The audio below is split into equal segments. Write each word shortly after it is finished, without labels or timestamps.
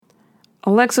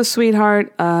Alexa,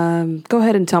 sweetheart, go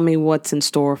ahead and tell me what's in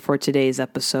store for today's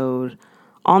episode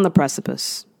on the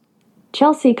precipice.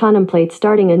 Chelsea contemplates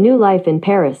starting a new life in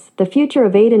Paris. The future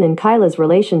of Aiden and Kyla's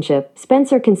relationship.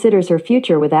 Spencer considers her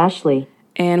future with Ashley.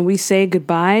 And we say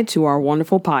goodbye to our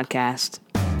wonderful podcast.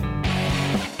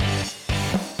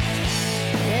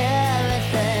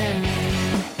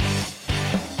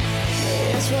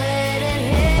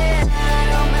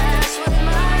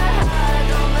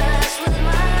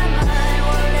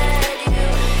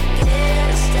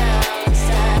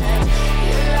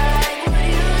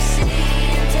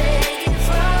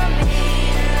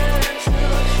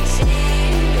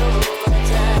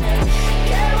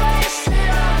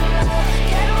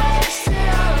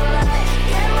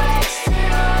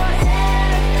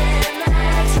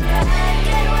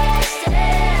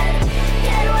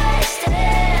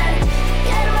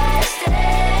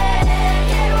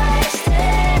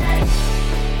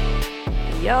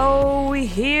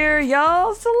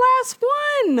 Y'all, it's the last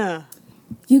one.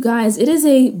 You guys, it is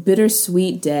a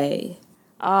bittersweet day.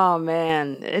 Oh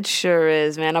man, it sure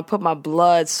is, man. I put my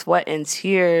blood, sweat, and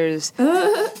tears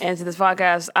into this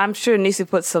podcast. I'm sure Nisi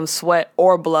put some sweat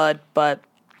or blood, but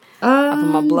I put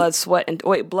my blood, sweat, and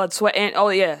oh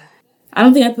yeah. I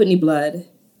don't think I put any blood,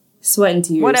 sweat, and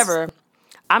tears. Whatever.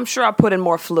 I'm sure I put in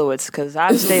more fluids because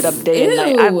I've stayed up day and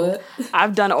night.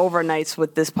 I've done overnights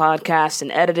with this podcast and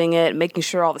editing it, making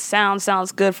sure all the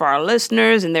sounds good for our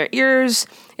listeners and their ears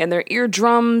and their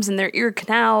eardrums and their ear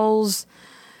canals.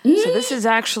 So this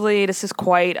is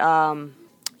quite,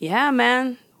 yeah,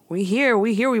 man.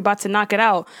 We about to knock it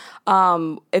out.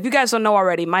 If you guys don't know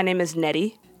already, my name is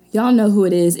Nettie. Y'all know who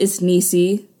it is. It's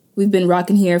Nisi. We've been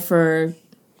rocking here for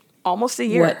almost a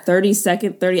year. What,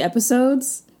 30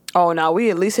 episodes? Oh, no, we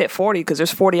at least hit 40 because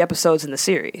there's 40 episodes in the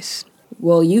series.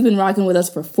 Well, you've been rocking with us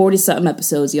for 40-something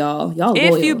episodes, y'all. Y'all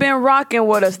loyal. If you've been rocking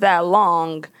with us that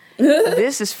long,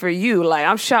 this is for you. Like,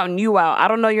 I'm shouting you out. I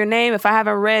don't know your name if I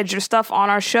haven't read your stuff on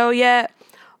our show yet,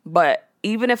 but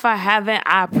even if I haven't,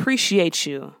 I appreciate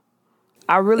you.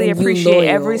 I really appreciate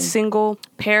every single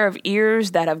pair of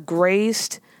ears that have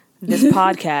graced this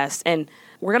podcast, and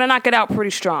we're going to knock it out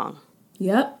pretty strong.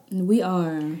 Yep, we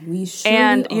are. We sure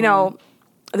And, are. you know,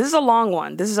 this is a long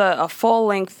one. This is a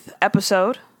full-length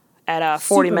episode at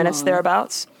 40 Super minutes, long.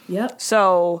 thereabouts. Yep.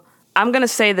 So I'm going to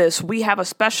say this. We have a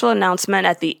special announcement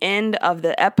at the end of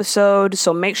the episode,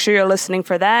 so make sure you're listening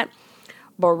for that.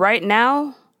 But right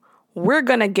now, we're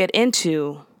going to get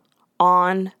into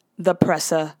On the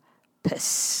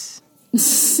Precipice.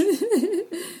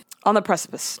 On the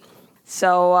Precipice.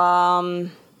 So,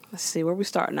 let's see, where we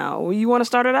start now. You want to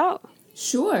start it out?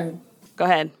 Sure. Go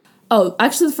ahead. Oh,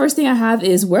 actually, the first thing I have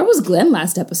is, where was Glenn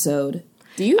last episode?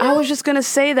 Do you know? I was just going to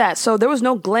say that. So there was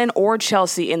no Glenn or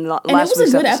Chelsea in the last week's episode. And it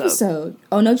was a good episode.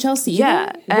 Oh, no Chelsea either?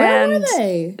 Yeah. Where were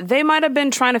they? They might have been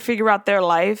trying to figure out their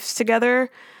lives together.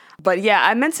 But yeah,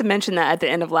 I meant to mention that at the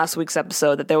end of last week's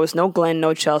episode, that there was no Glenn,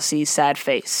 no Chelsea, sad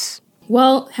face.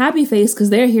 Well, happy face, because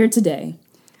they're here today.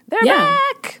 They're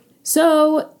back!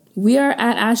 So, we are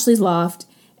at Ashley's loft,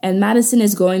 and Madison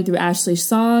is going through Ashley's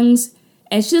songs,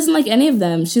 and she doesn't like any of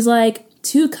them. She's like,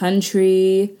 too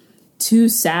country, too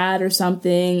sad or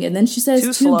something. And then she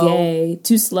says too gay,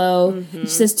 too slow. Mm-hmm. She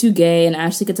says too gay, and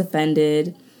Ashley gets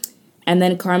offended. And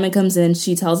then Carmen comes in.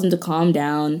 She tells him to calm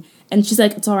down. And she's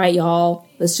like, it's all right, y'all.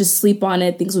 Let's just sleep on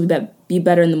it. Things will be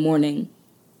better in the morning.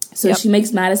 So she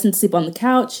makes Madison sleep on the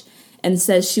couch and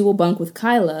says she will bunk with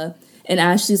Kyla. And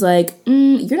Ashley's like,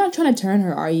 you're not trying to turn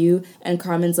her, are you? And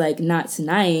Carmen's like, not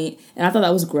tonight. And I thought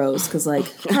that was gross because, like,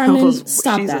 Carmen,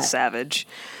 stop that. She's a savage.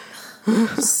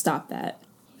 Stop that.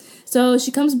 So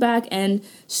she comes back and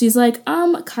she's like,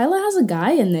 Kyla has a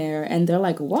guy in there. And they're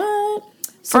like, what?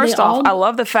 So First off, I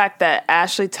love the fact that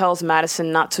Ashley tells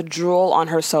Madison not to drool on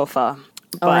her sofa.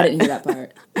 Oh, I didn't hear that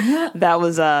part. That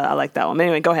was, I like that one. But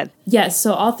anyway, go ahead. Yes,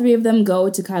 so all three of them go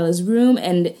to Kyla's room,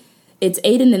 and it's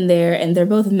Aiden in there, and they're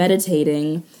both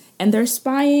meditating, and they're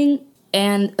spying,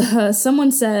 and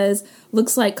someone says,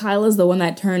 looks like Kyla's the one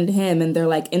that turned him, and they're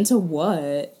like, into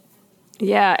what?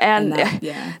 Yeah,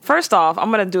 and first off,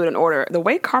 I'm going to do it in order. The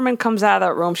way Carmen comes out of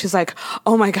that room, she's like,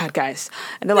 oh my God, guys.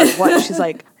 And they're like, what? She's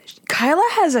like, Kyla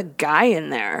has a guy in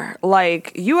there.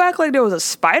 Like, you act like there was a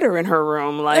spider in her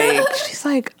room. Like, she's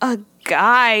like, a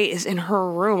guy is in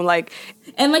her room. Like,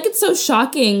 and like, it's so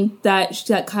shocking that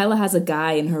Kyla has a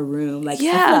guy in her room. Like,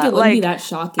 yeah, I feel like it wouldn't be that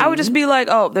shocking. I would just be like,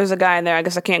 oh, there's a guy in there. I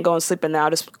guess I can't go and sleep in there. I'll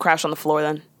just crash on the floor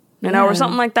then. You know, or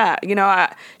something like that. You know,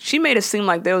 she made it seem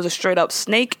like there was a straight up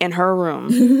snake in her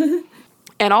room.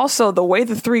 And also, the way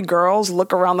the three girls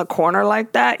look around the corner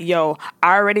like that, yo,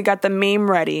 I already got the meme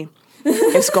ready.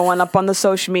 It's going up on the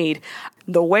social media.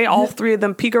 the way all three of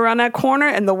them peek around that corner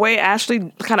and the way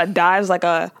Ashley kind of dives like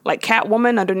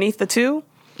Catwoman underneath the two.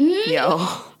 Yo,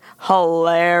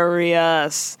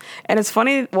 hilarious. And it's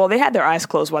funny, well, they had their eyes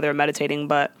closed while they were meditating,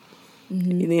 but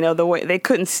the way they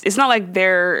couldn't, it's not like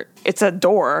it's a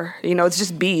door, it's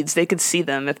just beads. They could see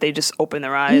them if they just open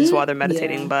their eyes while they're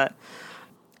meditating. But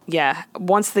yeah,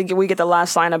 once we get the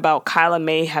last line about Kyla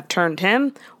may have turned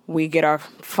him, we get our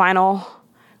final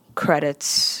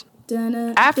credits.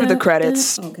 After the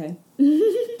credits, okay.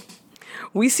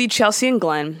 we see Chelsea and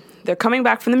Glenn. They're coming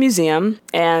back from the museum,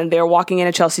 and they're walking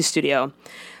into Chelsea's studio.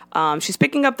 She's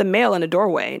picking up the mail in a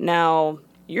doorway. Now,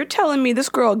 you're telling me this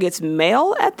girl gets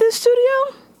mail at this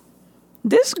studio?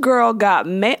 This girl got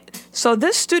mail. So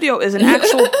this studio is an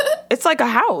actual, it's like a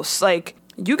house. Like,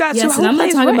 you got yes, two and I'm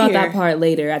going to talk about here. that part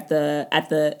later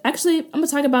actually, I'm going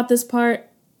to talk about this part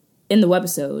in the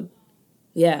webisode.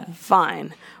 Yeah.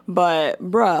 Fine. But,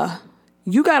 bruh,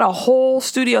 you got a whole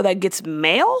studio that gets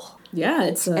mail? Yeah,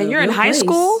 it's a and you're in high place.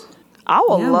 school? I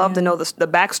would love to know the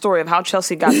backstory of how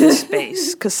Chelsea got this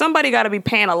space. Because somebody got to be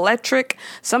paying electric.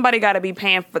 Somebody got to be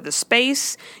paying for the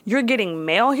space. You're getting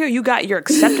mail here. You got your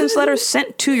acceptance letter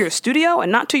sent to your studio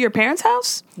and not to your parents'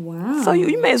 house? Wow. So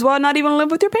you may as well not even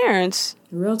live with your parents.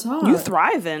 Real talk. You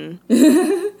thriving.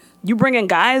 You bringing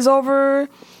guys over.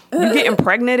 You getting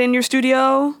pregnant in your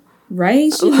studio.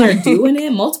 Right? She's there doing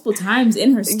it multiple times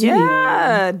in her studio.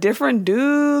 Yeah, different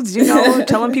dudes,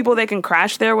 telling people they can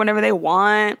crash there whenever they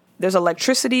want. There's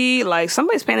electricity. Like,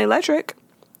 somebody's paying the electric.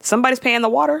 Somebody's paying the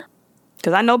water.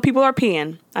 Because I know people are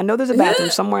peeing. I know there's a bathroom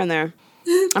somewhere in there.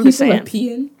 I'm just saying.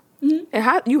 People are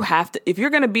peeing. You have to. If you're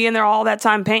going to be in there all that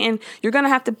time painting, you're going to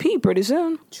have to pee pretty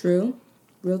soon. True.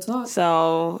 Real talk.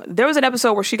 So, there was an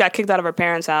episode where she got kicked out of her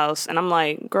parents' house. And I'm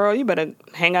like, girl, you better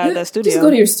hang out at that studio. Just go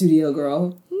to your studio,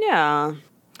 girl. Yeah.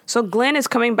 So Glenn is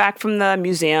coming back from the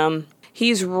museum.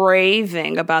 He's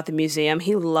raving about the museum.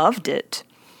 He loved it.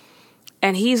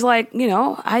 And he's like,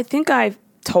 I think I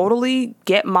totally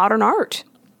get modern art.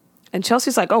 And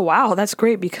Chelsea's like, oh, wow, that's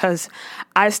great because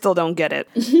I still don't get it.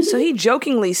 So he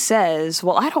jokingly says,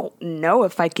 well, I don't know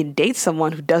if I can date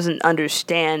someone who doesn't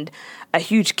understand a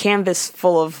huge canvas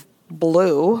full of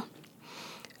blue.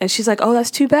 And she's like, oh, that's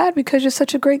too bad because you're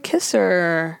such a great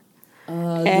kisser.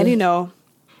 And,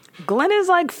 Glenn is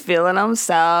like feeling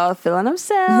himself,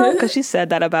 because she said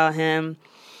that about him.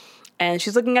 And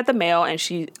she's looking at the mail and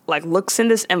she like looks in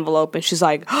this envelope and she's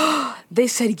like, oh, they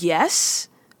said yes?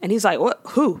 And he's like, what?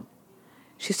 Who?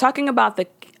 She's talking about the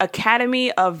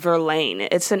Academy of Verlaine.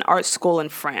 It's an art school in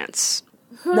France.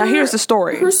 Now here's the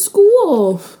story. Her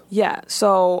school. Yeah.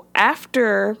 So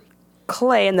after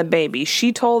Clay and the baby,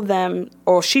 she told them,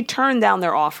 or she turned down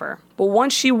their offer. But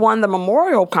once she won the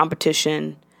memorial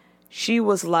competition, she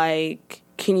was like,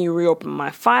 can you reopen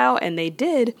my file? And they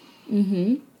did.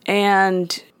 Mm-hmm.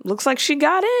 And looks like she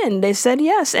got in. They said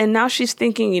yes. And now she's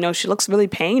thinking, she looks really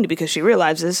pained because she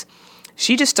realizes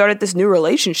she just started this new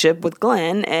relationship with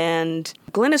Glenn. And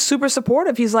Glenn is super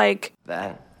supportive. He's like,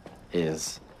 that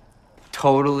is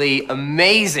totally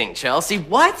amazing, Chelsea.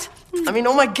 What? I mean,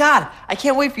 oh my God. I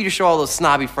can't wait for you to show all those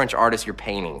snobby French artists your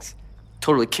paintings.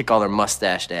 Totally kick all their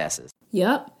mustached asses.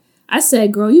 Yep. I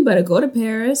said, girl, you better go to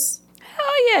Paris.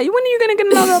 hell yeah. When are you going to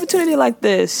get another opportunity like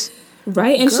this?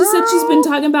 Right? And girl, she said she's been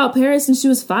talking about Paris since she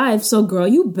was 5. So, girl,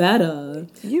 you better.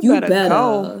 You better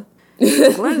go.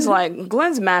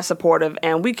 Glenn's mad supportive,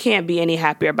 and we can't be any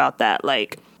happier about that.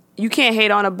 Like, you can't hate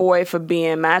on a boy for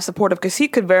being mad supportive, because he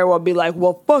could very well be like,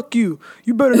 well, fuck you.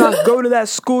 You better not go to that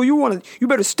school. You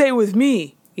better stay with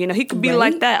me. You know, he could be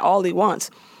like that all he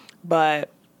wants.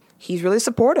 But he's really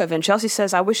supportive. And Chelsea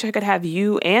says, I wish I could have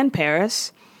you and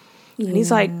Paris. Yeah. And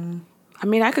he's like, I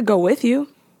mean, I could go with you.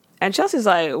 And Chelsea's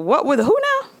like, what, with who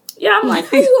now? Yeah, I'm like,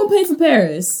 how you gonna pay for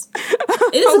Paris?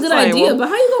 It is a good idea, but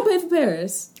how you gonna pay for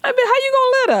Paris? I mean, how you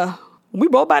gonna let her? We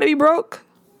both about to be broke.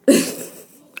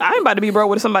 I ain't about to be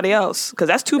broke with somebody else, because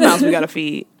that's 2 mouths we gotta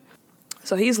feed.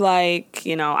 So he's like,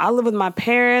 you know, I live with my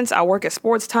parents. I work at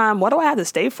sports time. What do I have to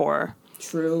stay for?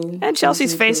 True. And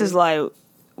Chelsea's face is like,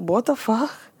 what the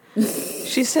fuck?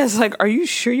 She says, like, are you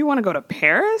sure you want to go to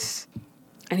Paris?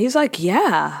 And he's like,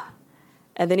 yeah.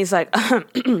 And then he's like,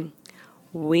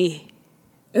 oui.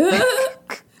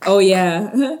 Oh, yeah.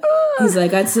 He's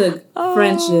like, I took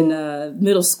French in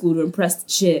middle school to impress the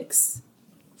chicks.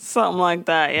 Something like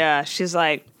that, yeah. She's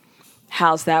like,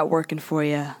 how's that working for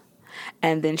you?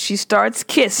 And then she starts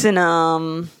kissing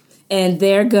him. And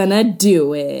they're gonna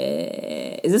do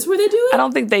it. Is this where they do it? I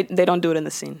don't think they don't do it in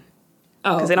the scene.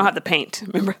 Oh. Because they don't have the paint.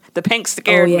 Remember? The paint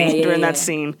scared me during that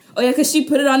scene. Oh, yeah, because she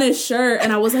put it on his shirt,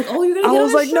 and I was like, oh, you're going to get on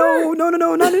his shirt. I was like,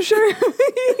 no, not his shirt. He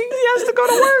has to go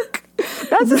to work.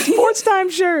 That's a sports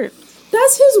time shirt.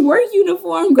 That's his work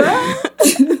uniform, girl.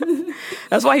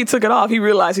 That's why he took it off. He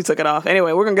realized he took it off.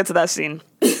 Anyway, we're going to get to that scene.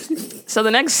 So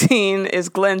the next scene is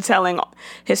Glenn telling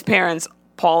his parents,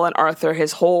 Paul and Arthur,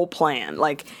 his whole plan.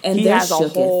 Like, and he has a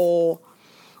shooketh. whole...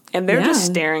 And they're just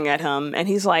staring at him. And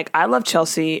he's like, I love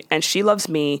Chelsea, and she loves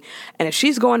me. And if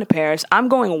she's going to Paris, I'm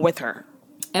going with her.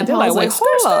 And Paul's like,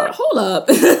 hold up.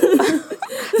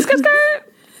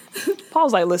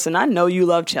 Paul's like, listen, I know you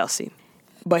love Chelsea.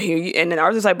 But and then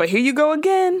Arthur's like, but here you go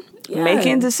again. Yeah.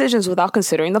 Making decisions without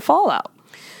considering the fallout.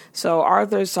 So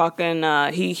Arthur's talking,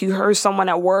 he heard someone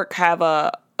at work have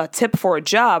a tip for a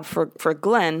job for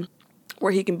Glenn,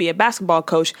 where he can be a basketball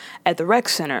coach at the rec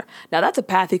center. Now, that's a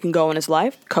path he can go in his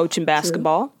life, coaching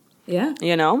basketball. True. Yeah.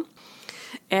 You know?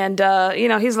 And,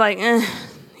 he's like,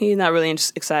 he's not really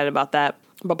excited about that.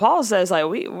 But Paul says, like,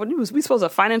 we supposed to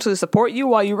financially support you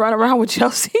while you run around with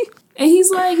Chelsea? And he's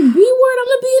like, B word, I'm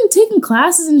going to be taking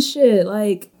classes and shit.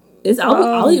 Like,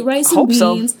 I'll eat rice and beans.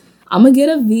 So. I'm going to get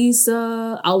a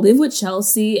visa. I'll live with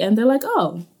Chelsea. And they're like,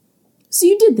 oh, so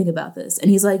you did think about this.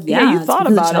 And he's like, yeah, you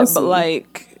thought about it, but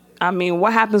like... I mean,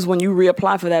 what happens when you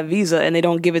reapply for that visa and they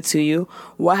don't give it to you?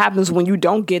 What happens when you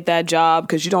don't get that job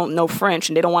because you don't know French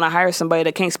and they don't want to hire somebody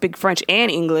that can't speak French and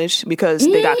English because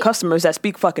they got customers that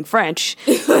speak fucking French?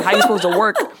 How you supposed to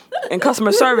work in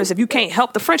customer service if you can't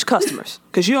help the French customers?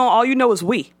 Because all you know is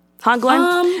we. Huh,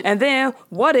 Glenn? And then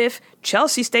what if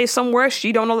Chelsea stays somewhere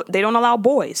they don't allow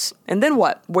boys? And then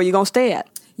what? Where you gonna stay at?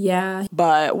 Yeah.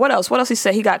 But what else? What else he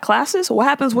said? He got classes? What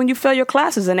happens when you fail your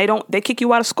classes and they kick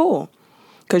you out of school?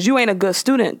 Because you ain't a good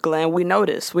student, Glenn. We know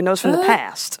this. We know this from the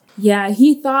past. Yeah,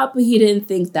 he thought, but he didn't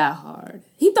think that hard.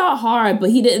 He thought hard, but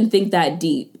he didn't think that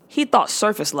deep. He thought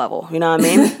surface level, you know what I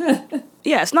mean?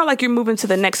 Yeah, it's not like you're moving to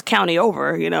the next county over,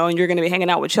 and you're going to be hanging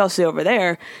out with Chelsea over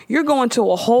there. You're going to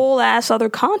a whole ass other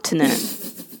continent.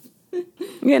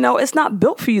 It's not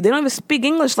built for you. They don't even speak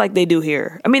English like they do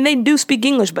here. I mean, they do speak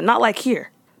English, but not like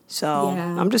here. So,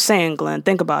 I'm just saying, Glenn,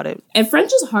 think about it. And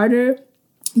French is harder.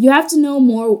 You have to know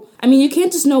more. I mean, you can't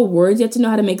just know words. You have to know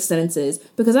how to make sentences.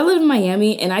 Because I live in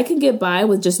Miami, and I can get by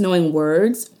with just knowing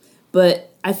words.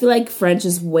 But I feel like French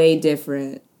is way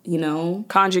different,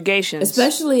 Conjugations.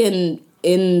 Especially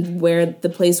in where the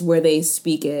place where they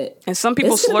speak it. And some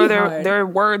people slur their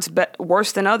words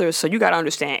worse than others. So you got to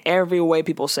understand every way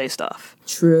people say stuff.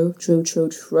 True.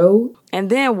 And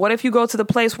then what if you go to the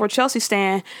place where Chelsea's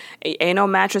staying? Ain't no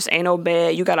mattress, ain't no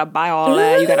bed. You got to buy all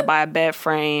that. You got to buy a bed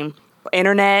frame.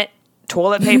 Internet,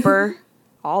 toilet paper,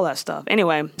 all that stuff.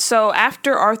 Anyway, so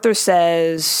after Arthur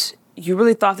says, you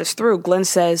really thought this through, Glenn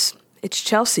says, it's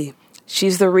Chelsea.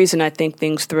 She's the reason I think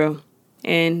things through.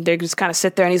 And they just kind of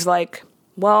sit there and he's like,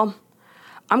 well,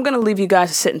 I'm going to leave you guys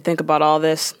to sit and think about all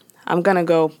this. I'm going to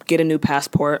go get a new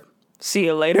passport. See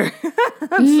you later.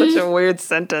 That's such a weird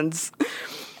sentence.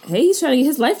 Hey, he's trying to get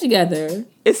his life together.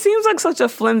 It seems like such a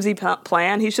flimsy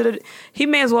plan. He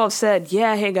may as well have said,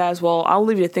 yeah, hey guys, well, I'll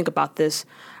leave you to think about this.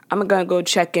 I'm going to go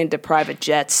check into private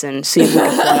jets and see if we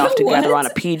can fly off together on a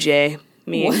PJ,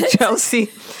 me and Chelsea.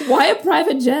 Why a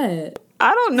private jet?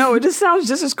 I don't know. It just sounds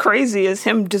just as crazy as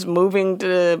him just moving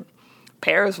to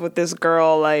Paris with this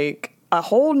girl, like a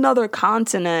whole nother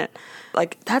continent.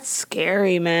 Like, that's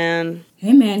scary, man.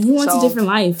 Hey, man, he wants a different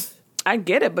life. I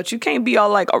get it, but you can't be all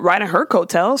like riding her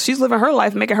coattails. She's living her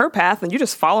life, making her path, and you're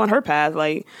just following her path.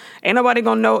 Like, ain't nobody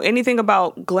gonna know anything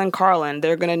about Glenn Carlin.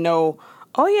 They're gonna know,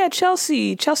 oh yeah,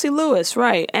 Chelsea Lewis,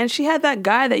 right? And she had that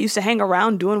guy that used to hang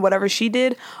around doing whatever she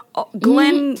did.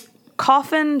 Glenn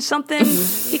Coffin something.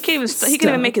 He can't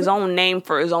even make his own name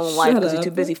for his own life because he's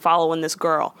too busy following this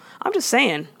girl. I'm just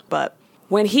saying. But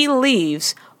when he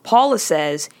leaves, Paula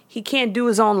says he can't do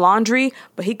his own laundry,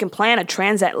 but he can plan a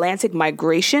transatlantic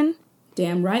migration.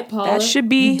 Damn right, Paula. That should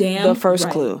be the first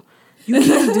clue. You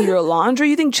can't do your laundry?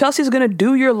 You think Chelsea's going to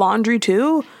do your laundry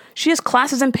too? She has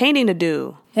classes in painting to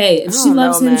do. Hey, if she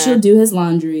loves him, she'll do his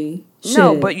laundry. Shit.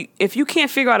 No, but if you can't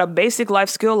figure out a basic life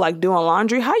skill like doing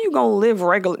laundry, how you going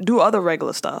to do other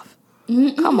regular stuff?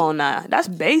 Come on now. That's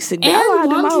basic.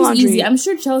 And laundry's easy. I'm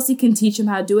sure Chelsea can teach him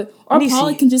how to do it. Or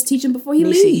Paula can just teach him before he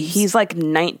leaves. He's like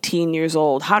 19 years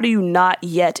old. How do you not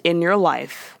yet in your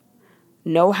life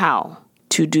know how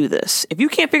to do this? If you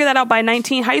can't figure that out by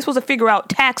 19, how are you supposed to figure out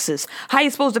taxes? How are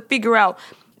you supposed to figure out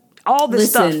all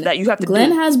this stuff that you have to Glenn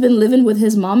do? Glenn has been living with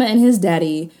his mama and his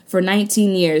daddy for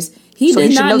 19 years. He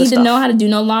did not need to know how to do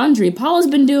no laundry. Paula's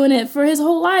been doing it for his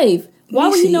whole life. Why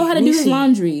would he know how to do his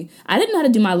laundry? I didn't know how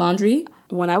to do my laundry.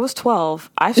 When I was 12,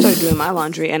 I started doing my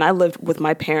laundry, and I lived with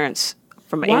my parents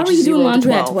from age 0 to 12. Why were you doing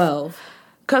laundry at 12?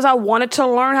 Because I wanted to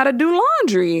learn how to do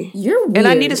laundry. You're weird. And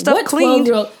I needed stuff cleaned.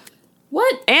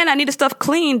 What? And I needed stuff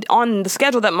cleaned on the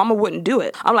schedule that Mama wouldn't do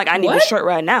it. I'm like, I need this shirt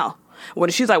right now. When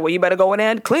she's like, well, you better go in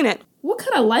there and clean it. What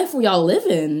kind of life were y'all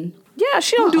living? Yeah,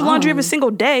 she don't do laundry every single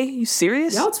day. You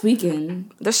serious? Y'all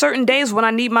tweaking. There's certain days when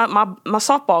I need my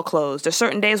softball clothes. There's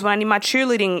certain days when I need my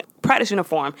cheerleading practice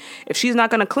uniform. If she's not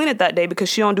going to clean it that day because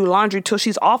she don't do laundry till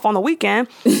she's off on the weekend,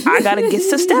 I got to get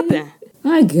to stepping.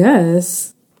 I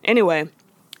guess. Anyway,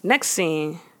 next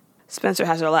scene, Spencer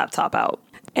has her laptop out.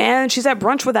 And she's at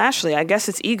brunch with Ashley. I guess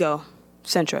it's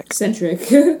ego-centric.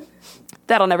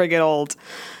 That'll never get old.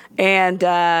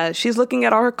 And she's looking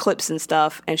at all her clips and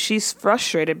stuff, and she's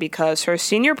frustrated because her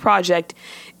senior project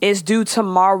is due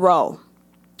tomorrow,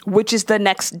 which is the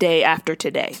next day after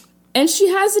today. And she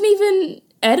hasn't even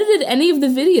edited any of the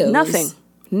videos.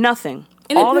 Nothing.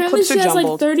 And all the clips are jumbled. She has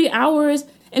like 30 hours,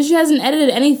 and she hasn't edited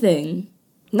anything.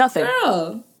 Nothing.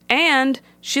 Girl. And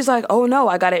she's like, oh no,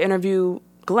 I gotta interview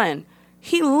Glenn.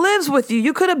 He lives with you.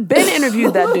 You could have been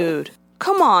interviewed that dude.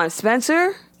 Come on,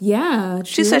 Spencer. Yeah, true.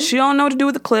 She says she don't know what to do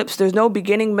with the clips. There's no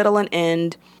beginning, middle, and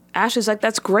end. Ashley's like,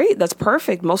 that's great. That's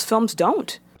perfect. Most films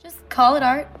don't. Just call it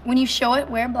art. When you show it,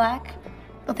 wear black.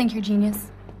 They'll think you're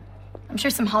genius. I'm sure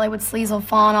some Hollywood sleaze will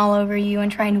fawn all over you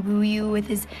and try and woo you with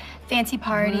his fancy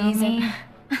parties. And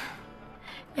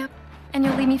yep. And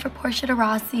you'll leave me for Portia de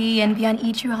Rossi and be on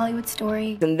E! True Hollywood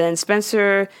Story. And then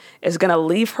Spencer is going to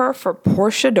leave her for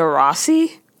Portia de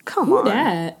Rossi? Come on.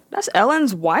 That? That's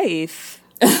Ellen's wife.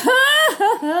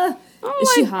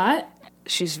 Is she hot?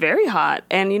 She's very hot.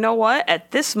 And you know what? At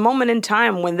this moment in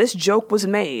time when this joke was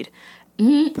made,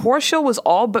 Portia was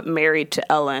all but married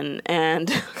to Ellen.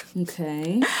 And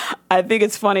okay. I think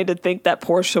it's funny to think that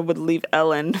Portia would leave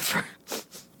Ellen for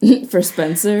for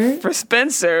Spencer. For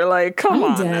Spencer. Like, come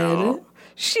on now.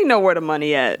 She know where the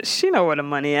money at.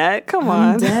 Come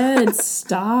on. I'm dead.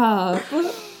 Stop.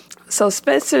 So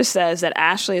Spencer says that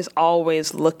Ashley is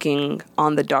always looking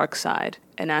on the dark side.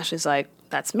 And Ashley's like,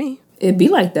 that's me. It'd be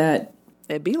like that.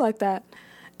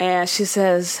 And she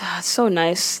says, it's so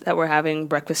nice that we're having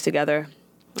breakfast together.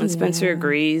 And Spencer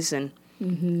agrees. And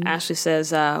Ashley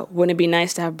says, wouldn't it be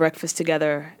nice to have breakfast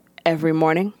together every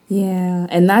morning? Yeah.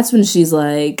 And that's when she's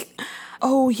like,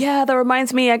 oh, yeah, that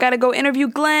reminds me. I got to go interview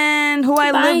Glenn, who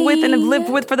I live with and have lived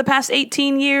with for the past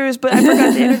 18 years, but I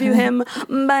forgot to interview him.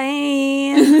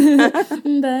 Bye.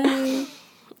 Bye.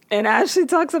 And Ashley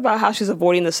talks about how she's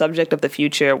avoiding the subject of the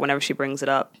future whenever she brings it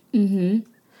up.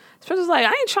 Spencer's like, I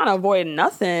ain't trying to avoid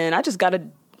nothing. I just got to,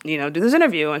 do this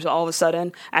interview. And all of a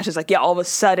sudden, Ashley's like, yeah, all of a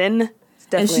sudden. It's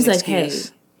definitely and she's like, hey,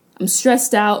 I'm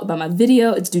stressed out about my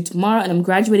video. It's due tomorrow, and I'm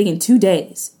graduating in 2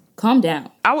 days. Calm down.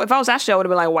 If I was Ashley, I would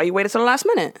have been like, why you waited till the last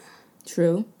minute?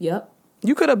 True. Yep.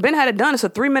 You could have had it done. It's a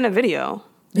 3-minute video.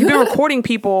 You've been recording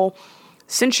people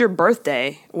since your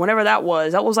birthday, whenever that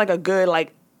was. That was like a good,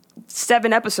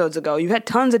 7 episodes ago. You had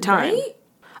tons of time. Right?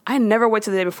 I never wait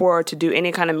till the day before to do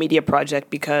any kind of media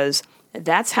project because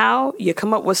that's how you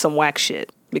come up with some whack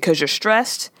shit. Because you're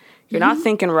stressed. You're not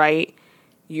thinking right.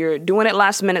 You're doing it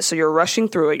last minute, so you're rushing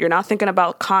through it. You're not thinking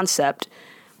about concept.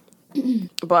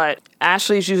 But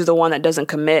Ashley's usually the one that doesn't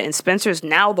commit, and Spencer's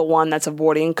now the one that's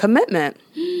avoiding commitment.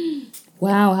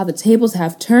 Wow, how the tables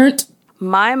have turned.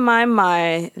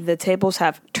 My, the tables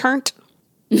have turned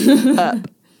up.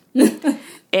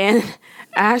 And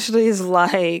Ashley's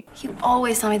like, you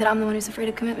always tell me that I'm the one who's afraid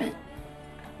of commitment.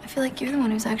 I feel like you're the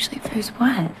one who's actually afraid.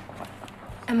 What?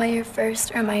 Am I your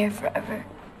first or am I your forever?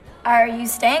 Are you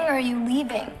staying or are you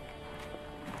leaving?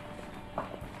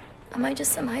 Am I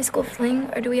just some high school fling,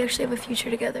 or do we actually have a future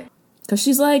together? Because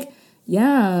she's like,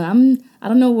 yeah, I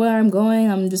don't know where I'm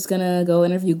going. I'm just going to go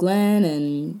interview Glenn,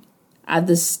 and I have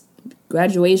this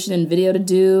graduation and video to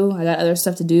do. I got other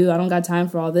stuff to do. I don't got time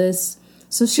for all this.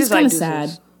 So she's kind of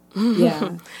sad.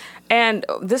 Yeah. And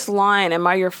this line, am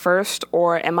I your first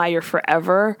or am I your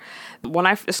forever? When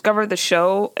I discovered the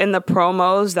show in the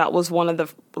promos, that was one of the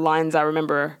lines I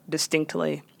remember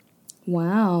distinctly.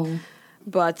 Wow.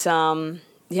 But,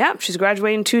 yeah, she's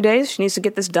graduating in 2 days. She needs to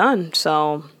get this done.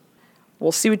 So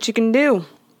we'll see what you can do.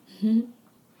 And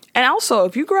also,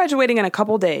 if you're graduating in a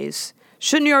couple days,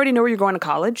 shouldn't you already know where you're going to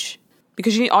college?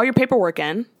 Because you need all your paperwork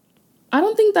in. I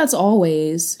don't think that's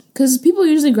always. Because people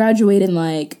usually graduate in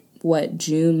May,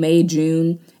 June.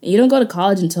 And you don't go to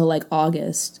college until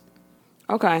August.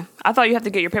 Okay. I thought you have to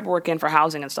get your paperwork in for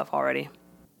housing and stuff already.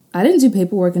 I didn't do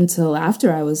paperwork until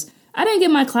after I didn't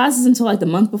get my classes until the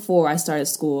month before I started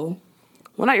school.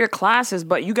 Well, not your classes,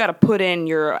 but you got to put in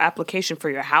your application for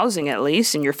your housing at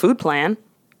least and your food plan.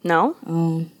 No?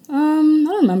 Oh, I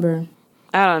don't remember.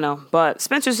 I don't know. But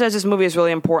Spencer says this movie is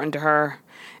really important to her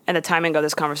and the timing of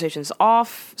this conversation is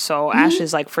off. So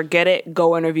Ashley's like, forget it.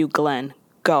 Go interview Glenn.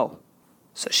 Go.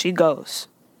 So she goes.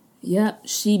 Yep,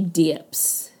 she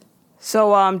dips.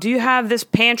 So, do you have this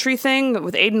pantry thing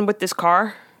with Aiden with this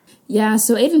car? Yeah,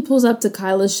 so Aiden pulls up to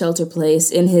Kyla's shelter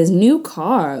place in his new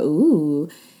car. Ooh.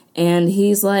 And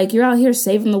he's like, you're out here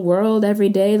saving the world every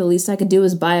day. The least I could do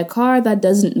is buy a car that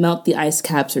doesn't melt the ice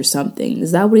caps or something.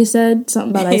 Is that what he said?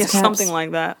 Something about ice caps? Something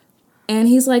like that. And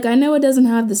he's like, I know it doesn't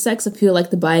have the sex appeal like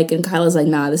the bike. And Kyla's like,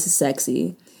 nah, this is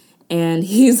sexy. And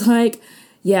he's like,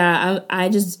 yeah, I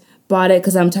just bought it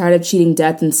because I'm tired of cheating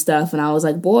death and stuff. And I was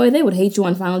like, boy, they would hate you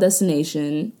on Final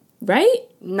Destination. Right?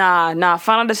 Nah.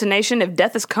 Final Destination, if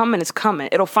death is coming, it's coming.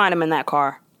 It'll find him in that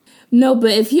car. No,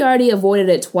 but if he already avoided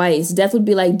it twice, Death would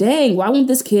be like, dang, why won't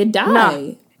this kid die?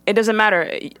 Nah, it doesn't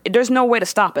matter. There's no way to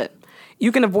stop it.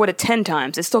 You can avoid it 10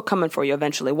 times. It's still coming for you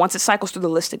eventually, once it cycles through the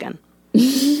list again.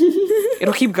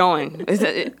 It'll keep going.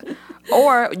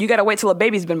 Or you gotta wait till a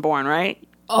baby's been born, right?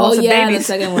 Oh, yeah, the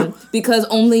second one. Because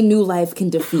only new life can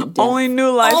defeat death. Only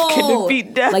new life can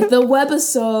defeat death. Like the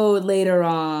webisode later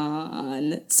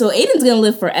on. So Aiden's gonna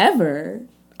live forever.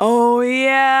 Oh,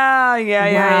 yeah.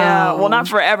 Wow. Well, not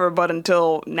forever, but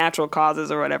until natural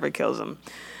causes or whatever kills him.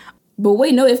 But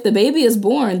wait, no, if the baby is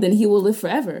born, then he will live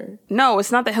forever. No,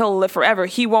 it's not that he'll live forever.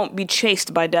 He won't be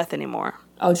chased by death anymore.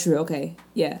 Oh, true, okay.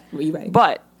 Yeah, you're right.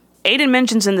 But Aiden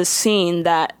mentions in this scene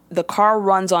that the car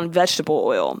runs on vegetable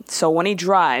oil. So when he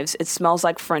drives, it smells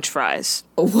like French fries.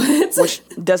 What? Which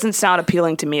doesn't sound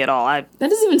appealing to me at all. That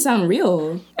doesn't even sound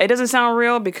real. It doesn't sound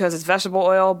real because it's vegetable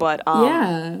oil, but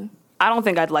yeah. I don't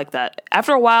think I'd like that.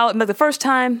 After a while, like the first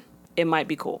time, it might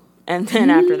be cool. And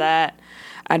then after that,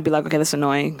 I'd be like, okay, that's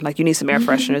annoying. Like, you need some air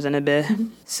fresheners in a bit.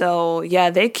 So, yeah,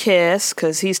 they kiss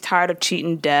because he's tired of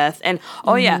cheating death. And,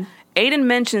 yeah, Aiden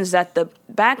mentions that the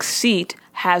back seat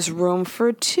has room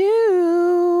for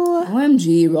 2.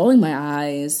 OMG, rolling my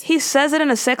eyes. He says it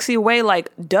in a sexy way like,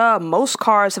 duh, most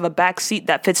cars have a back seat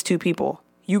that fits 2 people.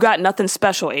 You got nothing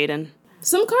special, Aiden.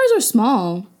 Some cars are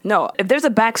small. No, if there's a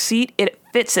back seat, it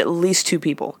fits at least 2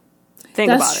 people.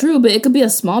 Think about it. That's true, but it could be a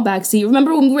small back seat.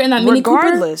 Remember when we were in that Mini Cooper?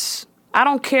 Regardless, I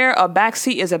don't care. A back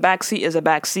seat is a back seat is a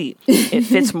back seat. It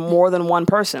fits more than one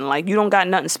person. Like, you don't got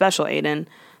nothing special, Aiden.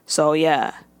 So,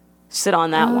 yeah, sit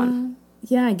on that one.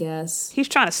 Yeah, I guess. He's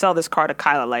trying to sell this car to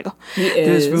Kyla like,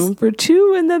 there's room for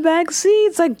 2 in the back seat.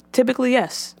 It's like, typically,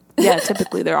 yes. Yeah,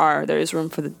 typically there is room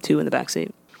for the 2 in the back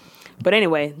seat. But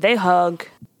anyway, they hug.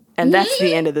 And that's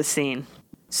the end of the scene.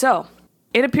 So,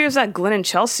 it appears that Glenn and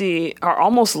Chelsea are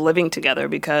almost living together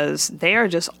because they are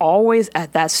just always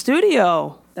at that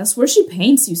studio. That's where she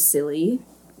paints, you silly.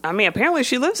 I mean, apparently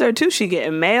she lives there too. She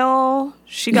getting mail.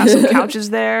 She got some couches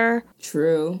there.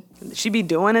 True. She be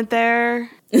doing it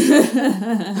there.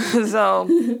 So,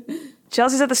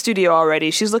 Chelsea's at the studio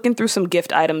already. She's looking through some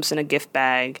gift items in a gift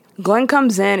bag. Glenn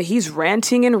comes in. He's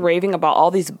ranting and raving about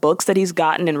all these books that he's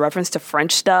gotten in reference to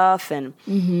French stuff. And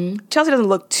Chelsea doesn't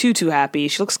look too happy.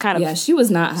 She looks kind of she was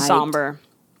not hyped. Somber.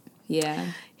 Yeah.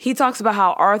 He talks about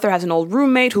how Arthur has an old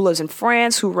roommate who lives in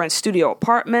France who rents studio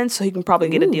apartments, so he can probably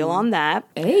get a deal on that.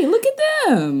 Hey, look at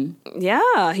them.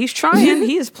 Yeah, he's trying.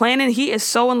 He is planning. He is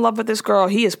so in love with this girl.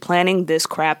 He is planning this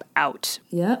crap out.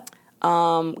 Yep.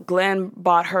 Glenn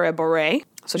bought her a beret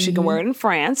so she can wear it in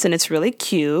France, and it's really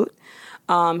cute.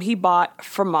 He bought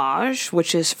fromage,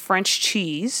 which is French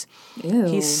cheese. Ew.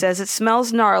 He says it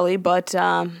smells gnarly, but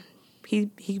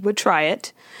he would try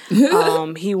it.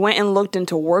 He went and looked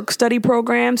into work-study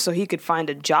programs so he could find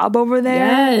a job over there.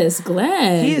 Yes,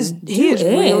 Glenn. He is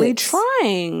really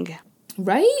trying.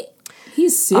 Right?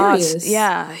 He's serious.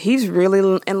 Yeah, he's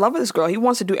really in love with this girl. He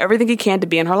wants to do everything he can to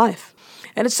be in her life.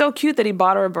 And it's so cute that he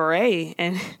bought her a beret.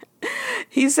 And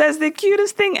he says the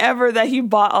cutest thing ever that he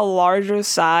bought a larger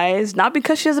size. Not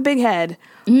because she has a big head,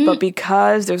 but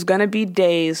because there's going to be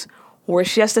days where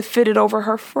she has to fit it over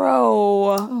her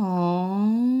fro.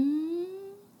 Aww.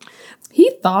 He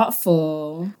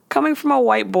thoughtful. Coming from a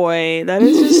white boy, that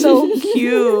is just so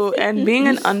cute. And being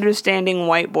an understanding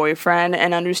white boyfriend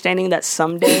and understanding that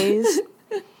some days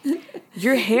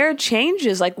your hair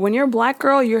changes. Like, when you're a black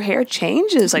girl, your hair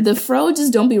changes. Like, the fro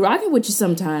just don't be rocking with you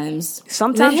sometimes.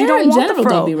 Sometimes you don't want the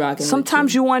fro. Don't be rocking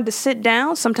sometimes you want it to sit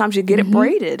down. Sometimes you get it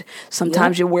braided.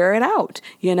 Sometimes you wear it out,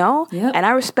 you know? Yep. And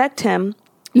I respect him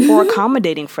for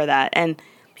accommodating for that. And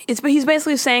he's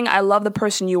basically saying, I love the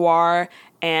person you are,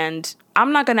 and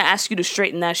I'm not going to ask you to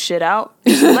straighten that shit out.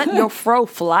 Just let your fro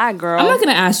fly, girl. I'm not going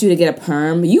to ask you to get a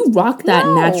perm. You rock that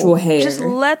natural hair. Just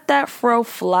let that fro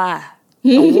fly.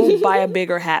 And we'll buy a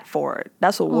bigger hat for it.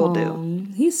 That's what we'll do.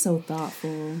 He's so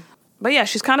thoughtful. But yeah,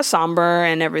 she's kind of somber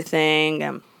and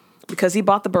everything. Because he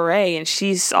bought the beret, and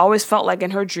she's always felt like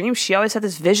in her dreams, she always had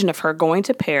this vision of her going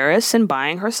to Paris and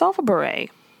buying herself a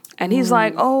beret. And he's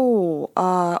like, well,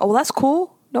 that's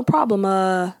cool. No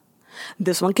problem.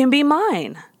 This one can be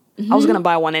mine. I was going to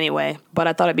buy one anyway, but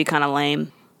I thought it'd be kind of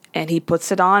lame. And he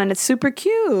puts it on, and it's super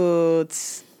cute.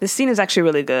 This scene is actually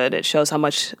really good. It shows how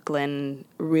much Glenn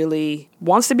really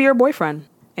wants to be her boyfriend,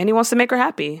 and he wants to make her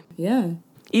happy. Yeah.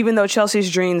 Even though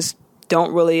Chelsea's dreams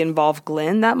don't really involve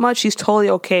Glenn that much, she's totally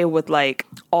okay with, like,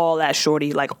 all that,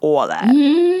 shorty, like, all that.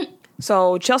 Mm-hmm.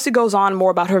 So Chelsea goes on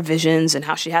more about her visions and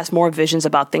how she has more visions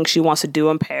about things she wants to do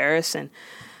in Paris, and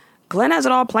Glenn has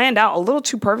it all planned out a little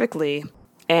too perfectly.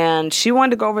 And she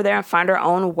wanted to go over there and find her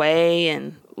own way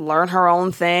and learn her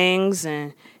own things.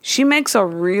 And she makes a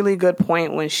really good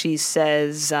point when she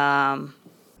says,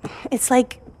 it's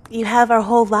like you have our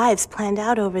whole lives planned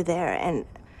out over there. And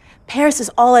Paris is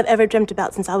all I've ever dreamt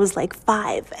about since I was like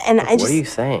 5. And What are you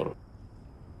saying?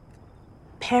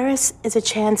 Paris is a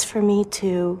chance for me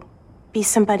to be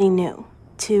somebody new,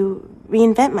 to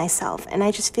reinvent myself. And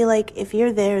I just feel like if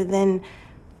you're there, then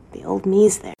the old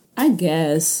me's there. I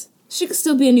guess. She could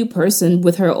still be a new person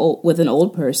with an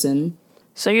old person.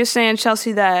 So you're saying,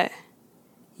 Chelsea, that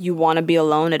you want to be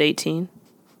alone at 18?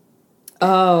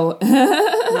 Oh.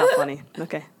 Not funny.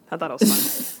 Okay. I thought it was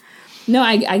funny. No,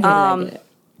 I get it. I get it.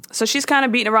 So she's kind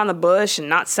of beating around the bush and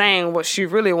not saying what she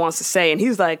really wants to say. And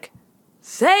he's like,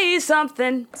 say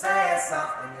something. Say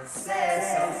something. Say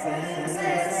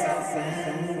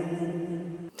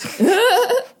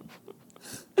something.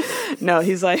 No,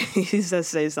 he says,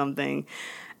 say something.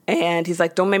 And he's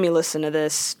like, don't make me listen to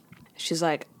this. She's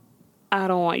like, I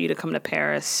don't want you to come to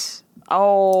Paris.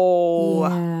 Oh.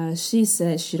 Yeah, she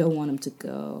said she don't want him to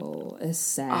go. It's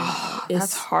sad. Oh,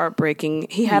 that's heartbreaking.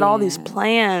 He had all these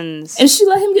plans. And she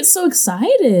let him get so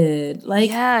excited. Like,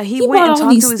 yeah, he went and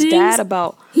talked to his dad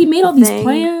about He made all these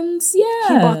plans. Yeah.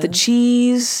 He bought the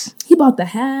cheese. He bought the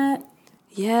hat.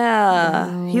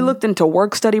 Yeah. He looked into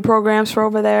work study programs for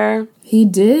over there. He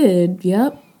did.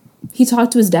 Yep. He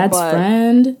talked to his dad's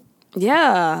friend.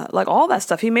 Yeah, like all that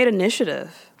stuff. He made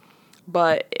initiative.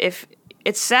 But if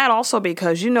it's sad also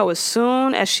because, as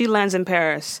soon as she lands in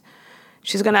Paris,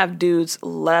 she's going to have dudes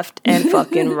left and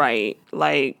fucking right.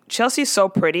 Like, Chelsea's so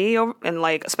pretty, and,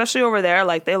 like, especially over there,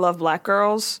 like, they love black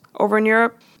girls over in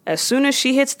Europe. As soon as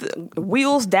she hits the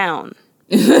wheels down,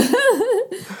 they're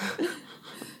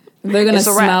going to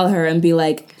smell her and be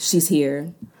like, she's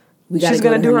here. She's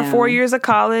going to do her 4 years of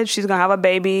college. She's going to have a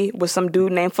baby with some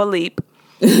dude named Philippe.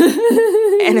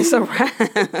 And it's a wrap.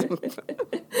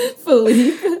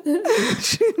 Philippe.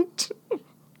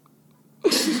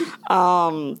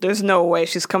 There's no way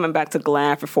she's coming back to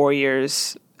Glen for 4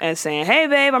 years and saying, hey,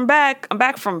 babe, I'm back. I'm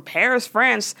back from Paris,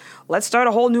 France. Let's start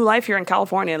a whole new life here in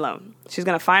California alone. She's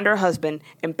going to find her husband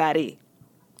in Paris.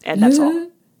 And that's all.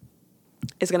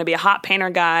 It's going to be a hot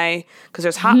painter guy because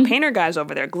there's hot painter guys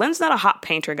over there. Glenn's not a hot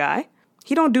painter guy.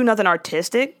 He don't do nothing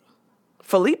artistic.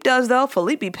 Philippe does, though.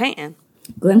 Philippe be painting.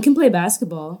 Glenn can play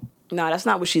basketball. No, that's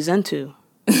not what she's into.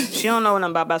 She don't know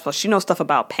nothing about basketball. She knows stuff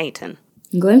about painting.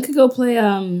 Glenn could go play,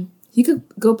 he could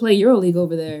go play EuroLeague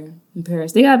over there in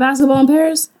Paris. They got basketball in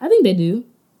Paris? I think they do.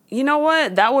 You know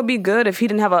what? That would be good if he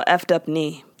didn't have a effed up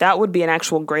knee. That would be an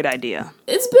actual great idea.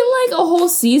 It's been like a whole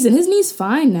season. His knee's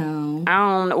fine now.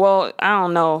 I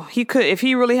don't know. He could, if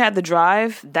he really had the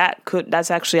drive,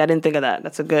 that's actually, I didn't think of that.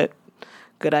 That's a good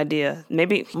idea.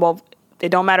 Maybe, it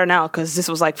don't matter now because this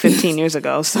was like 15 years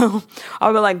ago. So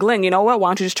I'll be like, Glenn, you know what? Why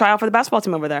don't you just try out for the basketball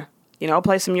team over there?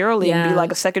 Play some EuroLeague and be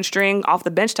like a second string off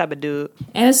the bench type of dude.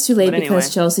 And it's too late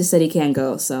because Chelsea said he can't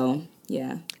go. So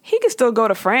yeah, he can still go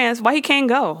to France. Why he can't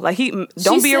go? Like he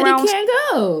don't be around. He can't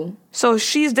go. So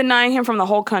she's denying him from the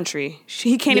whole country.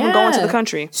 He can't even go into the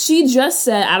country. She just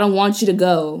said, "I don't want you to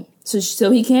go,"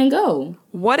 so he can't go.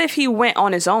 What if he went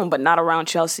on his own, but not around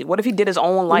Chelsea? What if he did his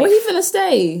own life? Where he finna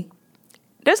stay?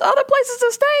 There's other places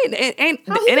to stay. It ain't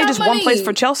just money? One place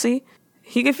for Chelsea.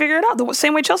 He can figure it out the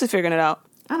same way Chelsea's figuring it out.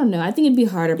 I don't know. I think it'd be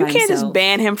harder by himself. You can't just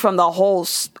ban him from the whole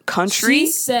country. She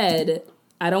said,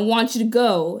 I don't want you to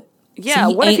go. Yeah,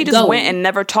 so what if he just went and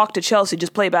never talked to Chelsea,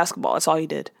 just played basketball? That's all he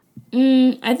did.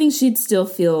 I think she'd still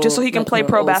feel... Just so he can play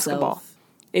pro basketball. Self.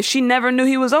 If she never knew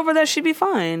he was over there, she'd be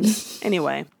fine.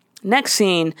 Anyway, next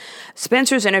scene,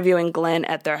 Spencer's interviewing Glenn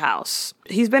at their house.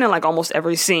 He's been in like almost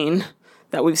every scene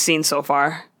that we've seen so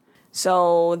far.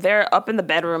 So they're up in the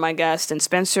bedroom, I guess, and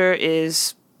Spencer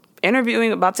is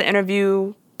about to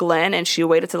interview Glenn, and she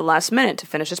waited to the last minute to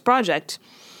finish his project.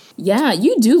 Yeah,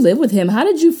 you do live with him. How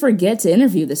did you forget to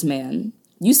interview this man?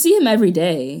 You see him every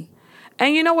day.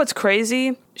 And you know what's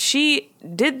crazy? She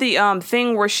did the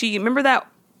thing where remember that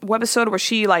webisode where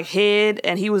she like hid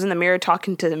and he was in the mirror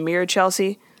talking to the mirror,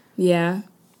 Chelsea? Yeah.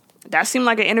 That seemed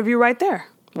like an interview right there.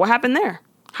 What happened there?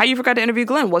 How you forgot to interview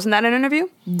Glenn? Wasn't that an interview?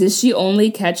 Did she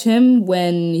only catch him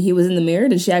when he was in the mirror?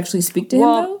 Did she actually speak to him,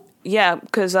 though? Yeah,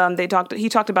 because he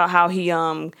talked about how he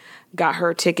got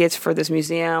her tickets for this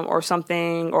museum or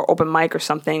something, or open mic or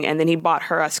something, and then he bought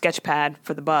her a sketch pad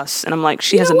for the bus. And I'm like,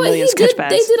 she has a million sketch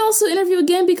pads. They did also interview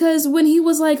again, because when he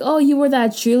was like, oh, you were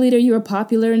that cheerleader, you were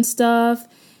popular and stuff,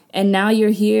 and now you're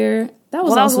here. That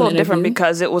was a little different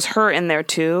because it was her in there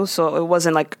too, so it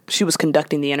wasn't like she was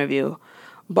conducting the interview.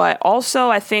 But also,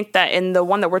 I think that in the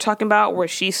one that we're talking about, where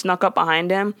she snuck up behind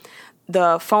him,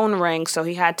 the phone rang, so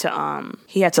he had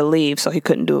to leave, so he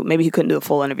couldn't do the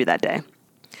full interview that day.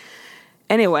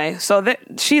 Anyway, so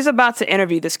she's about to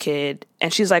interview this kid,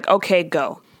 and she's like, "Okay,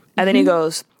 go." And then he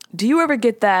goes, "Do you ever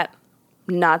get that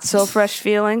not so fresh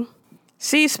feeling?"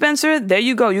 See, Spencer, there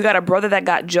you go. You got a brother that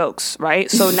got jokes,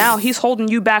 right? So now he's holding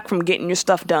you back from getting your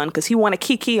stuff done because he want to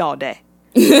kiki all day.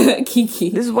 Kiki.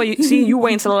 This is what you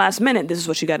wait until the last minute. This is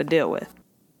what you got to deal with.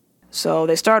 So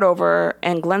they start over,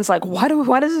 and Glenn's like, why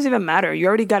does this even matter? You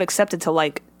already got accepted to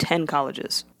like 10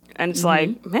 colleges. And it's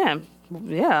like, man,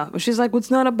 yeah. But she's like, well,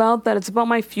 it's not about that. It's about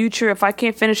my future. If I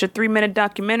can't finish a 3-minute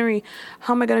documentary,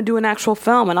 how am I going to do an actual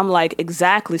film? And I'm like,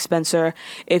 exactly, Spencer.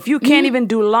 If you can't even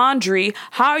do laundry,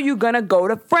 how are you going to go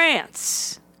to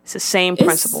France? It's the same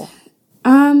principle.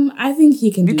 I think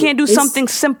he can You can't do something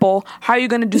simple. How are you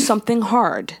going to do something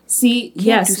hard? See,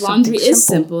 yes, laundry is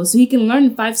simple, so he can learn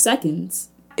in 5 seconds.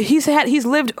 He's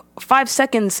lived 5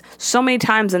 seconds so many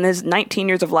times in his 19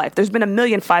 years of life. There's been a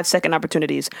million 5-second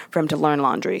opportunities for him to learn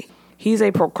laundry. He's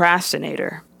a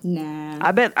procrastinator. Nah.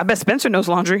 I bet Spencer knows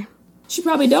laundry. She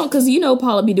probably don't, because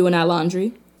Paula be doing that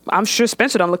laundry. I'm sure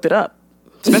Spencer done looked it up.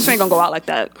 Spencer ain't gonna go out like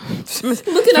that.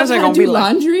 Looking up how to do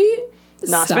laundry?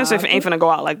 Nah, Spencer ain't finna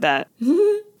go out like that.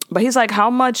 But he's like, how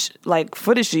much like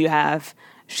footage do you have?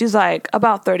 She's like,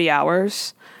 about 30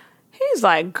 hours. He's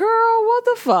like, girl, what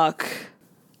the fuck?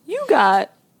 You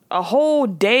got a whole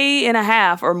day and a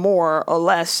half or more or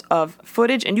less of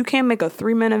footage, and you can't make a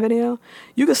 3-minute video?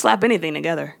 You could slap anything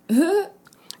together.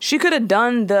 She could have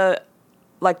done the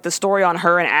story on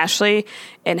her and Ashley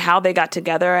and how they got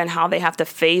together and how they have to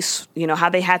face, how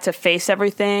they had to face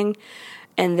everything,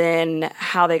 and then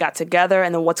how they got together,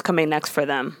 and then what's coming next for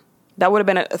them. That would have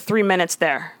been 3 minutes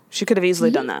there. She could have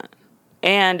easily done that.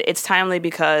 And it's timely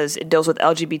because it deals with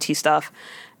LGBT stuff,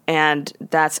 and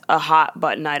that's a hot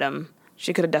button item.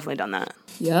 She could have definitely done that.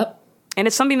 Yep. And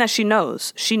it's something that she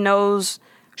knows. She knows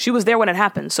she was there when it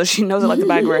happened, so she knows it like the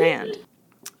back of her hand.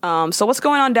 So what's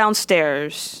going on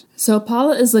downstairs? So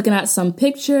Paula is looking at some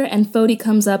picture, and Fody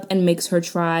comes up and makes her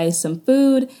try some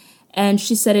food, and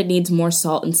she said it needs more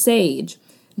salt and sage.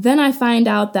 Then I find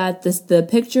out that the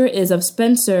picture is of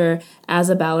Spencer as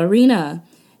a ballerina.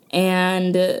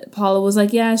 And Paula was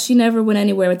like, yeah, she never went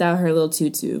anywhere without her little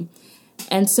tutu.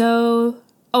 And so,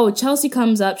 Chelsea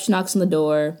comes up, she knocks on the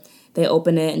door, they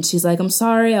open it, and she's like, I'm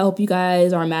sorry, I hope you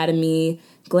guys aren't mad at me,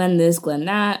 Glenn this, Glenn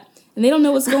that. And they don't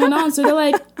know what's going on, so they're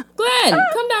like, Glenn,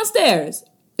 come downstairs.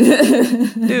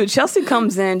 Dude, Chelsea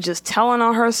comes in just telling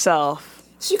on herself.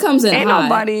 She comes in Ain't hot.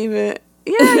 Nobody even...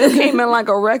 Yeah, you came in like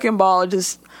a wrecking ball,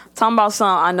 just talking about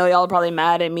something. I know y'all are probably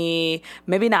mad at me.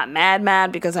 Maybe not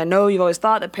mad, because I know you've always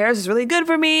thought that Paris is really good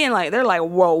for me. And like, they're like,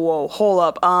 whoa, hold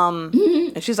up.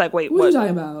 And she's like, wait, what? What are you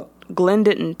talking about? Glenn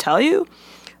didn't tell you?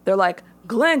 They're like,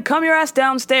 Glenn, come your ass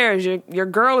downstairs. Your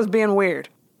girl is being weird.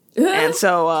 And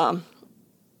so,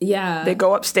 yeah, they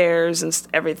go upstairs and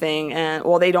everything. And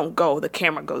well, they don't go. The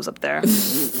camera goes up there.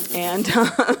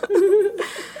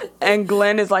 And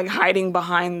Glenn is like hiding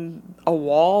behind a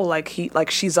wall, like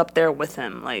she's up there with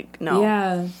him. Like, no.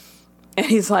 Yeah. And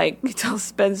he tells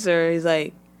Spencer, he's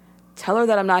like, tell her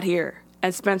that I'm not here.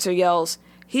 And Spencer yells,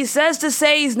 he says to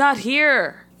say he's not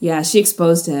here. Yeah, she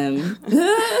exposed him.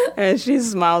 And she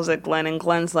smiles at Glenn, and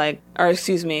Glenn's like,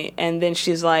 and then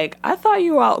she's like, I thought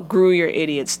you outgrew your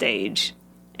idiot stage.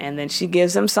 And then she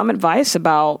gives him some advice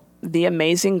about the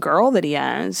amazing girl that he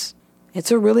has. It's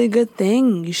a really good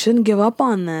thing. You shouldn't give up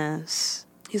on this.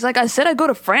 He's like, I said I'd go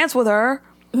to France with her.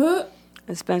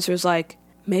 And Spencer's like,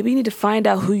 maybe you need to find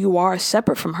out who you are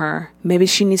separate from her. Maybe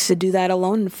she needs to do that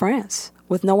alone in France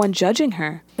with no one judging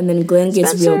her. And then Glenn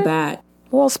gets real bad.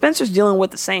 Well, Spencer's dealing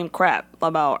with the same crap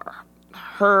about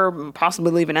her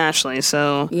possibly leaving Ashley.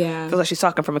 So yeah, feels like she's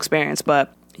talking from experience.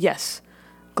 But yes,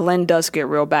 Glenn does get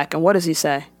real back. And what does he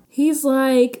say? He's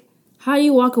like, how do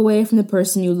you walk away from the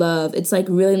person you love? It's like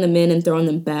reeling them in and throwing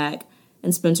them back.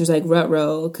 And Spencer's like,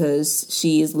 rut-row, because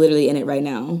she's literally in it right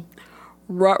now.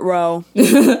 Rut-row.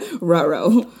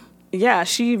 Rut-row. Yeah,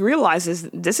 she realizes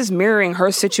this is mirroring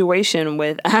her situation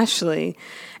with Ashley.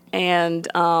 And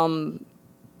Glenn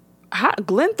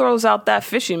throws out that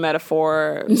fishing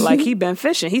metaphor like he been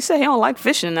fishing. He said he don't like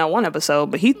fishing in that one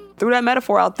episode, but he threw that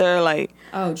metaphor out there like,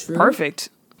 oh, true. Perfect.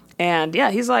 And yeah,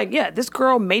 he's like, yeah, this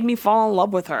girl made me fall in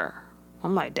love with her.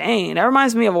 I'm like, dang, that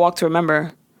reminds me of A Walk to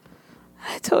Remember.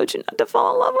 I told you not to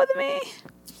fall in love with me.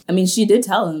 I mean, she did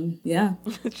tell him. Yeah,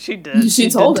 she did.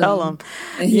 She told did tell him.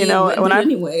 And he went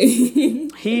anyway.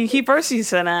 he first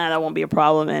said, that won't be a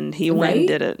problem, and he went and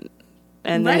did it.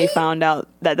 And then he found out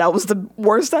that was the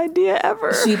worst idea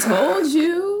ever. She told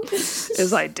you.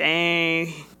 It's like,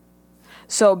 dang.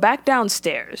 So back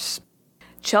downstairs,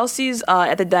 Chelsea's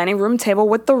at the dining room table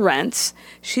with the Rents.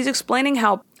 She's explaining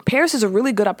how Paris is a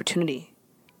really good opportunity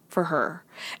for her.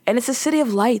 And it's a city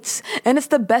of lights. And it's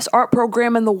the best art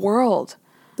program in the world.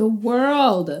 The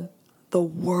world.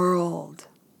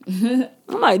 I'm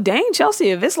like, dang,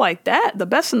 Chelsea, if it's like that, the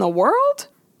best in the world,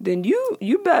 then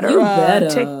you better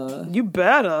go.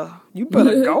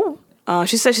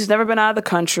 She said she's never been out of the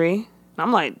country.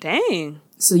 I'm like, dang.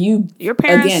 So your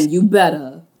parents, again, you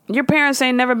better. Your parents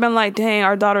ain't never been like, dang,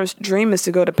 our daughter's dream is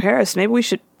to go to Paris. Maybe we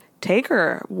should take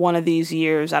her one of these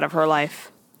years out of her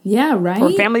life. Yeah, right. For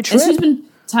a family trip. And she's been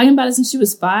talking about it since she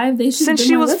was 5. Since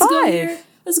she was 5.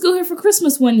 Let's go here for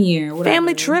Christmas one year. Whatever.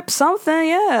 Family trip, something.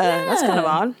 Yeah, that's kind of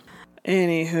odd.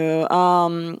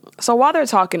 Anywho, so while they're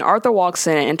talking, Arthur walks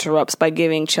in and interrupts by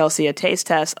giving Chelsea a taste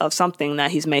test of something that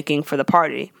he's making for the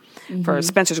party, for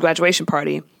Spencer's graduation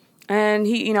party. And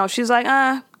she's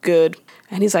like, good.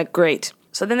 And he's like, great.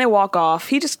 So then they walk off.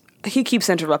 He keeps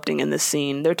interrupting in this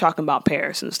scene. They're talking about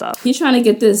Paris and stuff. He's trying to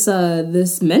get this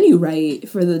menu right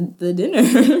for the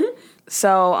dinner.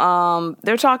 So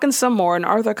they're talking some more, and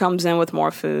Arthur comes in with more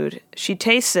food. She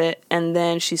tastes it, and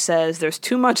then she says there's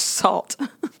too much salt.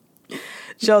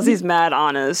 Chelsea's mad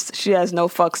honest. She has no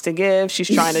fucks to give. She's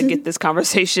trying to get this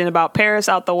conversation about Paris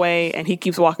out the way, and he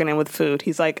keeps walking in with food.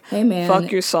 He's like, hey, man,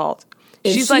 fuck your salt.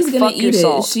 She's like, fuck your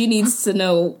salt. She needs to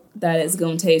know that it's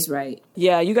going to taste right.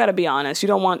 Yeah, you got to be honest. You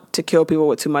don't want to kill people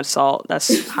with too much salt.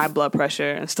 That's high blood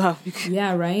pressure and stuff.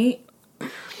 Yeah, right?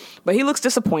 But he looks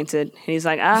disappointed. And he's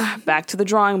like, back to the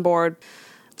drawing board.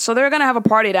 So they're going to have a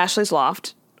party at Ashley's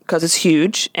loft because it's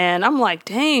huge. And I'm like,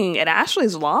 dang, at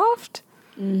Ashley's loft?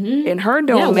 Mm-hmm. In her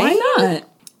domain? Yeah, why not?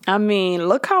 I mean,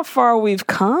 look how far we've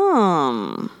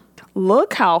come.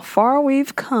 Look how far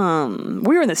we've come.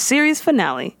 We're in the series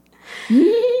finale.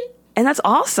 And that's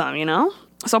awesome,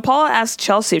 So Paula asks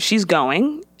Chelsea if she's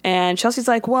going. And Chelsea's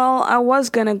like, well, I was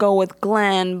going to go with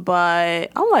Glenn,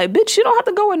 but I'm like, bitch, you don't have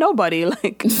to go with nobody.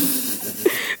 Like,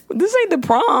 this ain't the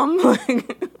prom.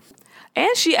 And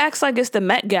she acts like it's the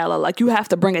Met Gala. Like, you have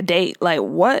to bring a date. Like,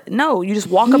 what? No, you just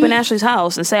walk up in Ashley's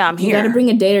house and say, I'm here. You got to bring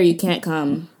a date or you can't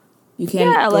come. You can't.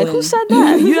 Yeah, like, who said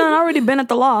that? You done already been at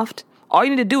the loft. All you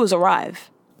need to do is arrive.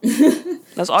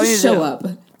 That's all you need to do. Show up.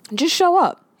 Just show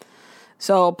up.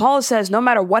 So Paula says, no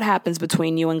matter what happens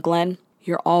between you and Glenn,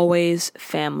 you're always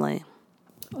family.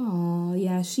 Oh,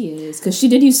 yeah, she is. Because she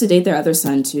did used to date their other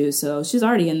son, too, so she's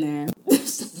already in there.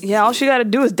 Yeah, all she got to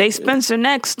do is date Spencer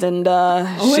next, and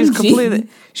she's completely...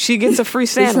 She gets a free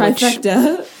sandwich.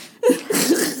 Trifecta.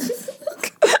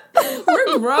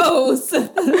 We're gross.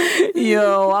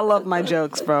 Yo, I love my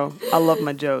jokes, bro. I love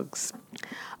my jokes.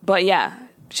 But yeah,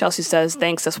 Chelsea says,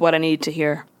 thanks, that's what I needed to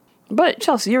hear. But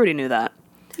Chelsea, you already knew that.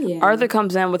 Yeah. Arthur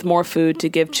comes in with more food to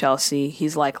give Chelsea.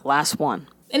 He's like, last one.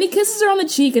 And he kisses her on the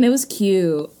cheek, and it was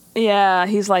cute. Yeah,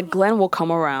 he's like, Glenn will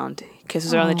come around. He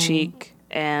kisses her on the cheek,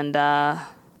 and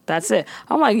that's it.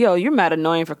 I'm like, yo, you're mad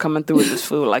annoying for coming through with this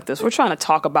food like this. We're trying to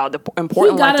talk about the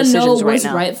important life decisions right now. You gotta know what's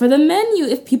right for the menu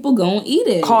if people gon' eat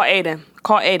it. Call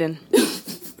Aiden.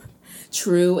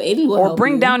 True, Aiden will help Or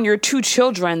bring down your 2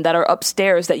 children that are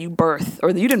upstairs that you birth. Or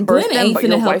you didn't birth them, but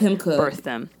your wife birthed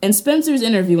them. And Spencer's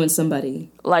interviewing somebody.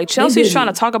 Like, Chelsea's trying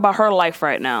to talk about her life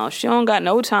right now. She don't got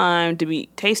no time to be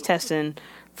taste testing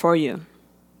for you.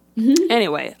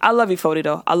 Anyway, I love you,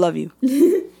 Fodito. I love you.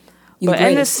 But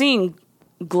in this scene,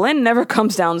 Glenn never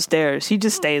comes downstairs. He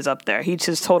just stays up there. He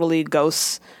just totally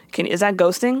ghosts. Is that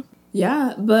ghosting?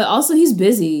 Yeah, but also he's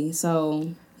busy,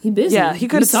 so... He busy. Yeah, he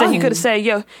could have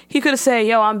said,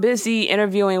 yo, I'm busy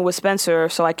interviewing with Spencer,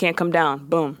 so I can't come down.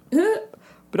 Boom.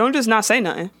 But don't just not say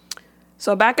nothing.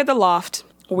 So back at the loft,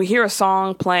 we hear a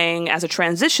song playing as a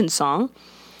transition song,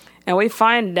 and we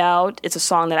find out it's a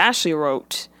song that Ashley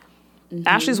wrote. Mm-hmm.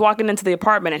 Ashley's walking into the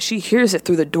apartment, and she hears it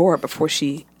through the door before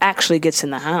she actually gets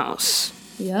in the house.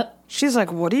 Yep. She's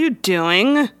like, what are you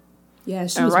doing? Yeah,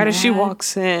 she and was right mad. As she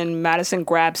walks in, Madison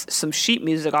grabs some sheet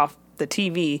music off the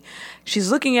TV. She's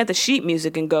looking at the sheet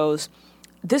music and goes,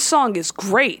 this song is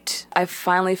great. I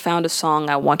finally found a song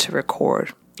I want to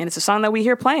record. And it's a song that we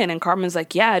hear playing. And Carmen's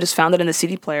like, yeah, I just found it in the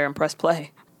CD player and pressed play.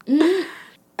 It's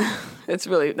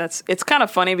It's kind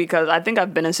of funny because I think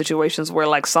I've been in situations where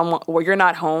like where you're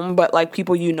not home, but like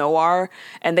people you know are,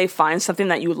 and they find something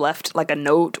that you left, like a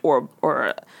note or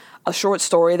a short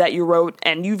story that you wrote,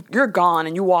 and you're gone,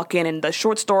 and you walk in, and the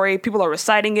short story, people are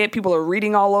reciting it, people are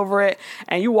reading all over it,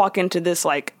 and you walk into this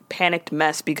like panicked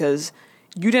mess because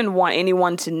you didn't want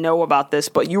anyone to know about this,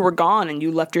 but you were gone and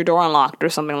you left your door unlocked or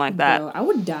something like that. Bro, I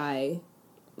would die.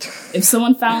 If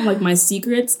someone found like my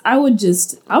secrets, I would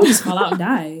just fall out and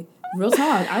die. Real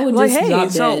talk. I would just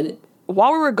drop dead.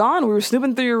 While we were gone, we were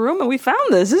snooping through your room and we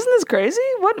found this. Isn't this crazy?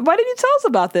 Why didn't you tell us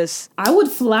about this? I would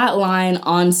flatline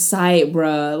on sight,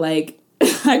 bruh. Like,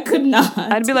 I could not.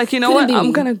 I'd be like, you know what?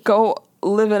 I'm going to go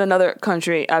live in another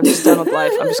country. I'm just done with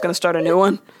life. I'm just going to start a new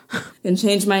one. And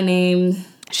change my name.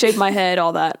 Shave my head,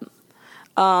 all that.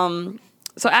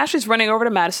 So Ashley's running over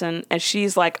to Madison and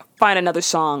she's like, find another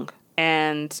song.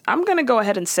 And I'm going to go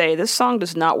ahead and say this song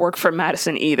does not work for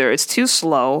Madison either. It's too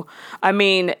slow. I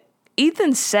mean,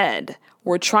 Ethan said,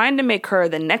 we're trying to make her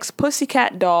the next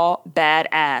Pussycat Doll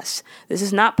badass. This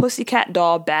is not Pussycat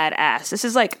Doll badass. This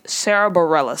is like Sarah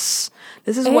Bareilles.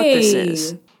 This is what this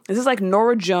is. This is like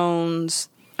Norah Jones.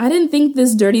 I didn't think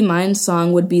this Dirty Mind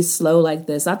song would be slow like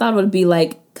this. I thought it would be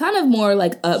like kind of more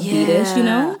like upbeatish, you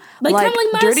know? Like kind of like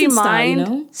Madison Dirty style, Mind, you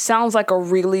know? Sounds like a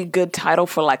really good title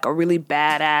for like a really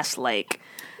badass like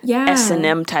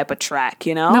S&M type of track,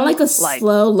 you know? Not like a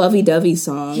slow lovey-dovey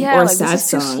song or a sad this is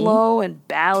song. Too slow and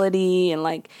ballady and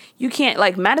like you can't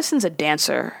like Madison's a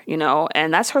dancer, you know,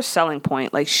 and that's her selling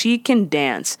point. Like she can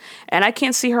dance, and I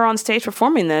can't see her on stage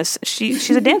performing this.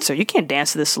 She's a dancer. You can't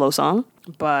dance to this slow song,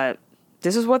 but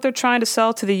this is what they're trying to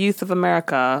sell to the youth of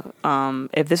America.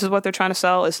 If this is what they're trying to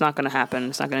sell, it's not going to happen.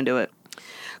 It's not going to do it.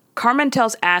 Carmen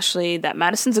tells Ashley that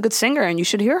Madison's a good singer and you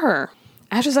should hear her.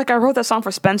 Ashley's like, I wrote that song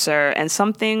for Spencer, and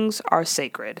some things are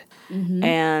sacred. Mm-hmm.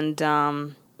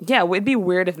 And it'd be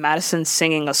weird if Madison's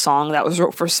singing a song that was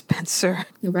wrote for Spencer.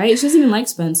 Right? She doesn't even like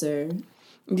Spencer.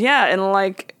 Yeah, and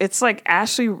like it's like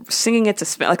Ashley singing it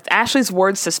to like Ashley's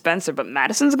words to Spencer, but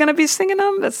Madison's gonna be singing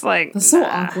them. That's so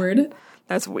awkward.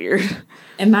 That's weird.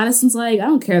 And Madison's like, I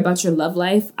don't care about your love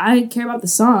life. I care about the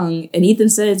song. And Ethan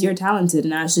says, you're talented.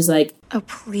 And Ashley's like, oh,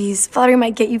 please. Flattery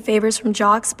might get you favors from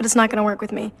jocks, but it's not going to work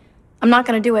with me. I'm not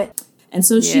going to do it. And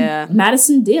so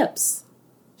Madison dips.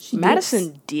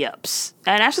 Madison dips.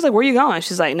 And Ashley's like, where are you going?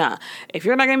 She's like, nah, if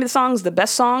you're not going to be the songs, the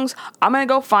best songs, I'm going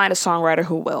to go find a songwriter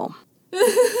who will.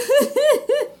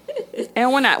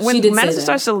 And when Madison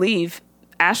starts to leave,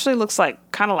 Ashley looks like,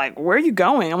 kind of like, where are you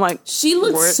going? I'm like, she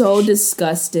looks so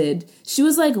disgusted. She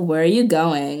was like, where are you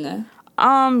going?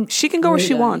 She can go where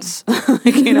she wants.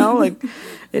 You know, like,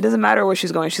 it doesn't matter where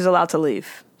she's going. She's allowed to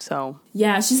leave. So.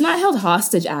 Yeah, she's not held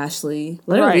hostage, Ashley.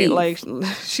 Let her leave. Like,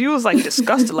 she was like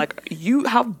disgusted. Like,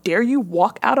 how dare you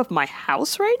walk out of my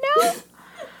house right now?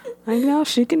 Like, no,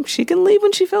 she can leave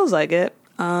when she feels like it.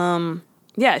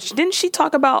 Yeah, didn't she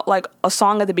talk about like a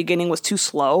song at the beginning was too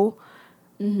slow?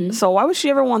 Mm-hmm. So why would she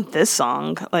ever want this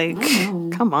song? Like,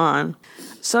 come on.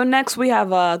 So next we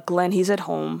have Glenn. He's at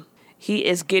home. He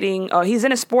is he's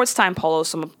in a sports time polo,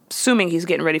 so I'm assuming he's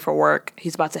getting ready for work.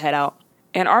 He's about to head out.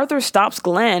 And Arthur stops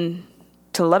Glenn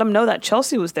to let him know that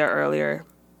Chelsea was there earlier.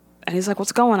 And he's like,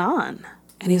 what's going on?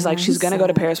 And he's like, she's going to go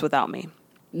to Paris without me.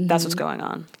 Mm-hmm. That's what's going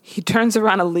on. He turns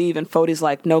around to leave, and Fody's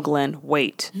like, no, Glenn,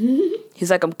 wait. He's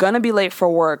like, I'm going to be late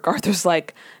for work. Arthur's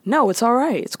like, no, it's all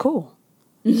right. It's cool.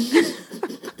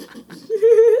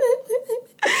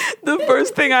 The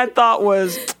first thing I thought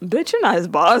was, bitch, you're not his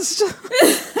boss.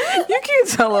 You can't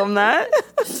tell him that.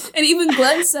 And even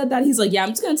Glenn said that. He's like, yeah, I'm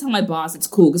just going to tell my boss it's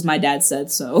cool because my dad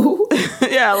said so.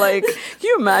 Yeah, like, can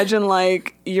you imagine,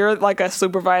 like, you're like a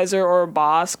supervisor or a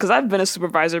boss? Because I've been a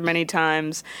supervisor many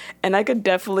times, and I could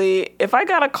definitely, if I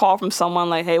got a call from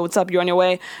someone like, hey, what's up, you on your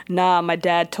way? Nah, my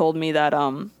dad told me that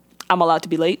I'm allowed to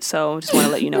be late, so just want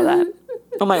to let you know that.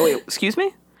 I'm like, wait, excuse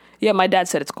me? Yeah, my dad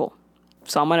said it's cool.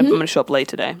 So I'm gonna show up late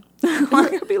today. I'm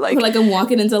gonna be like, I'm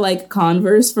walking into like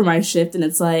Converse for my shift, and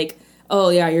it's like, oh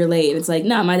yeah, you're late. And it's like,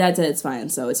 nah, my dad said it's fine,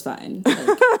 so it's fine.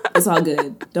 Like, it's all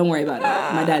good. Don't worry about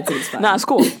it. My dad said it's fine. Nah, it's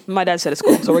cool. My dad said it's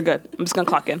cool, so we're good. I'm just gonna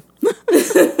clock in. I'm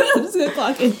just gonna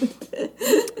clock in.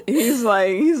 He's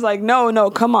like,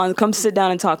 no, come sit down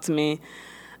and talk to me.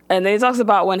 And then he talks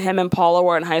about when him and Paula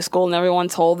were in high school, and everyone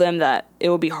told them that it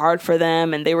would be hard for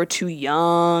them, and they were too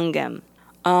young, and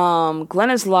Glenn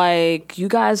is like, you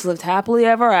guys lived happily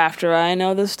ever after. I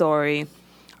know the story.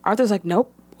 Arthur's like,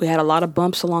 nope. We had a lot of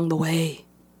bumps along the way.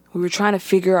 We were trying to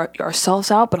figure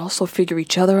ourselves out, but also figure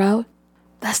each other out.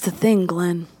 That's the thing,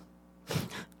 Glenn.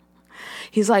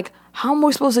 He's like, how am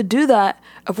I supposed to do that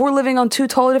if we're living on two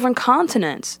totally different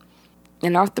continents?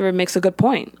 And Arthur makes a good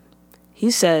point.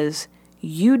 He says,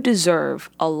 you deserve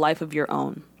a life of your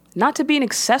own, not to be an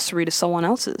accessory to someone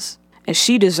else's. And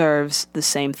she deserves the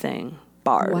same thing.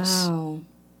 Bars.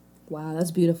 Wow,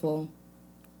 that's beautiful.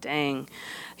 Dang.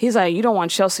 He's like, you don't want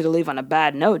Chelsea to leave on a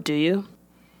bad note, do you?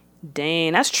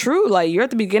 Dang, that's true. Like, you're at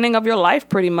the beginning of your life,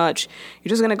 pretty much. You're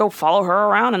just going to go follow her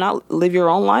around and not live your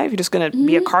own life? You're just going to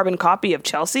be a carbon copy of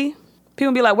Chelsea?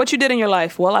 People be like, what you did in your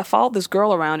life? Well, I followed this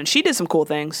girl around, and she did some cool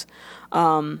things.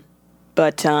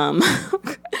 But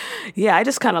yeah, I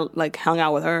just kind of, like, hung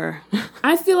out with her.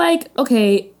 I feel like,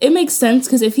 okay, it makes sense,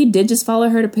 because if he did just follow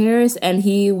her to Paris, and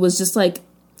he was just, like,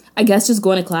 I guess just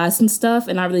going to class and stuff,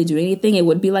 and not really doing anything, it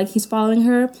would be like he's following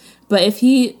her. But if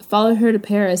he followed her to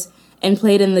Paris and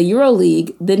played in the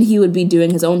EuroLeague, then he would be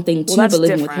doing his own thing too, but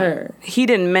living with her. He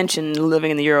didn't mention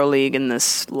living in the EuroLeague in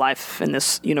this life, in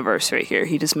this universe right here.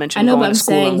 He just mentioned I know, going but I'm to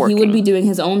school and saying working. he would be doing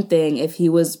his own thing if he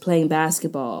was playing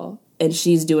basketball and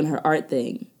she's doing her art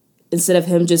thing, instead of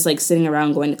him just like sitting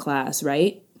around going to class,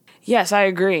 right? Yes, I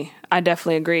agree. I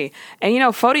definitely agree. And, you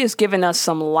know, Fody has given us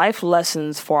some life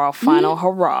lessons for our final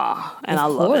hurrah, and I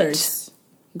love it.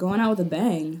 Going out with a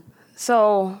bang.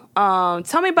 So,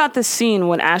 tell me about this scene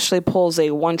when Ashley pulls a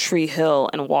One Tree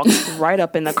Hill and walks right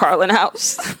up in the Carlin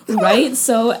house. Right?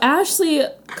 So, Ashley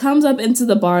comes up into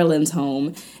the Barlin's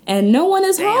home, and no one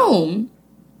is home.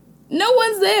 No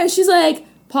one's there. She's like,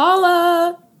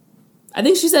 Paula. I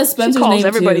think she says Spencer's name, She calls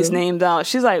everybody's too. name down.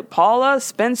 She's like, Paula,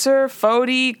 Spencer,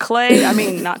 Fody, Clay. I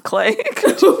mean, not Clay.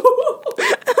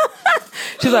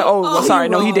 She's like, oh sorry,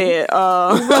 no, he did.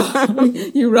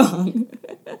 You're wrong.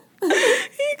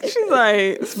 She's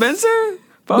like, Spencer? Fody?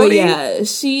 But yeah,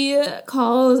 she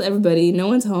calls everybody. No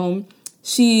one's home.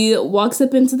 She walks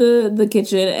up into the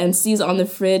kitchen and sees on the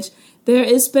fridge, there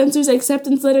is Spencer's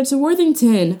acceptance letter to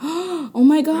Worthington. Oh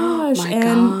my gosh. Oh my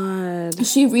God.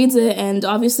 She reads it, and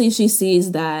obviously she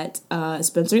sees that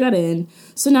Spencer got in.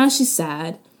 So now she's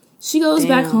sad. She goes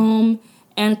back home,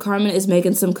 and Carmen is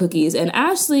making some cookies. And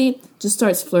Ashley just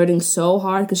starts flirting so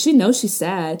hard because she knows she's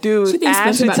sad. Dude, she thinks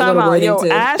Ashley, Spencer about to go to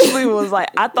Worthington. Ashley was like,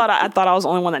 I thought I was the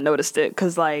only one that noticed it,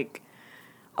 because, like,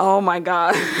 oh my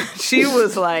God. She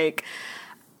was like,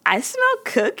 I smell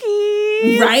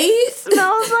cookies. Right?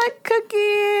 Smells like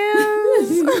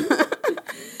cookies.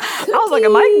 I was like,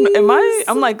 am I,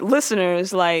 I'm like,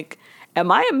 listeners, like,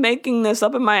 am I making this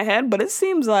up in my head? But it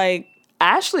seems like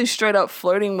Ashley's straight up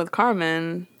flirting with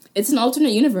Carmen. It's an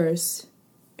alternate universe.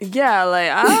 Yeah, like,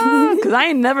 because I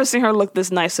ain't never seen her look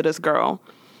this nice to this girl.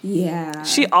 Yeah.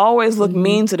 She always looked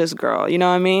mean to this girl, you know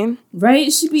what I mean?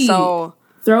 Right? She'd be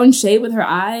throwing shade with her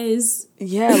eyes.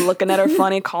 Yeah, looking at her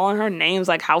funny, calling her names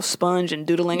like House Sponge and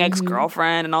doodling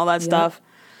ex-girlfriend and all that stuff.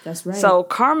 That's right. So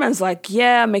Carmen's like,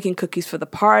 yeah, making cookies for the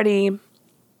party.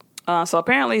 So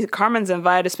apparently Carmen's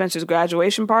invited to Spencer's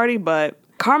graduation party, but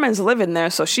Carmen's living there,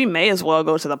 so she may as well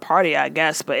go to the party, I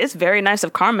guess. But it's very nice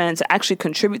of Carmen to actually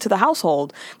contribute to the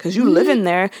household, because you live in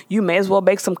there, you may as well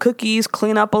bake some cookies,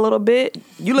 clean up a little bit.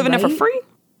 You live in there for free.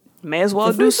 May as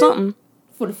well do something.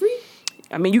 For the free?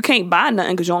 I mean, you can't buy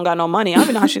nothing because you don't got no money. I don't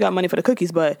even know how she got money for the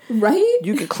cookies, but right?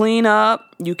 You can clean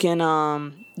up. You can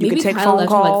Maybe can take Kyle phone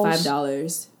calls. Like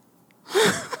 $5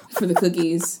 for the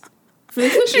cookies. For the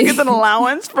cookies. She gets an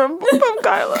allowance from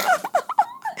Kyla.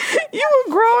 You a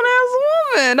grown ass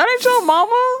woman. That ain't your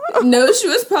mama. No, she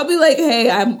was probably like, "Hey,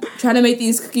 I'm trying to make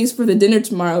these cookies for the dinner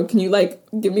tomorrow. Can you like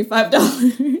give me $5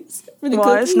 for the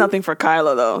cookies?" It's nothing for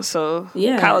Kyla though. So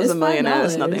yeah, Kyla's a millionaire.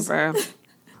 It's nothing for her.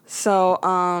 So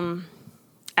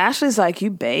Ashley's like,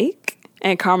 "You bake?"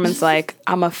 And Carmen's like,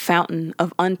 "I'm a fountain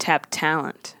of untapped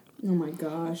talent." Oh my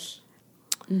gosh.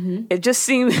 It just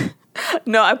seemed...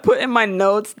 No, I put in my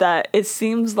notes that it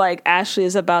seems like Ashley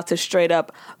is about to straight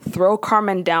up throw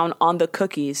Carmen down on the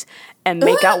cookies and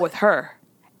make out with her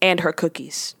and her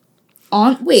cookies.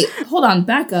 Wait, hold on,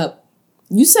 back up.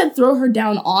 You said throw her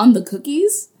down on the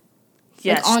cookies?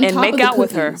 Yes, like and make out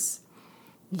with her.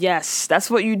 Yes, that's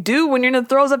what you do when you're in the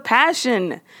throes of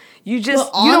passion. You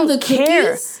just, you don't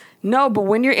care. No, but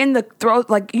when you're in the throes,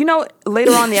 like, you know,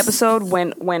 later on in the episode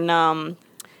when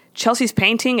Chelsea's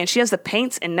painting and she has the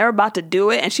paints and they're about to do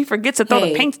it and she forgets to throw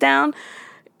the paints down.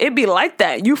 It'd be like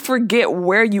that. You forget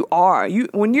where you are.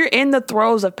 When you're in the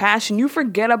throes of passion, you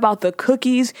forget about the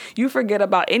cookies. You forget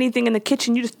about anything in the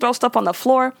kitchen. You just throw stuff on the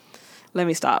floor. Let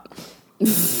me stop.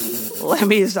 Let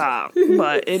me stop.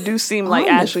 But it do seem like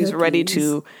Ashley's ready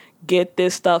to get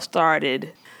this stuff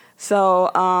started. So,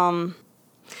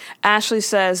 Ashley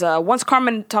says, once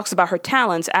Carmen talks about her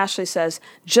talents, Ashley says,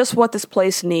 just what this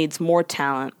place needs, more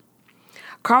talent.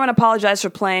 Carmen apologized for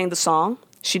playing the song.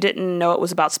 She didn't know it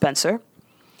was about Spencer.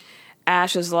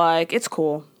 Ash is like, it's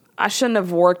cool. I shouldn't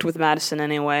have worked with Madison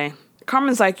anyway.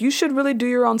 Carmen's like, you should really do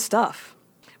your own stuff.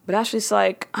 But Ashley's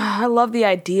like, I love the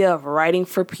idea of writing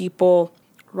for people,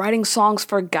 writing songs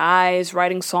for guys,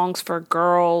 writing songs for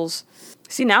girls.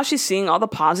 See, now she's seeing all the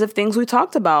positive things we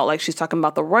talked about. Like, she's talking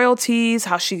about the royalties,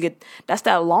 how that's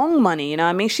that long money, you know what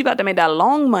I mean? She about to make that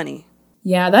long money.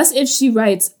 Yeah, that's if she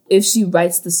writes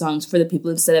the songs for the people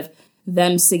instead of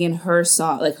them singing her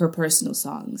song, like her personal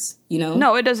songs, you know?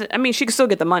 No, it doesn't. I mean, she can still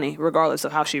get the money regardless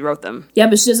of how she wrote them. Yeah,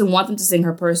 but she doesn't want them to sing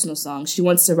her personal songs. She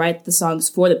wants to write the songs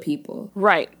for the people.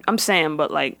 Right. I'm saying, but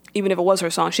like, even if it was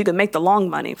her song, she could make the long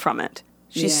money from it.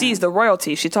 She sees the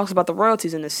royalties. She talks about the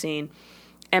royalties in this scene.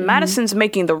 And Madison's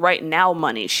making the right now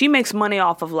money. She makes money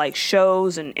off of like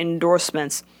shows and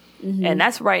endorsements. And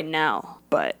that's right now.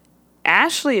 But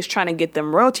Ashley is trying to get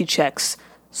them royalty checks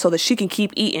so that she can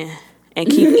keep eating. And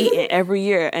keep eating every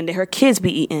year, and then her kids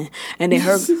be eating, and then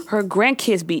her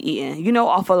grandkids be eating, you know,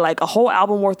 off of like a whole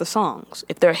album worth of songs.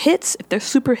 If they're hits, if they're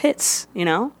super hits, you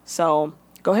know? So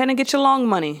go ahead and get your long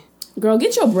money. Girl,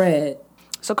 get your bread.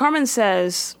 So Carmen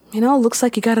says, you know, looks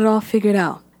like you got it all figured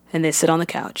out. And they sit on the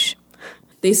couch.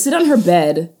 They sit on her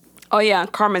bed. Oh yeah,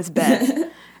 Carmen's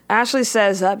bed. Ashley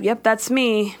says, yep, that's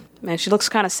me. And she looks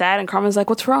kind of sad, and Carmen's like,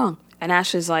 what's wrong? And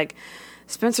Ashley's like,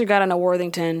 Spencer got into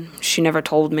Worthington. She never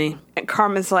told me. And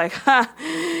Carmen's like,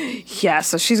 yeah,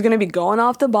 so she's going to be going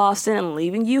off to Boston and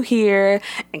leaving you here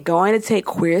and going to take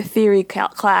queer theory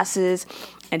classes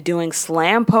and doing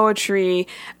slam poetry,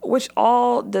 which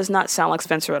all does not sound like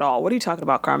Spencer at all. What are you talking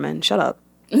about, Carmen? Shut up.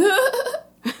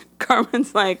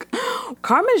 Carmen's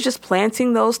just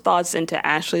planting those thoughts into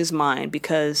Ashley's mind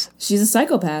because she's a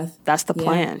psychopath. That's the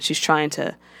plan. She's trying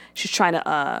to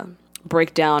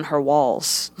break down her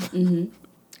walls.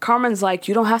 Carmen's like,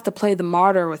 you don't have to play the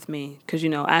martyr with me. Because, you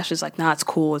know, Ashley's like, nah, it's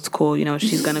cool. You know,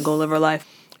 she's going to go live her life.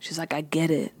 She's like, I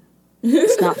get it.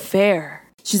 It's not fair.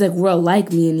 She's like, we're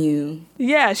alike, me and you.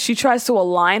 Yeah, she tries to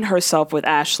align herself with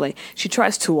Ashley. She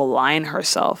tries to align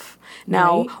herself.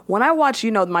 Now, when I watch,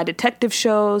 you know, my detective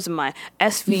shows and my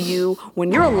SVU,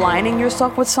 when you're aligning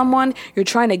yourself with someone, you're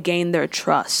trying to gain their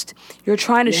trust. You're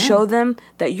trying to show them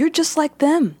that you're just like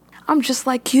them. I'm just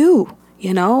like you,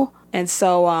 you know? And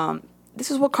so, this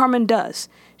is what Carmen does.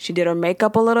 She did her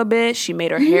makeup a little bit. She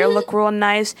made her hair look real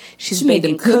nice. She's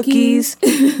baking cookies.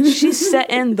 She's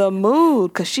setting the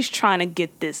mood because she's trying to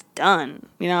get this done.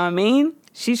 You know what I mean?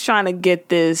 She's trying to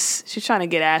get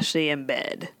Ashley in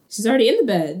bed. She's already in the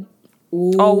bed.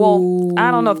 Ooh. Oh, well,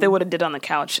 I don't know if they would have did it on the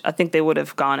couch. I think they would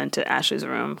have gone into Ashley's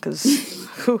room because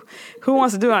who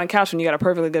wants to do it on a couch when you got a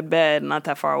perfectly good bed not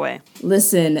that far away?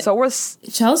 Listen, so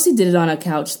Chelsea did it on a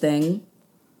couch thing.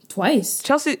 Twice.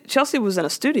 Chelsea was in a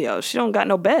studio. She don't got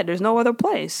no bed. There's no other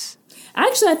place.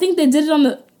 Actually, I think they did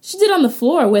it she did it on the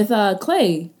floor with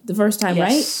Clay the first time,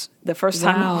 right? The first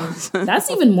time. Wow. That's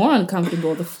even more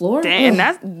uncomfortable. The floor. Damn, and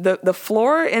that's the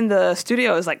floor in the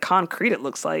studio is like concrete, it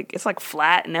looks like. It's like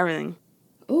flat and everything.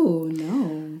 Oh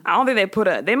no. I don't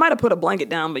think they might have put a blanket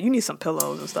down, but you need some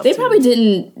pillows and stuff. They probably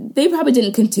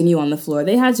didn't continue on the floor.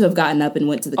 They had to have gotten up and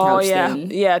went to the couch. Oh yeah. Thing.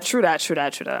 Yeah, true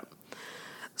that.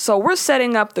 So we're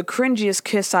setting up the cringiest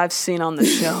kiss I've seen on the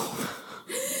show.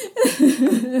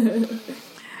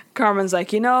 Carmen's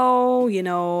like, we're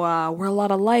a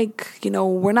lot alike.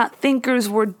 We're not thinkers,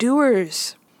 we're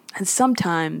doers. And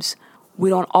sometimes we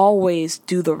don't always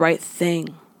do the right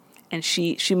thing. And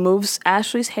she moves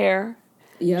Ashley's hair.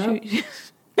 Yeah.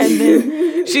 And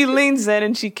then she leans in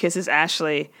and she kisses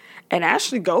Ashley. And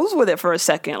Ashley goes with it for a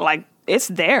second. Like, it's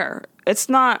there. It's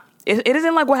not, it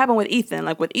isn't like what happened with Ethan.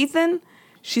 Like with Ethan,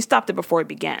 she stopped it before it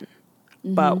began.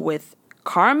 Mm-hmm. But with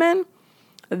Carmen,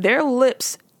 their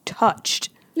lips touched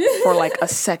for like a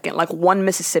second, like one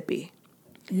Mississippi.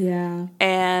 Yeah.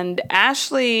 And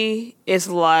Ashley is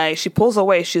like, she pulls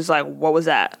away. She's like, what was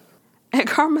that? And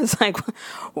Carmen's like,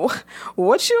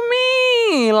 what you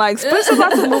mean? Like, Spencer's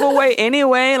about to move away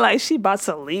anyway. Like, she about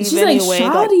to leave She's anyway. She's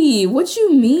like, Shawty, what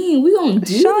you mean? We gonna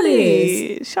do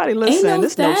this. Shawty, listen,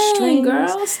 this no strings.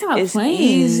 Girl, stop it's playing.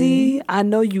 Easy. I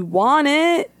know you want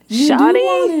it. You Shawty. do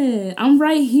want it. I'm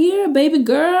right here, baby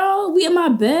girl. We in my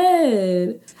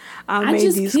bed. I made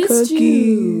just these cookies.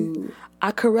 You.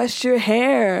 I caressed your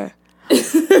hair.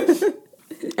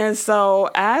 And so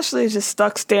Ashley is just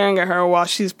stuck staring at her while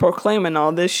she's proclaiming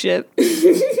all this shit.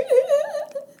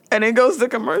 And it goes to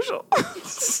commercial.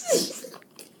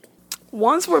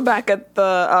 Once we're back at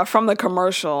the from the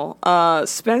commercial,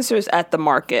 Spencer's at the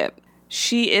market.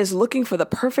 She is looking for the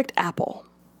perfect apple.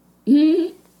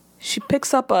 Mm-hmm. She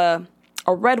picks up a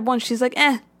red one. She's like,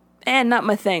 not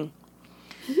my thing.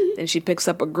 Then she picks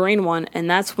up a green one, and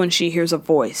that's when she hears a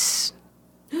voice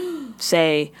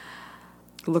say,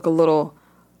 look a little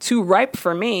too ripe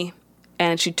for me.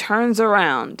 And she turns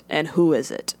around, and who is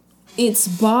it? It's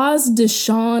Boz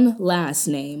Deshaun last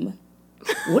name.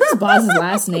 What is Boz's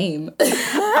last name?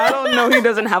 I don't know. He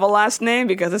doesn't have a last name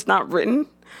because it's not written.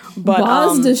 But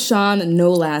Boz Deshaun,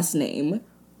 no last name.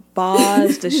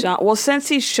 Boz Deshaun. Well, since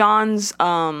he's Sean's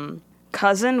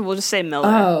cousin, we'll just say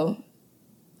Miller.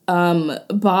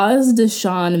 Boz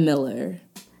Deshaun Miller.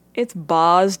 It's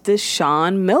Boz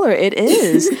Deshaun Miller. It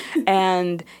is.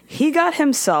 And he got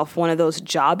himself one of those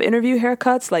job interview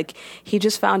haircuts. Like, he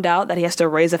just found out that he has to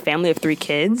raise a family of 3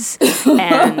 kids.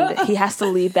 And he has to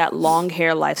leave that long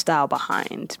hair lifestyle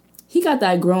behind. He got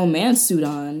that grown man suit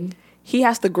on. He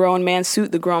has the grown man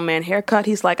suit, the grown man haircut.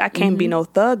 He's like, I can't be no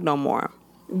thug no more.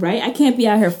 Right? I can't be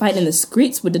out here fighting in the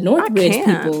streets with the Northridge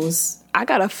peoples. I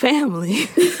got a family.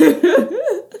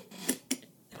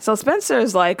 So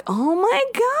Spencer's like, oh my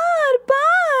God,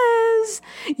 Buzz,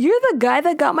 you're the guy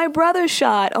that got my brother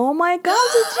shot. Oh my God,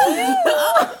 did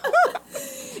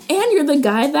you? And you're the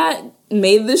guy that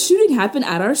made the shooting happen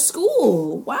at our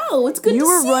school. Wow, it's good to see you.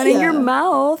 You were running your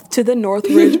mouth to the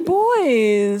Northridge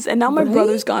boys, and now my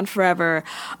brother's gone forever.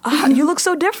 You look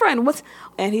so different.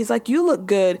 And he's like, you look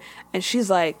good. And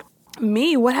she's like,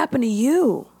 me? What happened to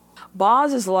you?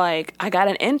 Boz is like, I got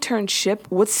an internship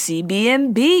with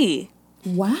CBMB.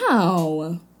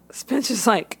 Wow. Spencer's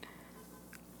like,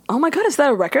 oh my God, is that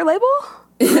a record label?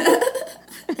 And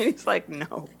he's like,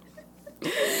 no.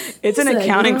 It's an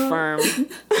accounting firm.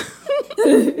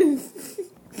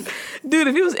 Dude,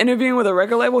 if he was interviewing with a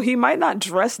record label, he might not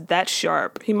dress that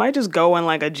sharp. He might just go in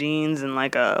like a jeans and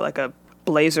like a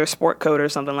blazer sport coat or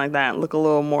something like that. Look a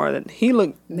little more. He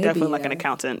looked definitely like an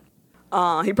accountant.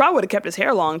 He probably would have kept his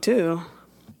hair long too.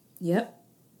 Yep.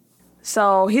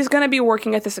 So he's going to be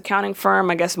working at this accounting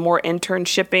firm, I guess more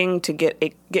internshipping to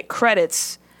get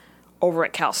credits over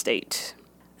at Cal State.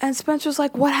 And Spencer's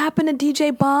like, what happened to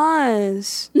DJ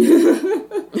Boz?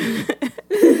 And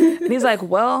he's like,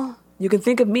 well, you can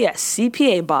think of me as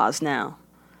CPA Boz now.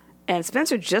 And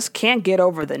Spencer just can't get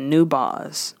over the new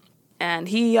Boz. And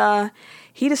he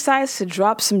decides to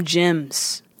drop some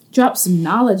gems. Drop some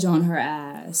knowledge on her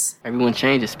ass. Everyone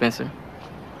changes, Spencer.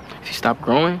 If you stop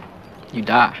growing, you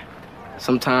die.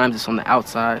 Sometimes it's on the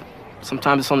outside,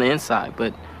 sometimes it's on the inside,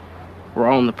 but we're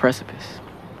all on the precipice,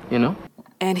 you know?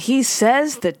 And he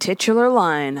says the titular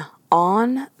line,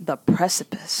 on the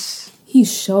precipice. He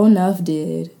sure enough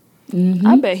did. Mm-hmm.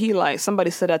 I bet somebody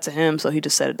said that to him, so he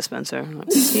just said it to Spencer.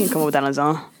 He didn't come up with that on his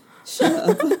own. Shut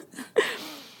up.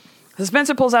 So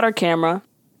Spencer pulls out her camera.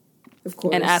 Of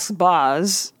course. And asks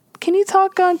Boz, can you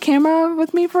talk on camera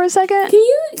with me for a second? Can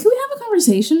we have a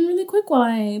conversation really quick while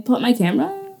I pull up my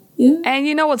camera? Yeah. And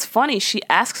you know what's funny? She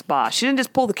asks Boz. She didn't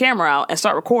just pull the camera out and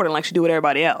start recording like she do with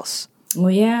everybody else.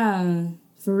 Well, yeah.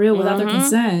 For real, without their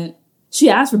consent. She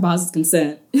asked for Boz's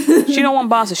consent. She don't want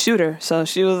Boz to shoot her, so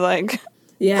she was like...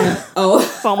 Yeah. Oh.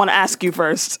 So I'm going to ask you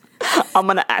first. I'm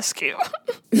going to ask you.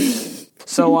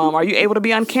 So, are you able to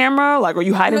be on camera? Like, are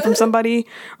you hiding from somebody?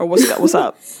 Or what's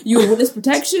up? You witness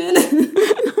protection?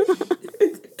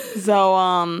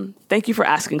 So, thank you for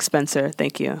asking, Spencer.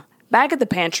 Thank you. Back at the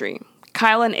pantry,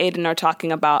 Kyla and Aiden are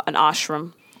talking about an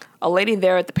ashram. A lady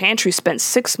there at the pantry spent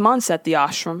 6 months at the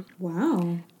ashram.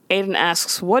 Wow. Aiden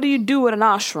asks, what do you do at an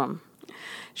ashram?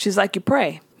 She's like, you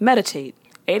pray, meditate.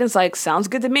 Aiden's like, sounds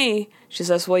good to me. She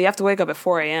says, well, you have to wake up at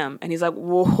 4 a.m. And he's like,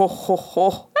 whoa, ho, ho,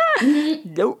 ho.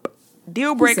 Nope.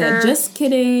 Deal breaker. He said, just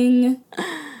kidding.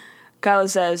 Kyla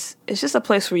says, it's just a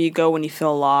place where you go when you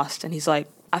feel lost. And he's like,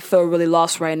 I feel really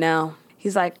lost right now.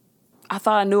 He's like, I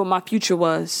thought I knew what my future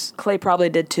was. Clay probably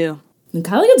did too. And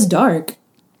Kyla gets dark.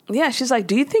 Yeah, she's like,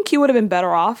 do you think he would have been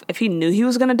better off if he knew he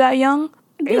was going to die young?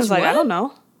 Aiden's like, I don't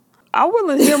know. I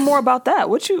want to hear more about that.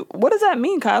 What does that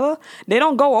mean, Kyla? They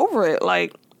don't go over it.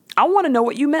 Like, I want to know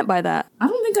what you meant by that. I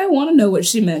don't think I want to know what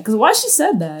she meant. Because why she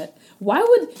said that?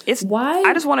 I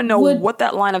just want to know what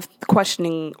that line of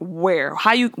questioning,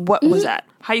 what was that?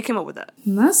 How you came up with that?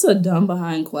 That's a dumb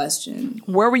behind question.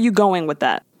 Where were you going with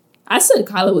that? I said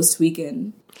Kyla was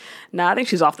tweaking. Nah, I think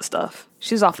she's off the stuff.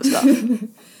 She's off the stuff.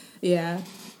 Yeah.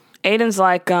 Aiden's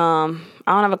like, I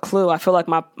don't have a clue. I feel like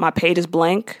my page is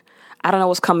blank. I don't know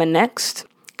what's coming next.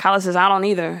 Kyla says, I don't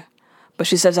either. But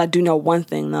she says, I do know one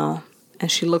thing, though. And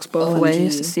she looks both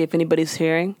ways to see if anybody's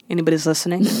hearing, anybody's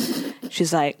listening.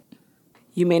 She's like,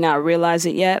 you may not realize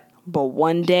it yet, but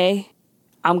one day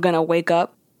I'm going to wake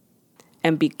up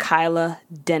and be Kyla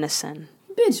Dennison.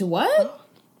 Bitch, what?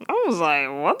 I was like,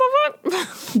 what the fuck?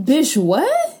 Bitch,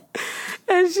 what?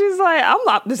 And she's like, I'm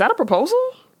not, is that a proposal?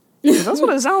 That's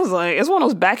what it sounds like. It's one of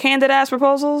those backhanded ass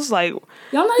proposals. Like,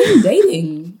 y'all not even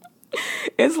dating.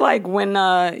 It's like when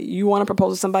you want to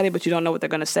propose to somebody, but you don't know what they're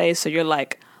going to say. So you're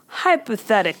like,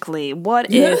 hypothetically,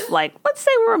 what if, like, let's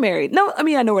say we were married. No, I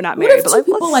mean, I know we're not What married, if but two like,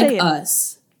 people let's like say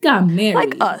us got married?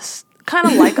 like us, kind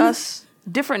of like us,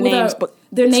 different names, but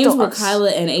their names still were us.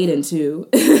 Kyla and Aiden too.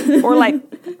 Or like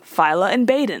Phyla and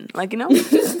Baden, like, you know,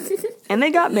 and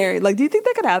they got married. Like, do you think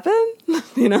that could happen?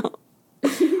 You know,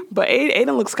 but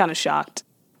Aiden looks kind of shocked,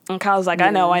 and Kyle's like, I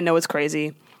know, it's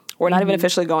crazy. We're not even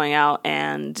officially going out,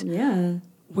 and Yeah.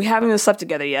 we haven't even slept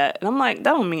together yet. And I'm like,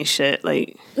 that don't mean shit.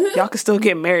 Like, y'all can still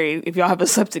get married if y'all haven't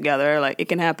slept together. Like, it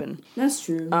can happen. That's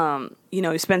true. You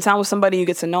know, you spend time with somebody, you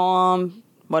get to know them,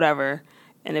 whatever.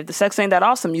 And if the sex ain't that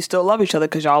awesome, you still love each other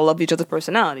because y'all love each other's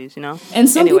personalities, you know? And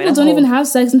some Anyway, people don't even have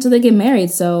sex until they get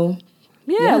married, so...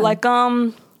 Yeah,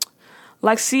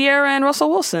 like Sierra and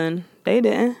Russell Wilson. They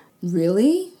didn't.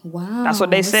 Really? Wow. That's what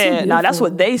they said. Now, that's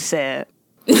what they said.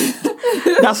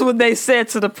 That's what they said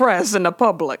to the press and the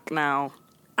public now.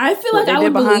 I feel like I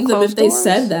would believe them if they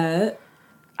said that.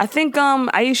 I think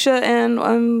Aisha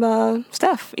and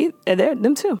Steph, they're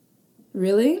them too.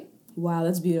 Really? Wow,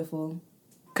 that's beautiful.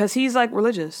 Because he's, like,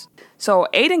 religious. So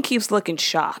Aiden keeps looking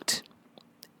shocked.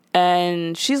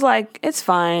 And she's like, it's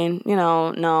fine. You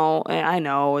know, no, I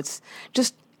know. It's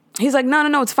just... He's like,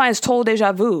 no, it's fine. It's total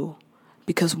deja vu.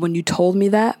 Because when you told me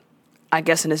that, I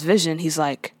guess in his vision, he's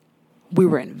like, we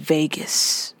were in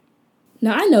Vegas.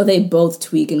 Now, I know they both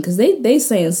tweaking because they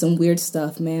saying some weird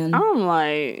stuff, man. I'm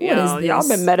like, What is y'all this?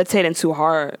 been meditating too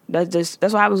hard. That's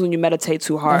what happens when you meditate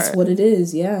too hard. That's what it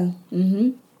is, yeah.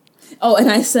 Mm-hmm. Oh,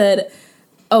 and I said...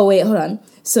 Oh, wait, hold on.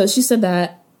 So she said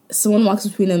that someone walks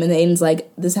between them and Aiden's like,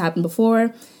 this happened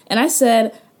before. And I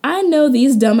said, I know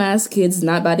these dumbass kids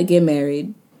not about to get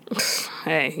married.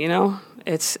 Hey, you know,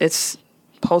 it's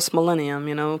post-millennium,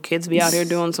 you know. Kids be out here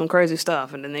doing some crazy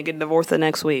stuff and then they get divorced the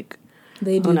next week.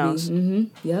 They do. Who knows? Mm-hmm.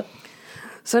 Yep.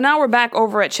 So now we're back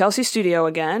over at Chelsea Studio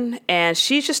again, and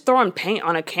she's just throwing paint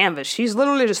on a canvas. She's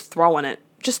literally just throwing it.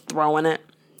 Just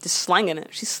slanging it.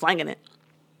 She's slanging it.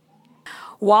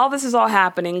 While this is all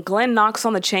happening, Glenn knocks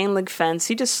on the chain link fence.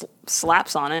 He just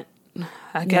slaps on it.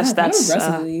 I guess that's...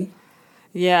 aggressively.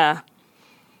 Yeah.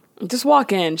 Just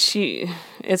walk in.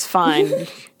 It's fine.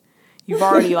 You've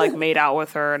already, like, made out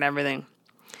with her and everything.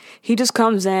 He just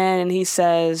comes in and he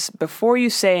says, before you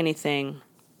say anything,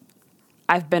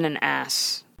 I've been an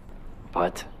ass.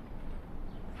 But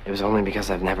it was only because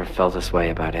I've never felt this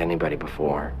way about anybody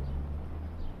before.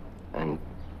 And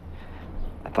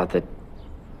I thought that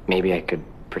maybe I could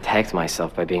protect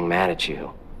myself by being mad at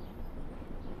you.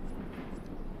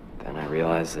 Then I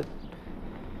realized that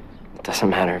it doesn't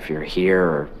matter if you're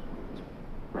here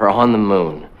or on the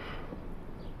moon.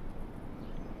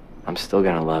 I'm still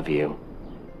gonna love you.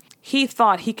 He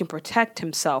thought he can protect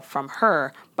himself from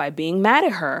her by being mad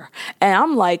at her. And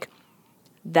I'm like,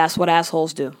 that's what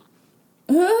assholes do.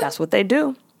 That's what they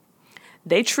do.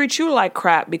 They treat you like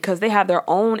crap because they have their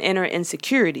own inner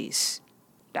insecurities.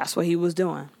 That's what he was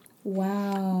doing.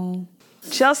 Wow.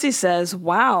 Chelsea says,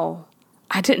 wow,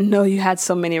 I didn't know you had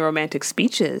so many romantic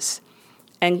speeches.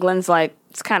 And Glenn's like,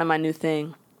 it's kind of my new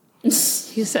thing. He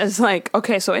says, like,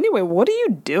 okay, so anyway, what are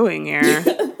you doing here?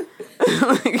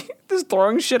 Like, just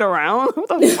throwing shit around? What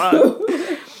the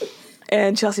fuck?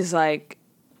 And Chelsea's like,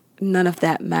 none of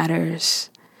that matters.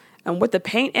 And with the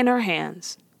paint in her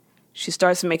hands, she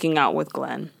starts making out with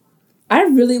Glenn. I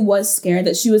really was scared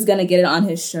that she was going to get it on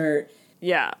his shirt.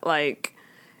 Yeah, like,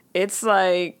 it's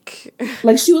like...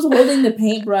 Like, she was holding the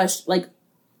paintbrush, like,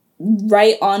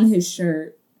 right on his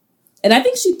shirt. And I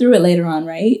think she threw it later on,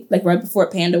 right? Like, right before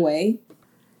it panned away.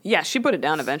 Yeah, she put it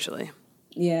down eventually.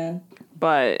 Yeah.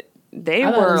 But they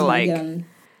were like...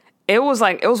 It was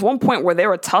one point where they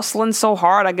were tussling so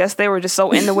hard. I guess they were just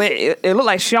so into it. It looked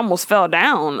like she almost fell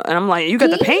down. And I'm like, you got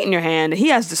the paint in your hand. He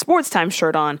has the sports time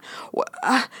shirt on.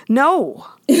 No.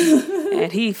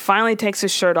 And he finally takes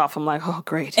his shirt off. I'm like, oh,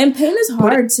 great. And paint is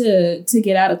hard to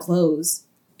get out of clothes.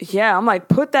 Yeah, I'm like,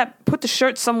 put the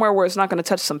shirt somewhere where it's not going to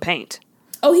touch some paint.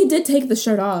 Oh, he did take the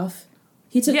shirt off.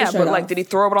 He took the shirt off. Yeah, but like, did he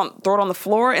throw it on the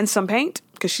floor in some paint?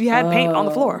 Because she had paint on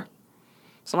the floor.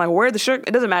 So I'm like, where the shirt?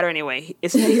 It doesn't matter anyway.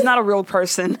 He's not a real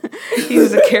person. He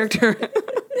was a character.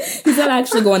 He's not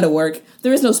actually going to work.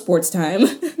 There is no sports time.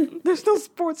 There's no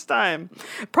sports time.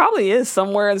 Probably is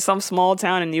somewhere in some small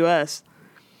town in the U.S.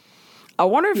 I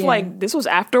wonder if like this was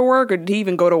after work or did he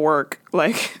even go to work?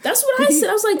 Like that's what I said.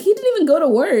 I was like, he didn't even go to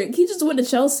work. He just went to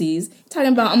Chelsea's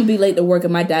talking about I'm gonna be late to work,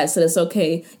 and my dad said it's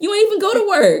okay. You ain't even go to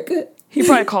work. He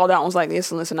probably called out and was like,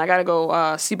 listen, I gotta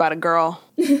go see about a girl.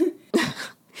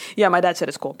 Yeah, my dad said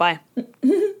it's cool. Bye.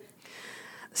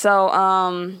 So,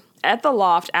 at the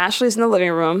loft, Ashley's in the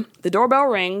living room. The doorbell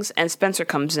rings, and Spencer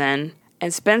comes in.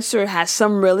 And Spencer has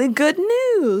some really good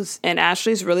news. And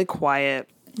Ashley's really quiet.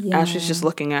 Yeah. Ashley's just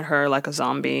looking at her like a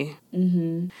zombie.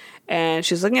 Mm-hmm. And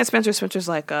she's looking at Spencer. Spencer's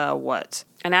like, what?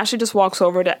 And Ashley just walks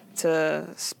over to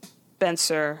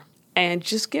Spencer and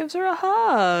just gives her a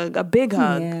hug, a big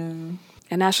hug. Yeah.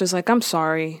 And Ashley's like, I'm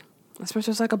sorry. And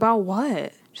Spencer's like, about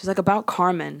what? She's like, about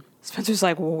Carmen. Spencer's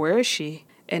like, well, where is she?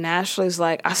 And Ashley's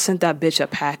like, I sent that bitch a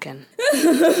packing.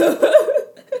 I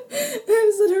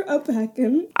sent her up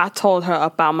packing. I told her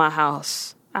up out my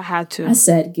house. I had to. I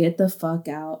said, get the fuck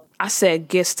out. I said,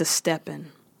 gets to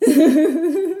stepping.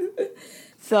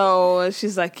 So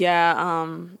she's like, yeah,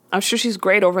 I'm sure she's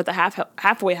great over at the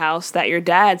halfway house that your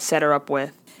dad set her up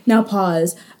with. Now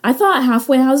pause. I thought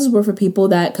halfway houses were for people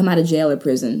that come out of jail or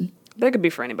prison. They could be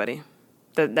for anybody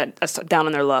that's down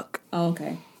on their luck. Oh,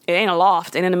 okay. It ain't a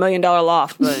loft. It ain't $1 million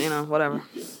loft, but, whatever.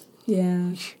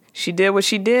 Yeah. She did what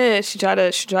she did. She tried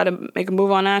to make a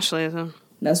move on Ashley. So.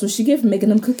 That's what she get for making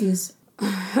them cookies.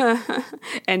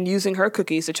 And using her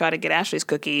cookies to try to get Ashley's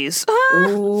cookies.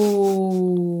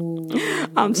 Ooh.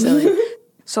 I'm silly.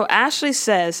 So Ashley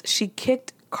says she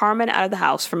kicked Carmen out of the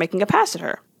house for making a pass at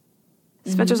her.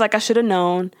 Spencer's like, I should have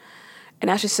known. And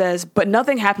Ashley says, but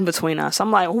nothing happened between us. I'm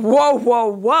like, whoa,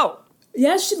 whoa, whoa.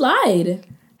 Yeah, she lied.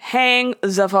 Hang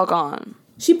the fuck on.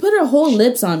 She put her whole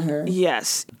lips on her.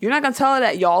 Yes. You're not going to tell her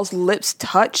that y'all's lips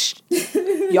touched?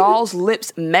 Y'all's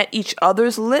lips met each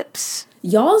other's lips?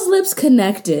 Y'all's lips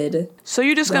connected. So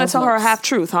you're just going to tell her a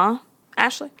half-truth, huh,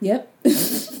 Ashley? Yep.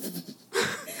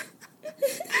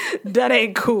 That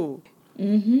ain't cool.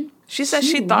 Mm-hmm. She said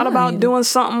she thought about doing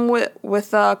something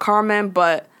with Carmen,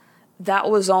 but that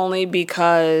was only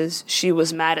because she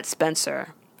was mad at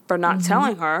Spencer for not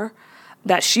telling her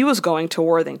that she was going to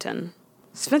Worthington.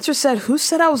 Spencer said, who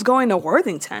said I was going to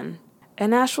Worthington?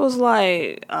 And Ash was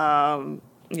like,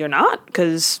 you're not?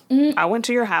 Because I went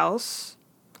to your house.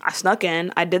 I snuck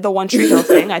in. I did the One Tree Hill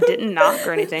thing. I didn't knock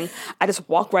or anything. I just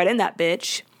walked right in that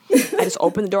bitch. I just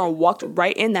opened the door and walked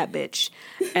right in that bitch.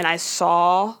 And I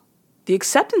saw the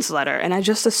acceptance letter, and I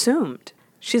just assumed.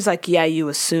 She's like, yeah, you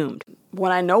assumed.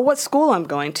 When I know what school I'm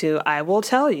going to, I will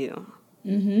tell you.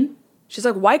 Mm-hmm. She's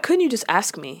like, why couldn't you just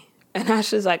ask me? And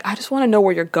Ashley's like, I just want to know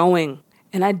where you're going.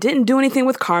 And I didn't do anything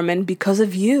with Carmen because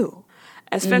of you.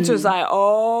 And Spencer's like,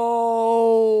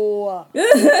 oh.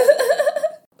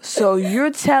 So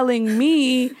you're telling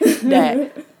me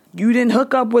that you didn't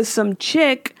hook up with some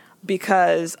chick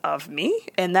because of me?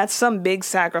 And that's some big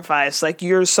sacrifice. Like,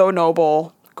 you're so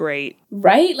noble. Great.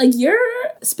 Right? Like, you're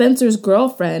Spencer's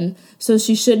girlfriend, so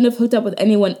she shouldn't have hooked up with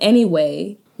anyone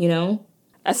anyway, you know?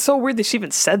 That's so weird that she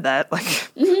even said that.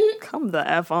 Like, come the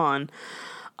F on.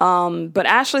 But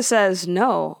Ashley says,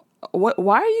 no.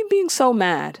 Why are you being so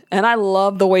mad? And I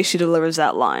love the way she delivers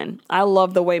that line. I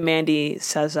love the way Mandy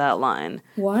says that line.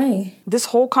 Why? This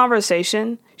whole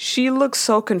conversation, she looks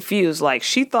so confused. Like,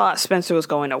 she thought Spencer was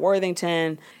going to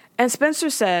Worthington. And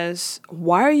Spencer says,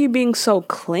 why are you being so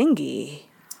clingy?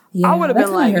 Yeah, I would have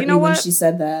been like, you know what? When she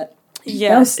said that.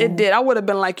 Yes, it did. I would have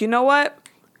been like, you know what?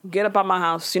 Get up out my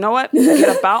house. You know what? Get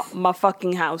up out my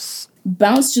fucking house.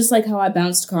 Bounce just like how I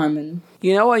bounced Carmen.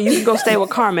 You know what? You can go stay with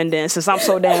Carmen then, since I'm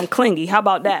so damn clingy. How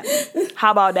about that?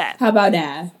 How about that? How about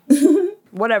that?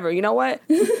 Whatever. You know what?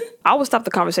 I will stop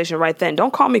the conversation right then.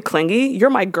 Don't call me clingy.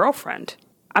 You're my girlfriend.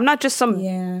 I'm not just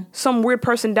some weird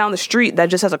person down the street that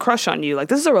just has a crush on you. Like,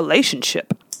 this is a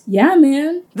relationship. Yeah,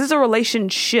 man. This is a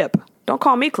relationship. Don't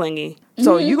call me clingy.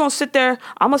 So you gonna sit there.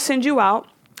 I'm gonna send you out.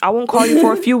 I won't call you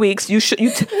for a few weeks.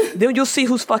 Then you'll see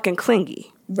who's fucking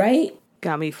clingy. Right?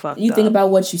 Got me fucked up. You think about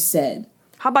what you said.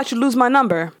 How about you lose my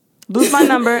number? Lose my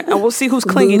number, and we'll see who's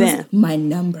clingy then. My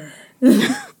number.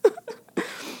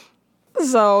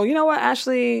 So, you know what,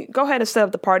 Ashley? Go ahead and set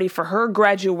up the party for her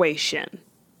graduation.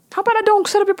 How about I don't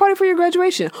set up your party for your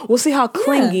graduation? We'll see how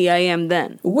clingy I am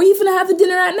then. Where you finna have the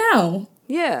dinner at now?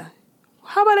 Yeah.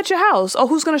 How about at your house? Oh,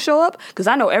 who's gonna show up? Because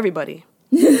I know everybody.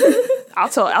 I'll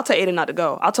tell Aiden not to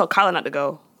go. I'll tell Kyla not to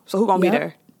go. So who gonna be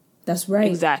there? That's right.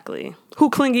 Exactly. Who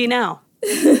clingy now?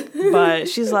 But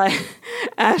she's like,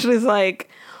 Ashley's like,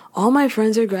 all my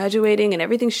friends are graduating and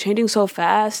everything's changing so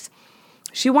fast.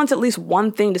 She wants at least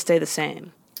one thing to stay the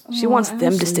same. She wants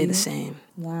them to stay the same.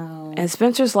 Wow. And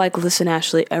Spencer's like, listen,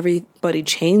 Ashley, everybody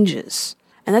changes.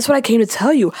 And that's what I came to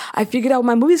tell you. I figured out what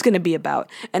my movie's going to be about.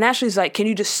 And Ashley's like, can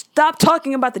you just stop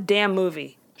talking about the damn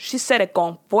movie? She said it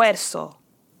con fuerza.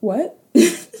 What?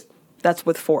 That's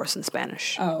with force in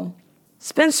Spanish. Oh.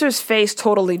 Spencer's face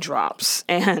totally drops.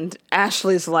 And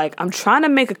Ashley's like, I'm trying to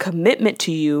make a commitment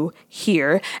to you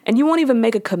here. And you won't even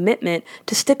make a commitment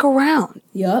to stick around.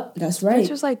 Yup, that's right.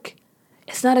 Spencer's like,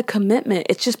 it's not a commitment.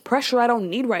 It's just pressure I don't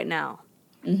need right now.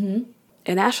 Mm-hmm.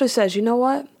 And Ashley says, you know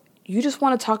what? You just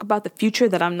want to talk about the future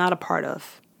that I'm not a part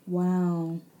of.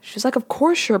 Wow. She's like, of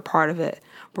course you're a part of it.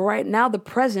 But right now, the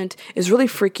present is really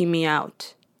freaking me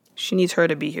out. She needs her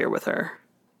to be here with her.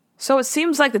 So it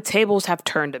seems like the tables have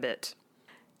turned a bit.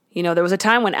 You know, there was a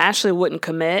time when Ashley wouldn't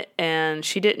commit and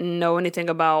she didn't know anything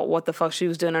about what the fuck she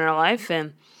was doing in her life.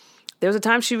 And there was a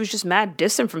time she was just mad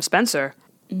distant from Spencer.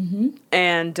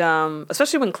 And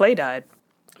especially when Clay died.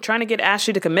 Trying to get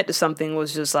Ashley to commit to something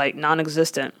was just like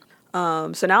non-existent.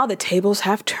 So now the tables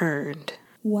have turned.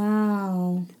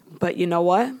 Wow. But you know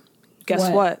what?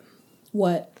 Guess what?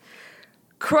 What?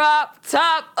 Crop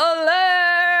top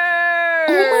alert!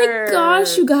 Oh my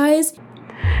gosh, you guys.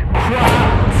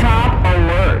 Crop top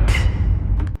alert.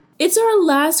 It's our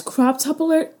last crop top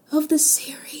alert of the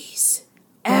series.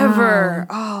 Ever.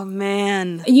 Oh,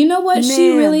 man. You know what?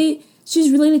 Man.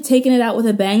 She's really taking it out with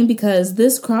a bang because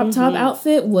this crop top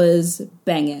outfit was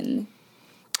banging.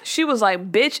 She was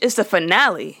like, bitch, it's the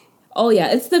finale. Oh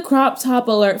yeah, it's the crop top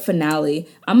alert finale.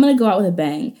 I'm gonna go out with a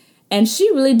bang. And she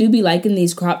really do be liking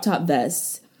these crop top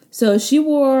vests. So she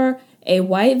wore a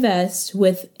white vest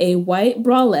with a white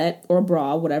bralette, or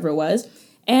bra, whatever it was,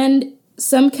 and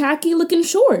some khaki looking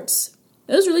shorts.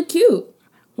 It was really cute.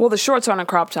 Well, the shorts aren't a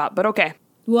crop top, but okay.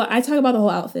 Well, I talk about the whole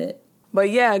outfit. But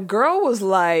yeah, girl was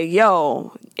like,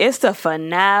 yo, it's the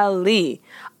finale.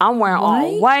 I'm wearing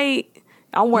all white.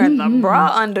 I'm wearing the bra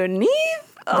underneath.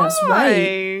 That's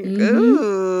right.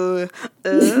 Ooh.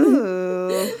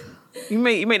 Ooh. You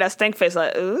made that stank face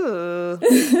like, ooh.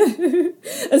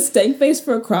 A stank face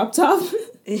for a crop top?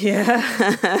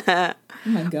 Yeah. Oh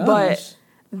my gosh. But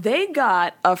they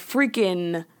got a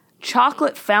freaking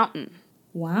chocolate fountain.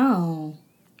 Wow.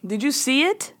 Did you see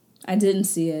it? I didn't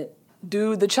see it.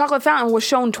 Dude, the chocolate fountain was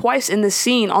shown twice in the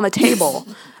scene on the table.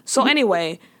 So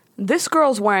anyway, this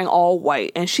girl's wearing all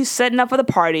white and she's setting up for the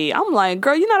party. I'm like,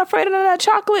 girl, you're not afraid of that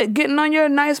chocolate getting on your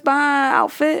nice behind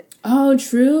outfit? Oh,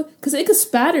 true. Because it could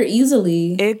spatter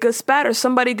easily. It could spatter.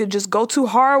 Somebody could just go too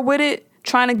hard with it,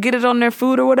 trying to get it on their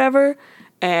food or whatever.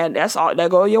 And that's all. There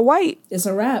go your white. It's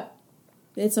a wrap.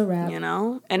 It's a wrap. You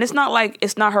know? And it's not like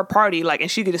it's not her party. Like, and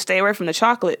she could just stay away from the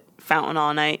chocolate fountain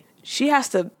all night. She has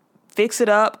to fix it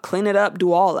up, clean it up,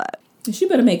 do all that. She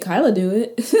better make Kyla do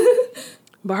it.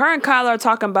 But her and Kyla are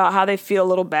talking about how they feel a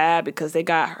little bad because they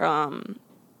got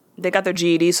their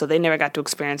GED, so they never got to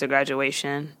experience their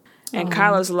graduation. And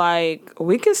Kyla's like,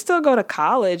 we can still go to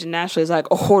college. And Ashley's like,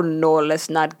 oh no, let's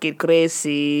not get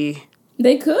crazy.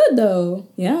 They could though.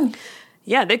 Yeah.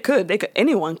 Yeah, they could.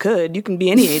 Anyone could. You can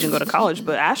be any age and go to college.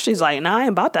 But Ashley's like, nah, I ain't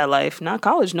about that life. Not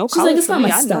college. No She's college. like, it's for not me.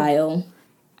 my style.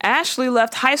 Ashley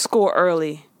left high school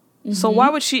early. So why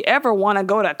would she ever want to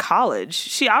go to college?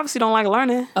 She obviously don't like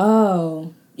learning.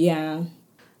 Oh, yeah.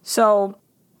 So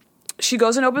she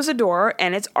goes and opens the door,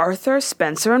 and it's Arthur,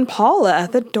 Spencer, and Paula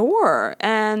at the door.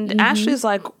 And Ashley's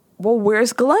like, well,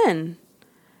 where's Glenn?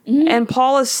 And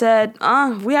Paula said,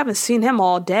 we haven't seen him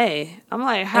all day. I'm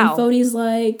like, how? And Fodi's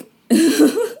like...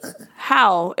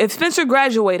 How? If Spencer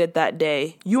graduated that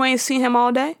day, you ain't seen him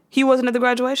all day? He wasn't at the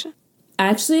graduation?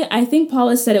 Actually, I think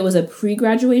Paula said it was a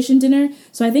pre-graduation dinner,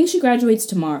 so I think she graduates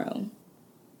tomorrow.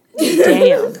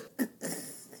 Damn.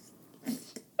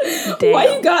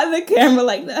 Why you got in the camera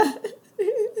like that?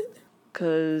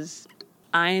 Because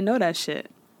I ain't know that shit.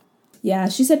 Yeah,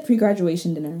 she said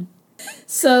pre-graduation dinner.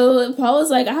 So Paula's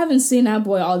like, I haven't seen that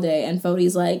boy all day. And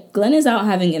Fodi's like, Glenn is out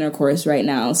having intercourse right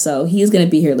now, so he's going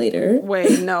to be here later.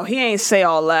 Wait, no, he ain't say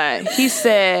all that. He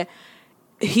said...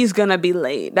 he's gonna be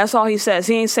late. That's all he says.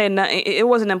 He ain't saying nothing. It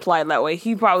wasn't implied that way.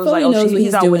 He probably was Fodi like, oh,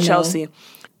 he's out with doing, Chelsea.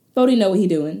 Fodi know what he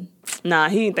doing. Nah,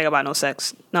 he didn't think about no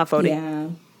sex. Not Fodi. Yeah.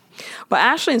 But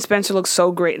Ashley and Spencer look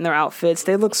so great in their outfits.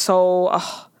 They look so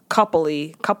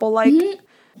couple-y. Couple-like.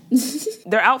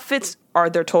 Their outfits are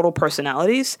their total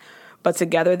personalities, but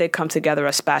together they come together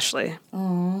especially.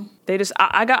 Aww. They just...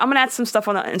 I'm gonna add some stuff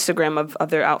on the Instagram of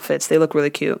their outfits. They look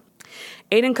really cute.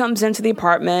 Aiden comes into the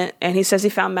apartment, and he says he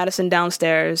found Madison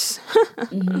downstairs.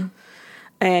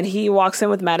 And he walks in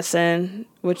with Madison,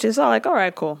 which is all like, all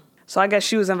right, cool. So I guess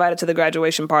she was invited to the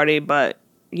graduation party, but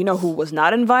you know who was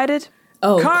not invited?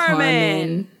 Oh,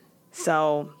 Carmen.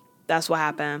 So that's what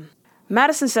happened.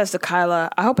 Madison says to Kyla,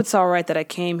 I hope it's all right that I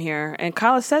came here. And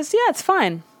Kyla says, yeah, it's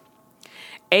fine.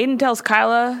 Aiden tells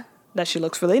Kyla that she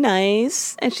looks really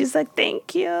nice, and she's like,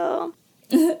 thank you.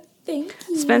 Thank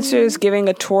you. Spencer's giving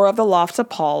a tour of the loft to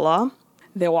Paula.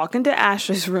 They walk into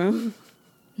Ashley's room,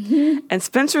 and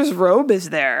Spencer's robe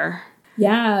is there.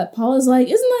 Yeah, Paula's like,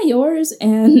 isn't that yours?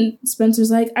 And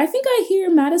Spencer's like, I think I hear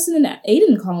Madison and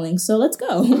Aiden calling, so let's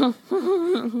go.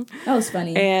 That was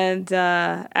funny. And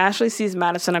Ashley sees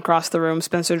Madison across the room.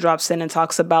 Spencer drops in and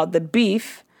talks about the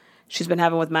beef she's been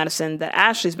having with Madison, that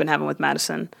Ashley's been having with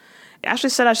Madison. Ashley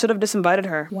said I should have disinvited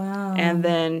her. Wow. And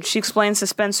then she explains to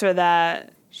Spencer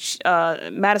that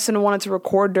Madison wanted to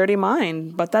record Dirty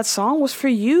Mind, but that song was for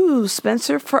you,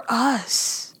 Spencer, for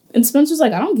us. And Spencer's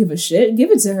like, I don't give a shit.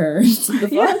 Give it to her. The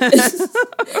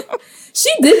fuck? She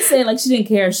did say, like, she didn't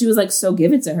care. She was like, so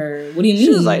give it to her. What do you mean?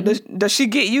 She was like, does she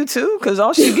get you too? Because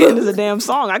all she getting is a damn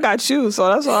song. I got you, so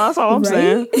that's all I'm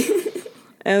saying.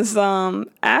 And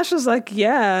Ash was like,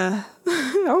 yeah,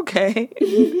 okay.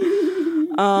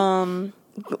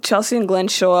 Chelsea and Glenn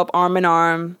show up arm in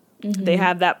arm. Mm-hmm. They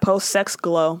have that post-sex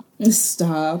glow.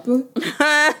 Stop.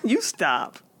 You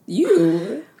stop.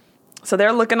 You. So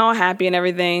they're looking all happy and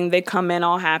everything. They come in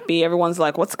all happy. Everyone's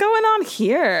like, what's going on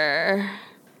here?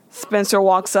 Spencer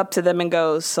walks up to them and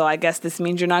goes, so I guess this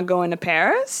means you're not going to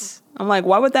Paris? I'm like,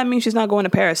 why would that mean she's not going to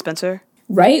Paris, Spencer?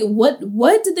 Right? What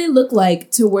did they look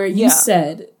like to where you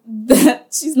said that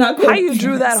she's not going to Paris? How you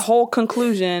drew that whole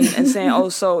conclusion and saying, oh,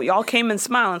 so y'all came in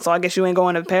smiling, so I guess you ain't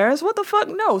going to Paris? What the fuck?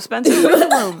 No, Spencer, read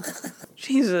the room.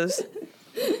 Jesus.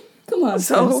 Come on,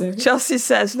 so Spencer. Chelsea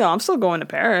says, no, I'm still going to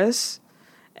Paris.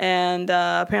 And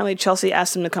apparently Chelsea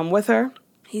asked him to come with her.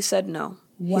 He said no.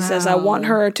 Wow. He says, I want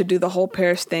her to do the whole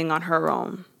Paris thing on her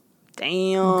own.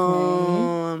 Damn.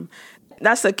 Okay.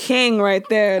 That's a king right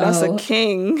there. That's a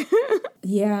king.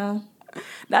 Yeah.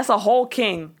 That's a whole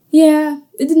king. Yeah.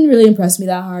 It didn't really impress me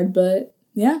that hard, but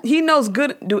yeah. He knows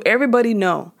good. Do everybody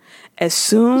know? As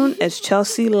soon as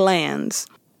Chelsea lands,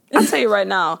 I'll tell you right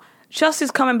now, Chelsea's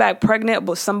coming back pregnant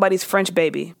with somebody's French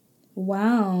baby.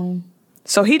 Wow.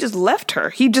 So he just left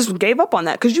her. He just gave up on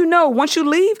that. Because once you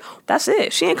leave, that's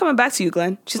it. She ain't coming back to you,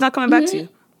 Glenn. She's not coming back to you.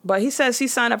 But he says he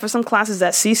signed up for some classes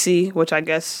at CC, which I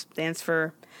guess stands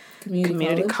for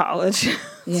Community College.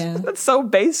 Yeah. That's so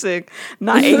basic.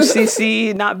 Not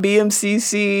HCC, not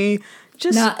BMCC.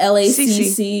 Just not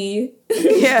LACC.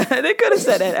 Yeah, they could have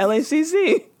said that.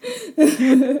 LACC.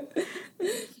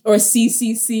 Or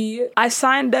CCC. I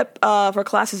signed up for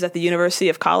classes at the University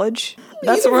of College.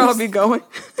 That's where I'll be going.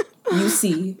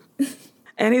 UC.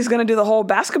 And he's going to do the whole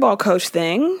basketball coach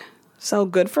thing. So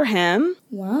good for him.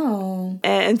 Wow.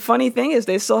 And funny thing is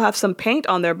they still have some paint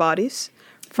on their bodies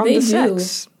from the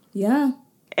sex. Yeah.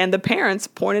 And the parents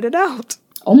pointed it out.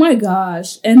 Oh my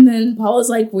gosh. And then Paula's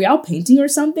like, were y'all painting or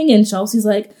something? And Chelsea's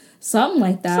like, something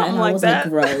like that. Something and I was like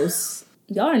gross.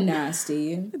 Y'all are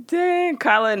nasty. Dang,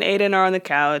 Kyla and Aiden are on the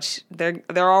couch. They're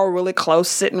all really close,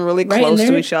 sitting really close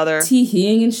to each other.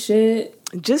 Tee-heeing and shit.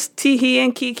 Just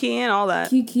tee-heeing, kiki-ing, all that.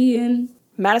 Kiki-ing.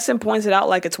 Madison points it out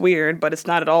like it's weird, but it's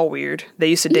not at all weird. They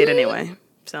used to date anyway.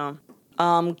 So,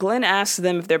 Glenn asks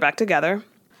them if they're back together.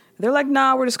 They're like,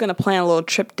 nah, we're just going to plan a little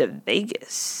trip to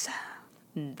Vegas.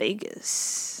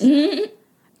 Mm-hmm.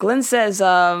 Glenn says,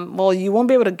 well, you won't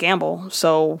be able to gamble,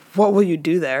 so what will you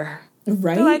do there?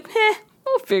 Right? They're like,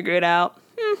 we'll figure it out.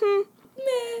 Mm-hmm.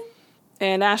 Meh.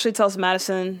 And Ashley tells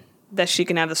Madison that she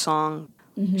can have the song.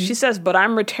 Mm-hmm. She says, but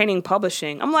I'm retaining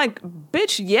publishing. I'm like,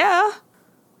 bitch, yeah.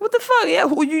 What the fuck? Yeah,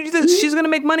 she's going to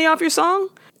make money off your song?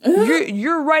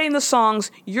 You're writing the songs.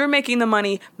 You're making the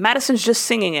money. Madison's just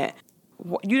singing it.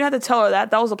 You didn't have to tell her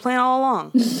that. That was the plan all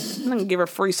along. I'm not going to give her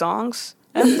free songs.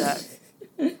 F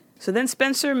that. So then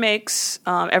Spencer makes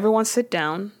everyone sit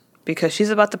down because she's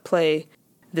about to play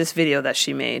this video that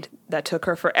she made that took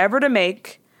her forever to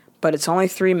make, but it's only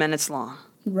 3 minutes long.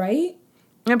 Right?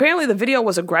 And apparently the video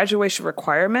was a graduation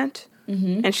requirement,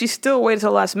 and she still waited till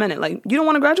the last minute. Like, you don't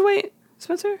want to graduate,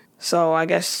 Spencer? So I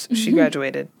guess she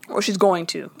graduated. Or she's going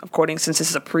to, since this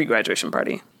is a pre-graduation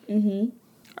party. Mm-hmm.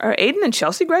 Are Aiden and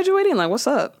Chelsea graduating? Like, what's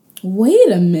up?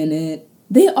 Wait a minute.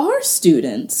 They are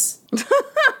students.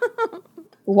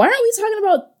 Why aren't we talking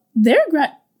about their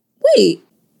Wait.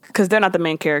 Because they're not the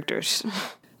main characters.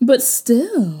 But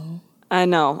still. I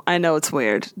know it's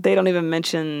weird. They don't even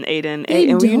mention Aiden.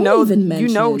 You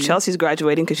know Chelsea's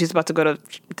graduating because she's about to go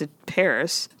to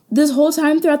Paris. This whole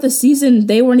time throughout the season,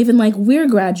 they weren't even like, we're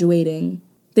graduating.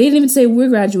 They didn't even say we're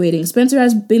graduating. Spencer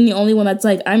has been the only one that's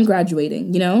like, I'm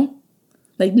graduating, you know?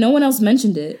 Like, no one else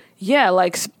mentioned it. Yeah,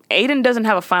 like, Aiden doesn't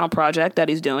have a final project that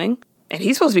he's doing, and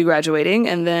he's supposed to be graduating,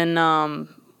 and then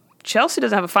Chelsea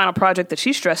doesn't have a final project that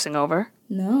she's stressing over.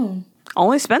 No.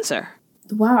 Only Spencer.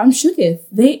 Wow, I'm shooketh.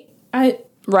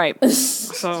 Right.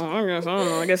 So, I don't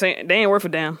know. I guess they ain't worth a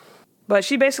damn. But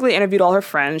she basically interviewed all her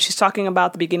friends. She's talking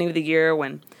about the beginning of the year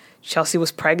when Chelsea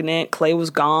was pregnant, Clay was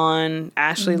gone,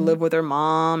 Ashley lived with her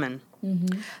mom, and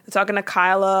they're talking to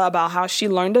Kyla about how she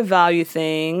learned to value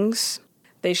things.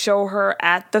 They show her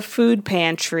at the food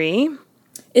pantry.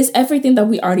 It's everything that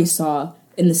we already saw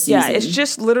in the season. Yeah, it's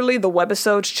just literally the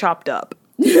webisodes chopped up.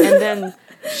 And then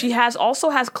She also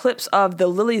has clips of the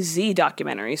Lily Z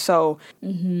documentary. So,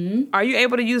 are you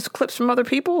able to use clips from other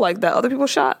people, like that other people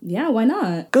shot? Yeah, why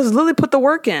not? Because Lily put the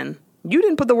work in. You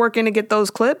didn't put the work in to get those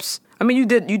clips. I mean, you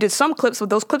did some clips, but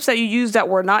those clips that you used that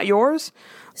were not yours.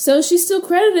 So she's still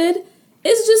credited.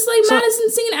 It's just like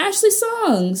Madison singing Ashley's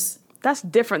songs. That's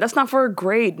different. That's not for a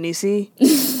grade, Nisi.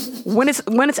 when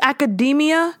it's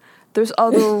academia, there's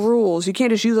other rules. You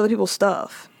can't just use other people's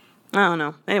stuff. I don't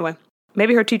know. Anyway,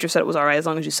 maybe her teacher said it was all right as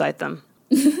long as you cite them.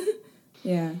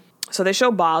 Yeah. So they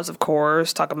show Bob's, of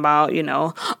course, talking about,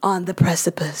 on the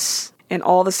precipice and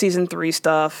all the season 3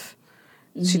 stuff.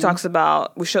 She talks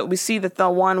about, we see that the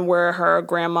one where her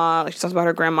grandma, she talks about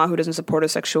her grandma who doesn't support her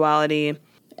sexuality.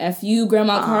 F you,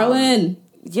 Grandma Carlin.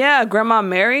 Yeah, Grandma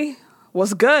Mary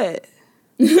was good.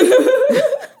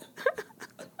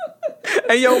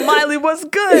 And yo, Miley was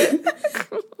good.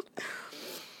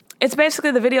 It's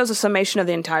basically the video's a summation of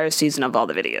the entire season of all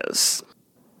the videos.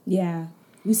 Yeah,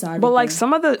 we saw everything. But like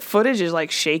some of the footage is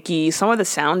like shaky. Some of the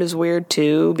sound is weird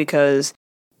too because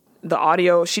the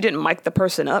audio, she didn't mic the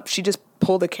person up. She just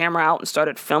pulled the camera out and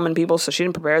started filming people, so she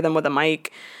didn't prepare them with a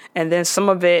mic. And then some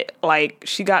of it, like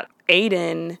she got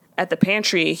Aiden at the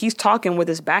pantry. He's talking with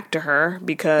his back to her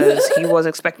because he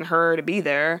wasn't expecting her to be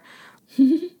there.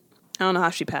 I don't know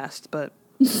how she passed, but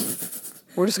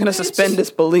we're just gonna suspend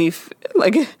disbelief.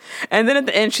 Like, and then at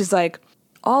the end, she's like,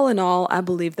 "All in all, I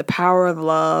believe the power of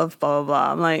love." Blah blah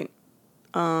blah. I'm like,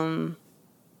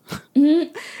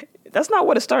 that's not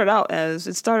what it started out as.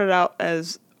 It started out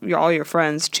as all your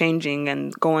friends changing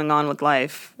and going on with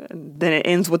life. And then it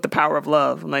ends with the power of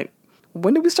love. I'm like,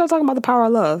 when did we start talking about the power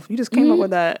of love? You just came up with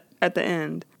that at the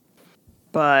end.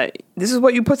 But this is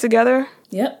what you put together?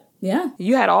 Yep. Yeah.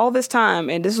 You had all this time,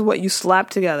 and this is what you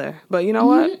slapped together. But you know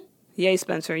what? Yay,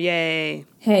 Spencer. Yay.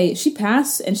 Hey, she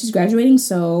passed, and she's graduating,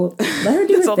 so let her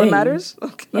do her That's all thing. that matters?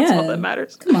 Okay, that's all that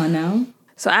matters. Come on now.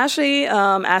 So Ashley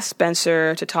asked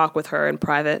Spencer to talk with her in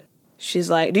private.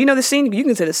 She's like, do you know the scene? You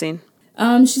can say the scene.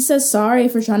 She says sorry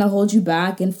for trying to hold you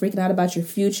back and freaking out about your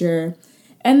future.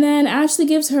 And then Ashley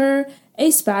gives her a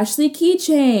Spashly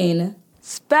keychain.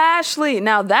 Spashly.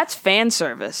 Now that's fan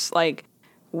service. Like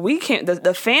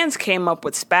the fans came up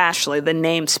with Spashly, the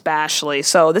name Spashly.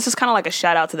 So this is kind of like a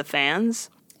shout out to the fans.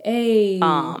 Hey.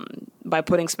 By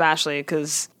putting Spashly,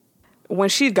 because when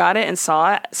she got it and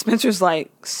saw it, Spencer's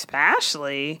like,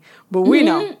 Spashly? But we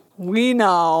know.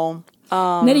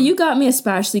 Nita, you got me a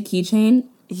Spashly keychain.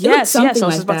 Yes, I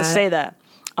was about to say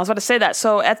that.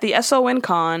 So at the SON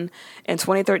Con in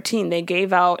 2013, they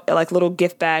gave out like little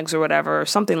gift bags or whatever, or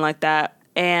something like that.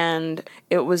 And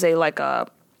it was a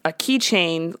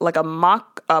keychain, like a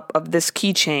mock-up of this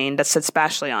keychain that said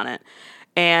Spashly on it.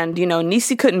 And,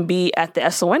 Nisi couldn't be at the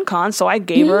SON Con, so I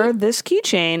gave her this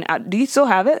keychain. Do you still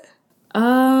have it?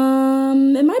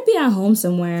 It might be at home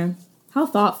somewhere. How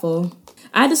thoughtful.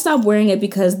 I had to stop wearing it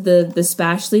because the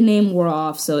Spashly name wore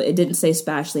off, so it didn't say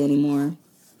Spashly anymore.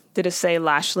 Did it say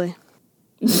Lashley?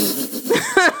 Ew.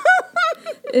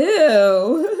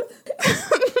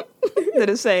 Did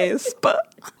it say Spa?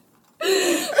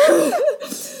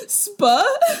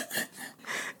 Spa?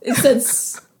 It said...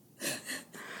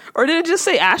 Or did it just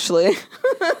say Ashley?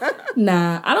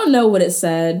 Nah, I don't know what it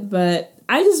said, but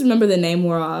I just remember the name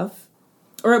wore off.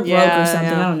 Or it broke or something,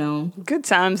 I don't know. Good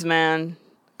times, man.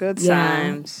 Good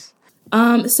times.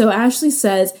 So Ashley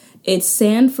says it's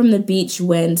sand from the beach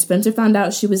when Spencer found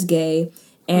out she was gay.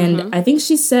 And I think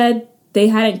she said they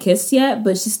hadn't kissed yet,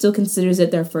 but she still considers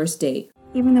it their first date.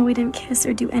 Even though we didn't kiss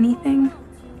or do anything,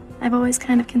 I've always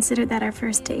kind of considered that our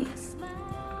first date.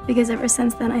 Because ever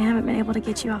since then, I haven't been able to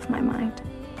get you off my mind.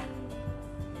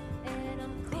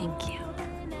 Thank you.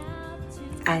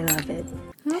 I love it.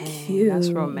 Cute. That's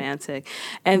romantic.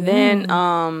 And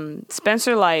then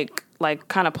Spencer like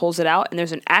kind of pulls it out, and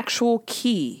there's an actual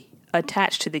key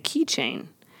attached to the keychain.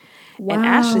 Wow. And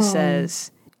Ashley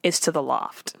says it's to the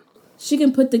loft. She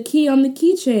can put the key on the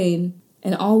keychain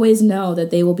and always know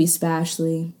that they will be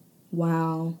Spashly.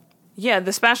 Wow. Yeah,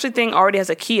 the Spashly thing already has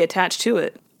a key attached to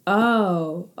it.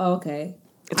 Oh, okay.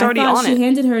 It's already on it. She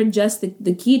handed her just the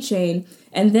keychain,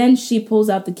 and then she pulls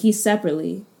out the key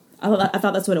separately. I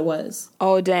thought that's what it was.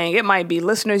 Oh, dang. It might be.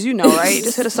 Listeners, you know, right?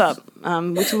 Just hit us up.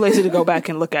 We're too lazy to go back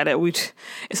and look at it.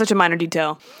 It's such a minor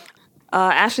detail.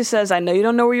 Ashley says, I know you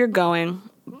don't know where you're going,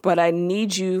 but I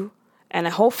need you, and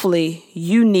hopefully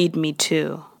you need me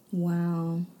too.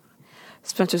 Wow.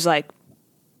 Spencer's like,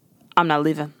 I'm not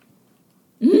leaving.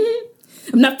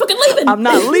 I'm not fucking leaving. I'm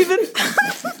not leaving.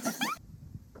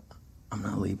 I'm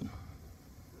not leaving.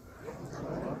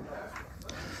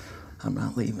 I'm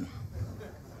not leaving.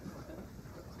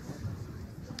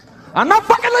 I'm not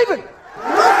fucking leaving!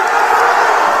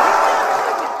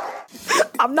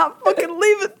 I'm not fucking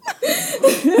leaving.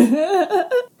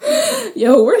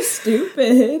 Yo, we're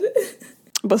stupid.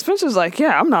 But Spencer's like,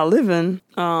 yeah, I'm not leaving.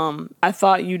 I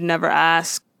thought you'd never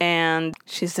ask. And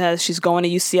she says she's going to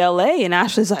UCLA. And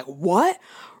Ashley's like, what?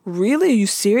 Really? Are you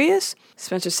serious?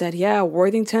 Spencer said, yeah,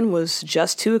 Worthington was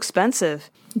just too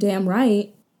expensive. Damn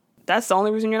right. That's the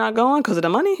only reason you're not going? Because of the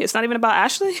money? It's not even about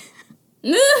Ashley?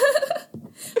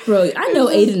 Bro, I know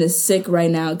Aiden is sick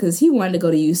right now because he wanted to go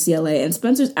to UCLA and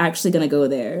Spencer's actually going to go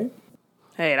there.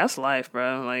 Hey, that's life,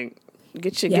 bro. Like,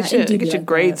 get your like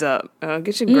grades that. up.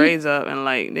 Get your grades up and,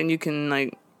 like, then you can,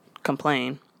 like,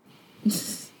 complain.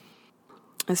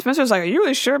 And Spencer's like, are you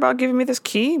really sure about giving me this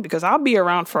key? Because I'll be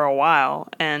around for a while.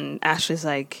 And Ashley's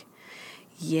like,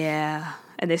 yeah.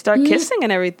 And they start kissing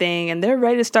and everything, and they're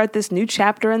ready to start this new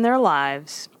chapter in their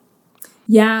lives.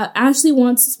 Yeah, Ashley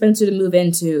wants Spencer to move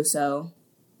in too, so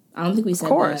I don't think we said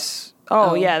that. Of course.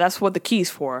 Oh, yeah, that's what the key's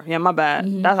for. Yeah, my bad.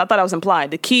 I thought that was implied.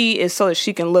 The key is so that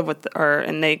she can live with her,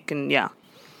 and they can, yeah.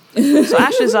 So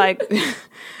Ashley's like,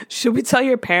 should we tell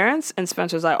your parents? And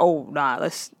Spencer's like, oh, nah,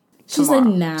 let's She's tomorrow.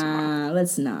 like, nah,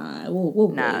 let's not. We'll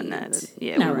Nah, wait.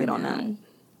 yeah, Not we right wait on now. that.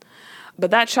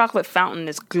 But that chocolate fountain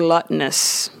is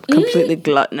gluttonous, completely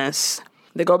gluttonous.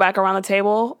 They go back around the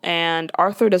table, and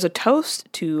Arthur does a toast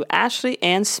to Ashley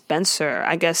and Spencer.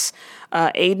 I guess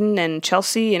Aiden and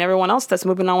Chelsea and everyone else that's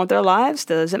moving on with their lives,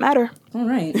 doesn't matter. All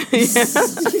right.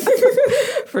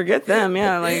 Forget them,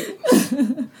 yeah. Like,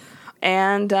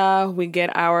 and we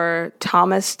get our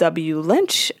Thomas W.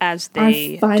 Lynch as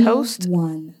they Our final toast.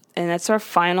 one. And that's our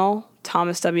final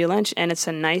Thomas W. Lynch, and it's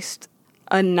a nice,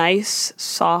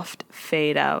 soft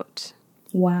fade out.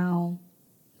 Wow.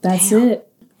 That's it.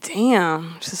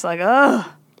 Damn. It's just like, ugh.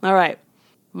 All right.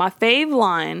 My fave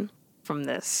line from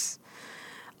this.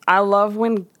 I love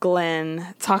when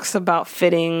Glenn talks about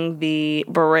fitting the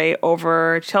beret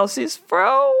over Chelsea's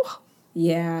fro.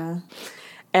 Yeah.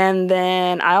 And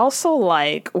then I also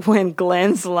like when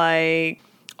Glenn's like,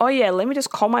 oh yeah, let me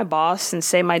just call my boss and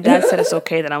say my dad said it's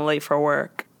okay that I'm late for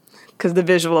work. Because the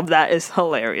visual of that is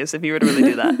hilarious if you were to really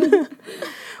do that.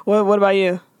 What about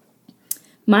you?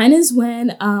 Mine is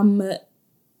when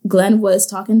Glenn was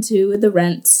talking to the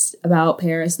rents about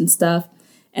Paris and stuff,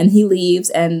 and he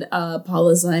leaves, and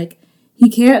Paula's like,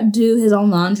 he can't do his own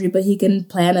laundry, but he can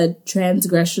plan a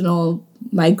transgressional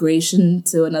migration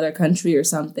to another country or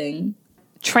something.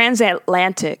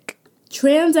 Transatlantic.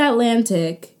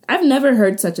 I've never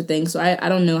heard such a thing, so I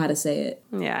don't know how to say it.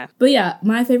 Yeah. But yeah,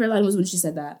 my favorite line was when she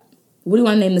said that. What do you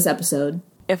want to name this episode?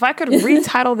 If I could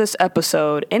retitle this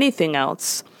episode anything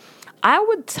else, I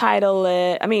would title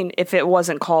it, I mean, if it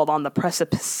wasn't called On the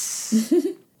Precipice,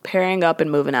 Pairing Up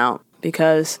and Moving Out.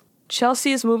 Because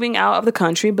Chelsea is moving out of the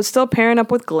country, but still pairing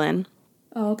up with Glenn.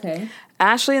 Oh, okay.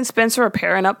 Ashley and Spencer are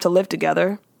pairing up to live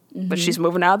together, but she's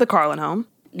moving out of the Carlin home.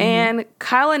 And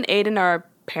Kyle and Aiden are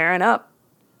pairing up,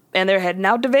 and they're heading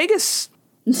out to Vegas.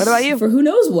 What about you? For who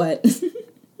knows what.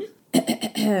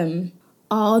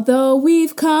 Although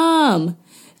we've come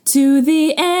to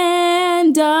the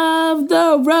end of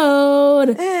the road,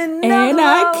 and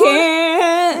I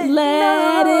can't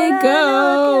let it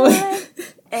go.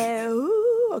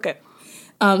 Okay.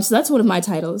 So that's one of my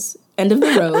titles. End of the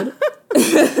road.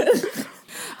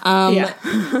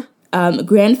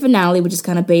 Grand finale, which is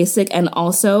kind of basic, and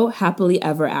also happily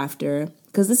ever after.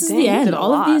 Because this is the end.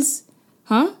 All of these...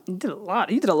 Huh? You did a lot.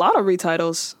 You did a lot of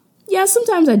retitles. Yeah,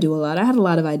 sometimes I do a lot. I had a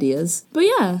lot of ideas. But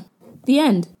yeah, the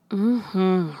end.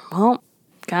 Well,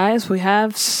 guys, we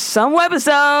have some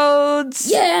webisodes.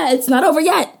 Yeah, it's not over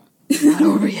yet. Not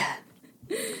over yet.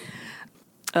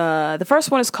 The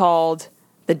first one is called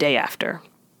The Day After.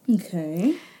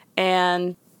 Okay.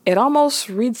 And it almost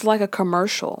reads like a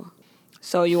commercial.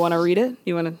 So you want to read it?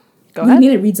 You want to go I ahead?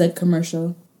 mean, it reads like a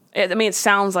commercial. I mean, it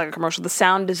sounds like a commercial. The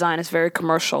sound design is very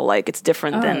commercial. Like, it's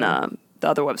different than the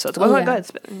other webisodes. Go ahead.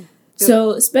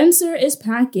 So Spencer is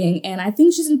packing, and I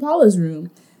think she's in Paula's room.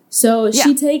 So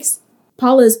she takes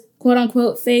Paula's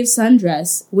quote-unquote fave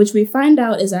sundress, which we find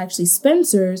out is actually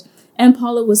Spencer's, and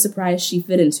Paula was surprised she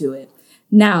fit into it.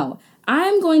 Now,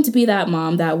 I'm going to be that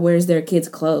mom that wears their kids'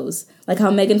 clothes. Like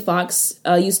how Megan Fox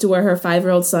used to wear her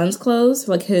 5-year-old son's clothes,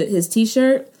 like his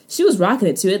t-shirt. She was rocking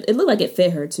it, too. It looked like it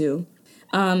fit her, too.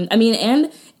 I mean,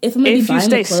 and if I'm going to be buying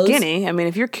the clothes... If you stay skinny, I mean,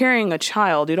 if you're carrying a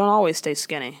child, you don't always stay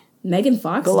skinny. Megan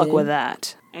Fox Good luck with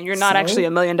that. And you're not actually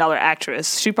 $1 million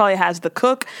actress. She probably has the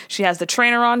cook. She has the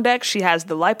trainer on deck. She has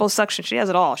the liposuction. She has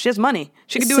it all. She has money.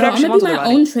 She can do whatever she wants with her body.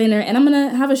 I'm going to be my own trainer, and I'm going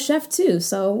to have a chef, too.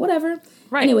 So, whatever.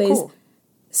 Right, Anyways, cool.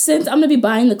 Since I'm going to be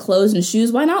buying the clothes and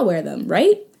shoes, why not wear them,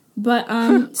 right? But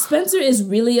Spencer is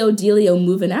really Odelio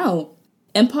moving out.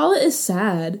 And Paula is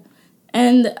sad.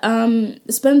 And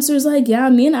Spencer's like, yeah,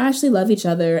 me and Ashley love each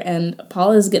other. And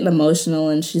Paula's getting emotional,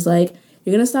 and she's like,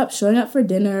 you're going to stop showing up for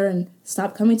dinner and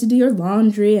stop coming to do your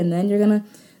laundry, and then you're going to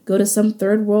go to some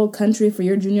third world country for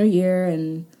your junior year.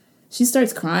 And she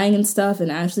starts crying and stuff,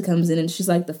 and Ashley comes in, and she's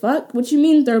like, the fuck? What you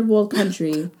mean third world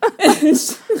country?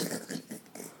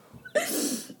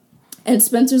 And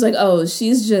Spencer's like, oh,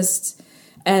 she's just...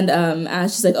 And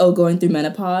Ashley's like, oh, going through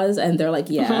menopause. And they're like,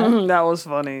 yeah. That was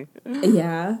funny.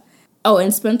 Yeah. Oh,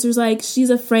 and Spencer's like, she's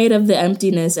afraid of the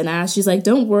emptiness. And Ashley's like,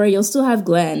 don't worry, you'll still have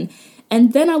Glenn.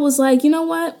 And then I was like, you know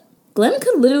what? Glenn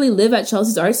could literally live at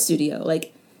Chelsea's art studio.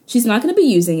 Like, she's not going to be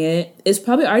using it. It's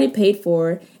probably already paid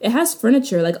for. It has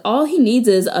furniture. Like, all he needs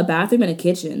is a bathroom and a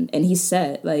kitchen. And he's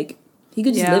set. Like, he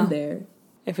could just live there.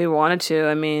 If he wanted to,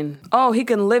 I mean. Oh, he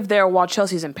can live there while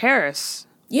Chelsea's in Paris.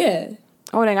 Yeah.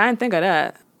 Oh, dang, I didn't think of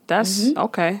that. That's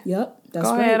okay. Yep. That's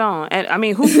Go right. ahead on. And I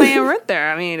mean, who's paying rent there?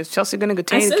 I mean, is Chelsea going to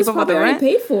continue to keep up with the rent?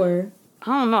 Paid for.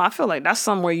 I don't know. I feel like that's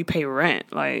somewhere you pay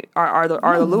rent. Like, are the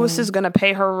Lewises going to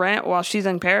pay her rent while she's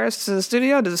in Paris to the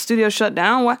studio? Does the studio shut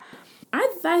down? What?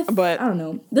 But I don't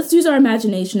know. Let's use our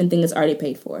imagination and think it's already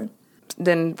paid for.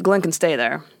 Then Glenn can stay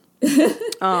there.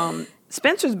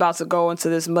 Spencer's about to go into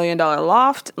this $1 million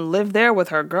loft and live there with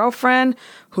her girlfriend,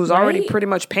 who's already pretty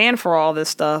much paying for all this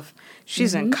stuff.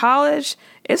 She's in college.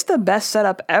 It's the best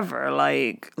setup ever.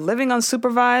 Like, living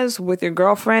unsupervised with your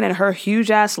girlfriend in her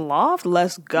huge-ass loft.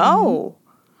 Let's go.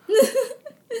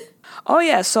 Oh,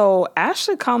 yeah. So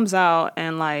Ashley comes out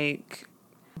and, like,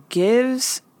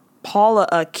 gives Paula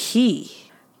a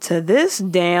key to this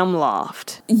damn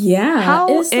loft. Yeah. How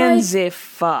in the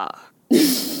fuck?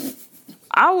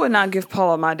 I would not give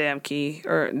Paula my damn key.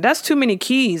 Or that's too many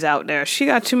keys out there. She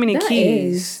got too many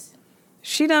keys.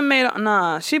 She done made...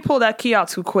 Nah, she pulled that key out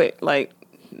too quick. Like,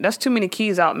 that's too many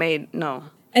keys out made. No.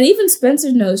 And even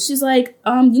Spencer knows. She's like,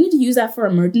 you need to use that for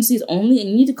emergencies only, and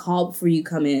you need to call before you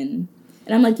come in.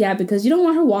 And I'm like, yeah, because you don't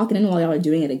want her walking in while y'all are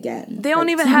doing it again. They don't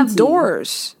even have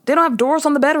doors. They don't have doors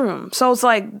on the bedroom. So it's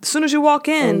like, as soon as you walk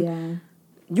in,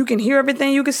 you can hear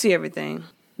everything, you can see everything.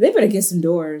 They better get some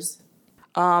doors.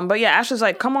 But yeah, Ashley's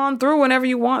like, come on through whenever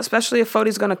you want, especially if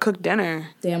Fodi's gonna cook dinner.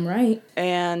 Damn right.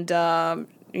 And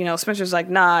Spencer's like,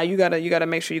 nah, you gotta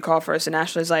make sure you call first. And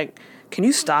Ashley's like, can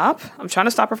you stop? I'm trying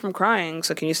to stop her from crying,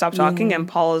 so can you stop talking? Yeah. And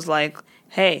Paula's like,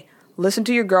 hey, listen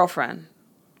to your girlfriend.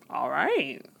 All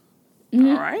right. All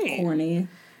right. Corny.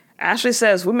 Ashley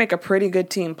says, we make a pretty good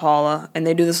team, Paula. And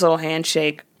they do this little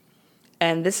handshake.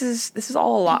 And this is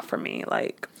all a lot for me.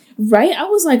 Like, right? I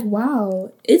was like,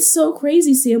 wow, it's so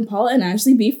crazy seeing Paula and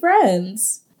Ashley be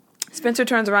friends. Spencer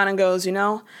turns around and goes,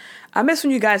 I miss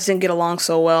when you guys didn't get along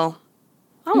so well.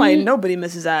 I'm like, nobody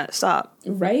misses that. Stop.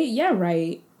 Right? Yeah,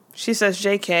 right. She says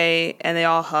JK, and they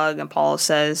all hug, and Paula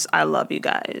says, I love you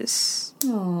guys.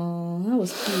 Aw, that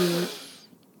was cute.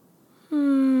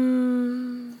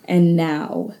 And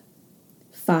now,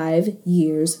 5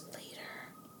 years later.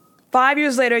 5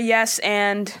 years later, yes,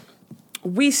 and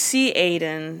we see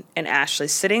Aiden and Ashley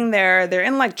sitting there. They're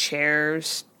in, like,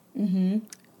 chairs. Mm-hmm.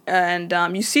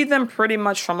 And you see them pretty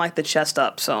much from, like, the chest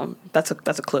up, so that's a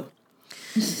clue.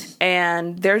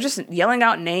 And they're just yelling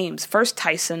out names. First,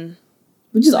 Tyson.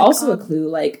 Which is also a clue.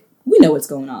 Like, we know what's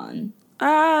going on.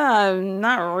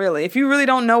 Not really. If you really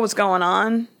don't know what's going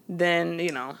on, then,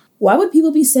 Why would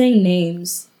people be saying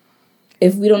names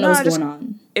if we don't know what's going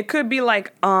on? It could be,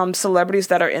 like, celebrities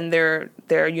that are in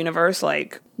their universe,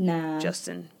 like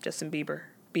Justin Bieber.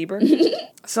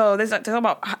 So they talk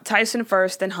about Tyson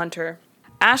first, then Hunter.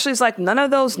 Ashley's like, none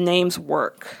of those names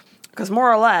work. Because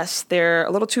more or less, they're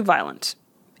a little too violent.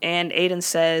 And Aiden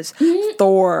says,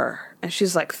 Thor. And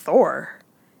she's like, Thor?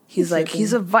 He's like,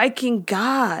 he's a Viking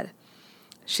god.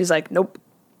 She's like, nope.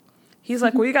 He's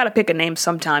like, well, you got to pick a name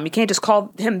sometime. You can't just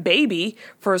call him baby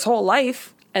for his whole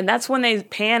life. And that's when they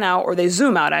pan out, or they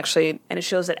zoom out, actually. And it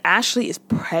shows that Ashley is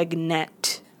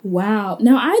pregnant. Wow.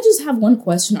 Now, I just have one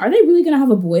question. Are they really going to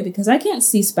have a boy? Because I can't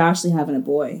see Spashley having a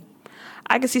boy.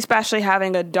 I can see Spashley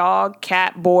having a dog,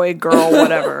 cat, boy, girl,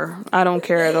 whatever. I don't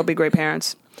care. They'll be great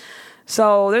parents.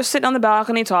 So they're sitting on the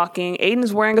balcony talking.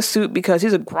 Aiden's wearing a suit because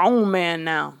he's a grown man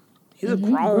now. He's a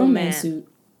grown man. Suit.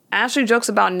 Ashley jokes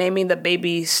about naming the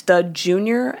baby Stud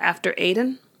Jr. after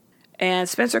Aiden. And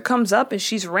Spencer comes up and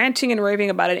she's ranting and raving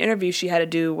about an interview she had to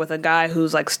do with a guy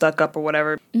who's like stuck up or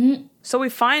whatever. Mm-hmm. So we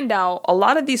find out a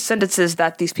lot of these sentences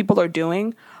that these people are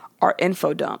doing are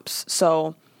info dumps.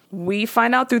 So we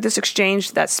find out through this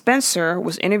exchange that Spencer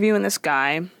was interviewing this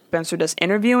guy. Spencer does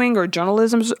interviewing or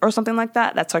journalism or something like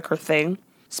that. That's like her thing.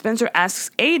 Spencer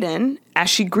asks Aiden, as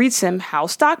she greets him, how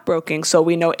stockbroking. So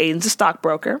we know Aiden's a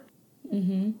stockbroker.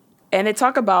 Mm-hmm. And they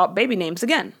talk about baby names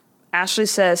again. Ashley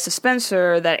says to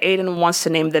Spencer that Aiden wants to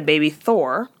name the baby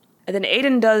Thor. And then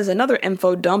Aiden does another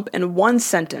info dump in one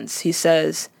sentence. He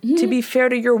says, to be fair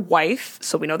to your wife,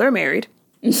 so we know they're married.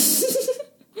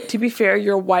 To be fair,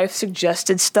 your wife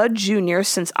suggested Stud Jr.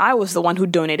 since I was the one who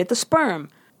donated the sperm.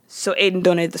 So Aiden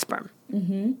donated the sperm.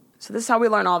 So this is how we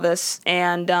learn all this.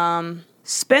 And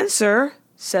Spencer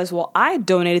says, well, I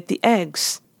donated the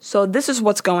eggs. So this is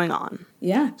what's going on.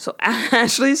 Yeah. So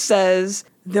Ashley says,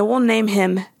 then we'll name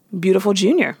him Beautiful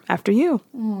Jr. after you.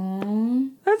 Aww.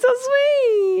 That's so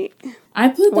sweet. I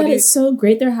put that it's so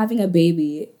great they're having a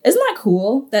baby. Isn't that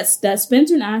cool? That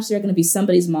Spencer and Ashley are going to be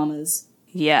somebody's mamas.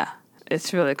 Yeah,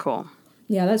 it's really cool.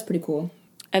 Yeah, that's pretty cool.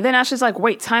 And then Ashley's like,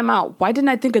 wait, time out. Why didn't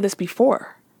I think of this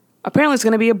before? Apparently it's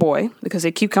going to be a boy because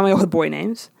they keep coming up with boy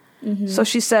names. So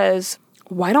she says,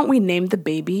 why don't we name the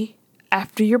baby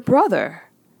after your brother?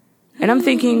 And I'm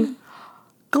thinking,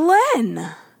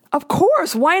 Glenn, of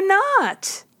course, why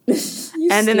not?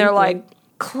 And then they're like,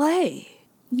 Clay.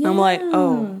 Yeah. I'm like,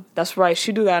 oh, that's right.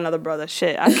 She do got another brother.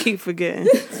 Shit, I keep forgetting.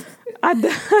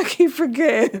 I keep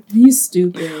forgetting. You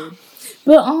stupid.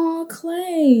 But,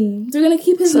 Clay. They're going to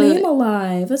keep his name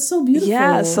alive. That's so beautiful.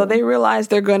 Yeah, so they realize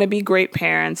they're going to be great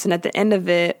parents. And at the end of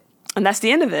it, and that's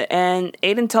the end of it. And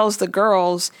Aiden tells the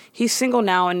girls he's single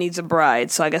now and needs a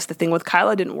bride. So I guess the thing with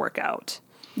Kyla didn't work out.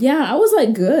 Yeah, I was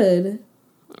like, good.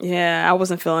 Yeah, I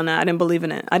wasn't feeling that. I didn't believe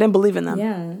in it. I didn't believe in them.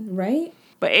 Yeah, right?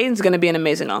 But Aiden's going to be an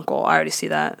amazing uncle. I already see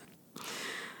that.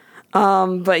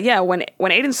 But yeah, when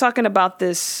Aiden's talking about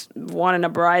this wanting a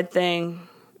bride thing,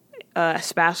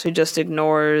 Ashley just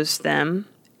ignores them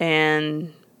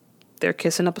and they're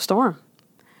kissing up a storm.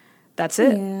 That's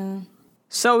it. Yeah.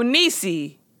 So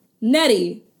Niecy.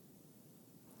 Nettie.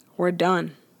 We're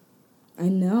done. I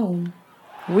know.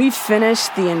 We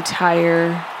finished the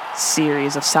entire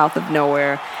series of South of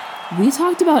Nowhere. We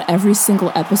talked about every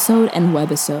single episode and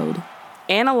webisode.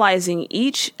 Analyzing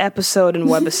each episode and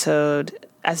webisode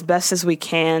as best as we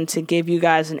can to give you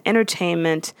guys an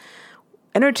entertaining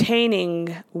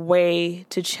way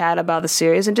to chat about the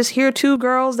series and just hear two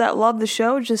girls that love the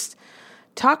show just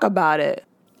talk about it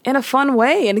in a fun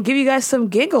way and give you guys some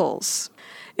giggles.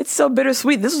 It's so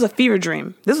bittersweet. This was a fever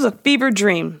dream.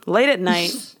 Late at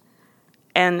night.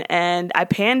 And I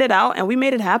panned it out and we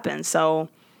made it happen. So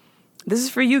this is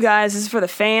for you guys. This is for the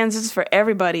fans. This is for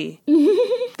everybody.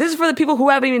 This is for the people who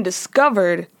haven't even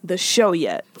discovered the show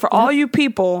yet. For all you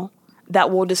people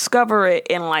that will discover it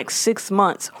in like 6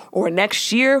 months or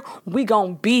next year, we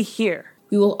gonna be here.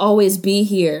 We will always be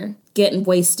here, getting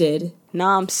wasted.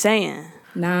 Nah, I'm saying.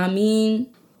 Nah, I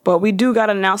mean. But we do got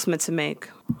an announcement to make.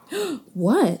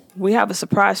 What? We have a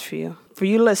surprise for you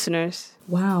listeners.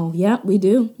 Wow. Yeah, we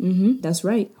do. That's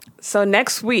right. So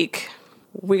next week,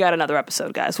 we got another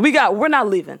episode, guys. We're not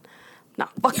leaving.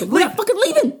 Not fucking leaving. We're not fucking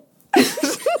leaving.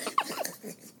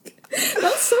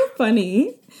 That's so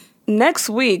funny. Next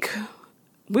week,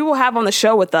 we will have on the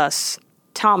show with us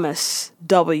Thomas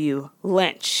W.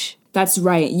 Lynch. That's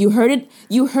right. You heard it.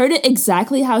 You heard it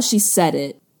exactly how she said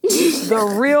it.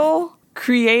 The real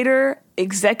creator,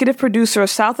 executive producer of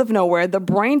South of Nowhere, the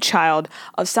brainchild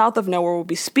of South of Nowhere, will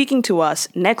be speaking to us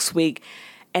next week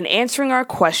and answering our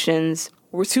questions.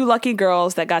 We're two lucky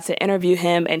girls that got to interview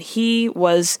him, and he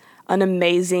was an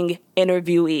amazing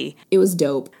interviewee. It was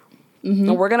dope.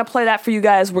 And we're going to play that for you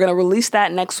guys. We're going to release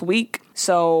that next week.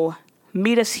 So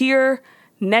meet us here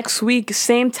next week,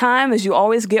 same time as you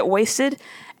always get wasted,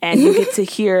 and you get to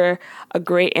hear a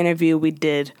great interview we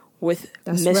did with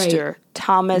Mr.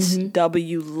 Thomas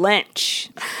W. Lynch.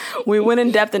 We went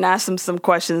in depth and asked him some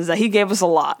questions that he gave us a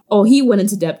lot. Oh, he went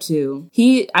into depth too.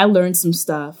 I learned some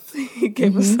stuff. He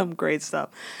gave us some great stuff.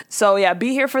 So yeah, be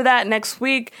here for that next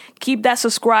week. Keep that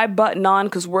subscribe button on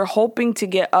because we're hoping to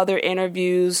get other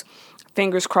interviews.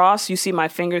 Fingers crossed. You see my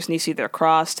fingers, Niecy, they're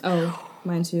crossed. Oh,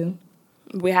 mine too.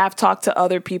 We have talked to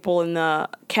other people in the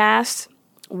cast.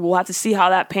 We'll have to see how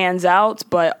that pans out,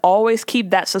 but always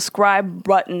keep that subscribe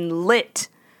button lit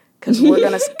because we're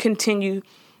going to continue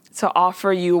to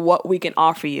offer you what we can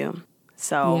offer you.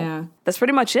 So that's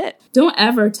pretty much it. Don't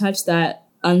ever touch that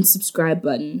unsubscribe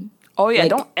button. Oh, yeah,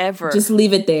 don't ever. Just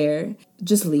leave it there.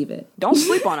 Just leave it. Don't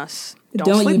sleep on us.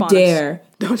 Don't sleep you on dare. Us.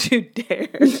 Don't you dare.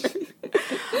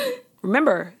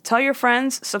 Remember, tell your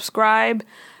friends, subscribe,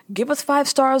 give us 5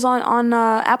 stars on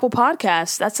Apple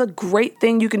Podcasts. That's a great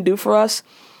thing you can do for us.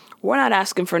 We're not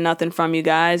asking for nothing from you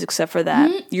guys except for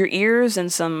that. Your ears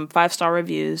and some 5-star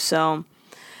reviews. So,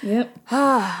 yep.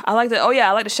 I like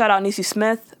to shout out Niecy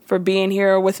Smith for being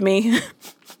here with me,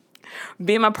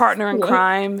 being my partner in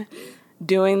crime,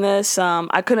 doing this.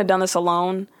 I couldn't have done this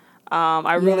alone.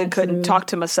 I really couldn't talk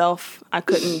to myself. I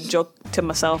couldn't joke to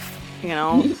myself, you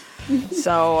know.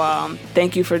 So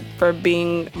thank you for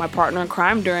being my partner in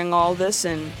crime during all this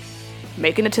and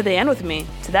making it to the end with me,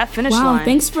 to that finish line. Wow,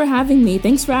 thanks for having me.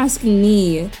 Thanks for asking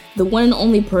me, the one and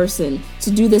only person, to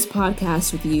do this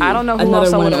podcast with you. I don't know who Another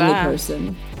else I one would and have only asked.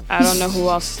 person. I don't know who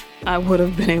else I would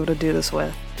have been able to do this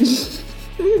with.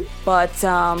 But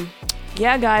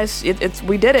yeah, guys,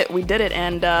 we did it,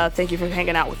 and thank you for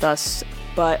hanging out with us.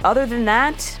 But other than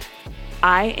that,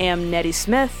 I am Nettie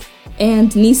Smith.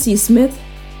 And Niecy Smith.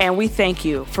 And we thank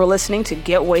you for listening to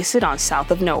Get Wasted on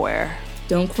South of Nowhere.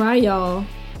 Don't cry, y'all.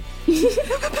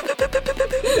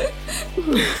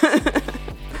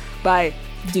 Bye.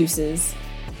 Deuces.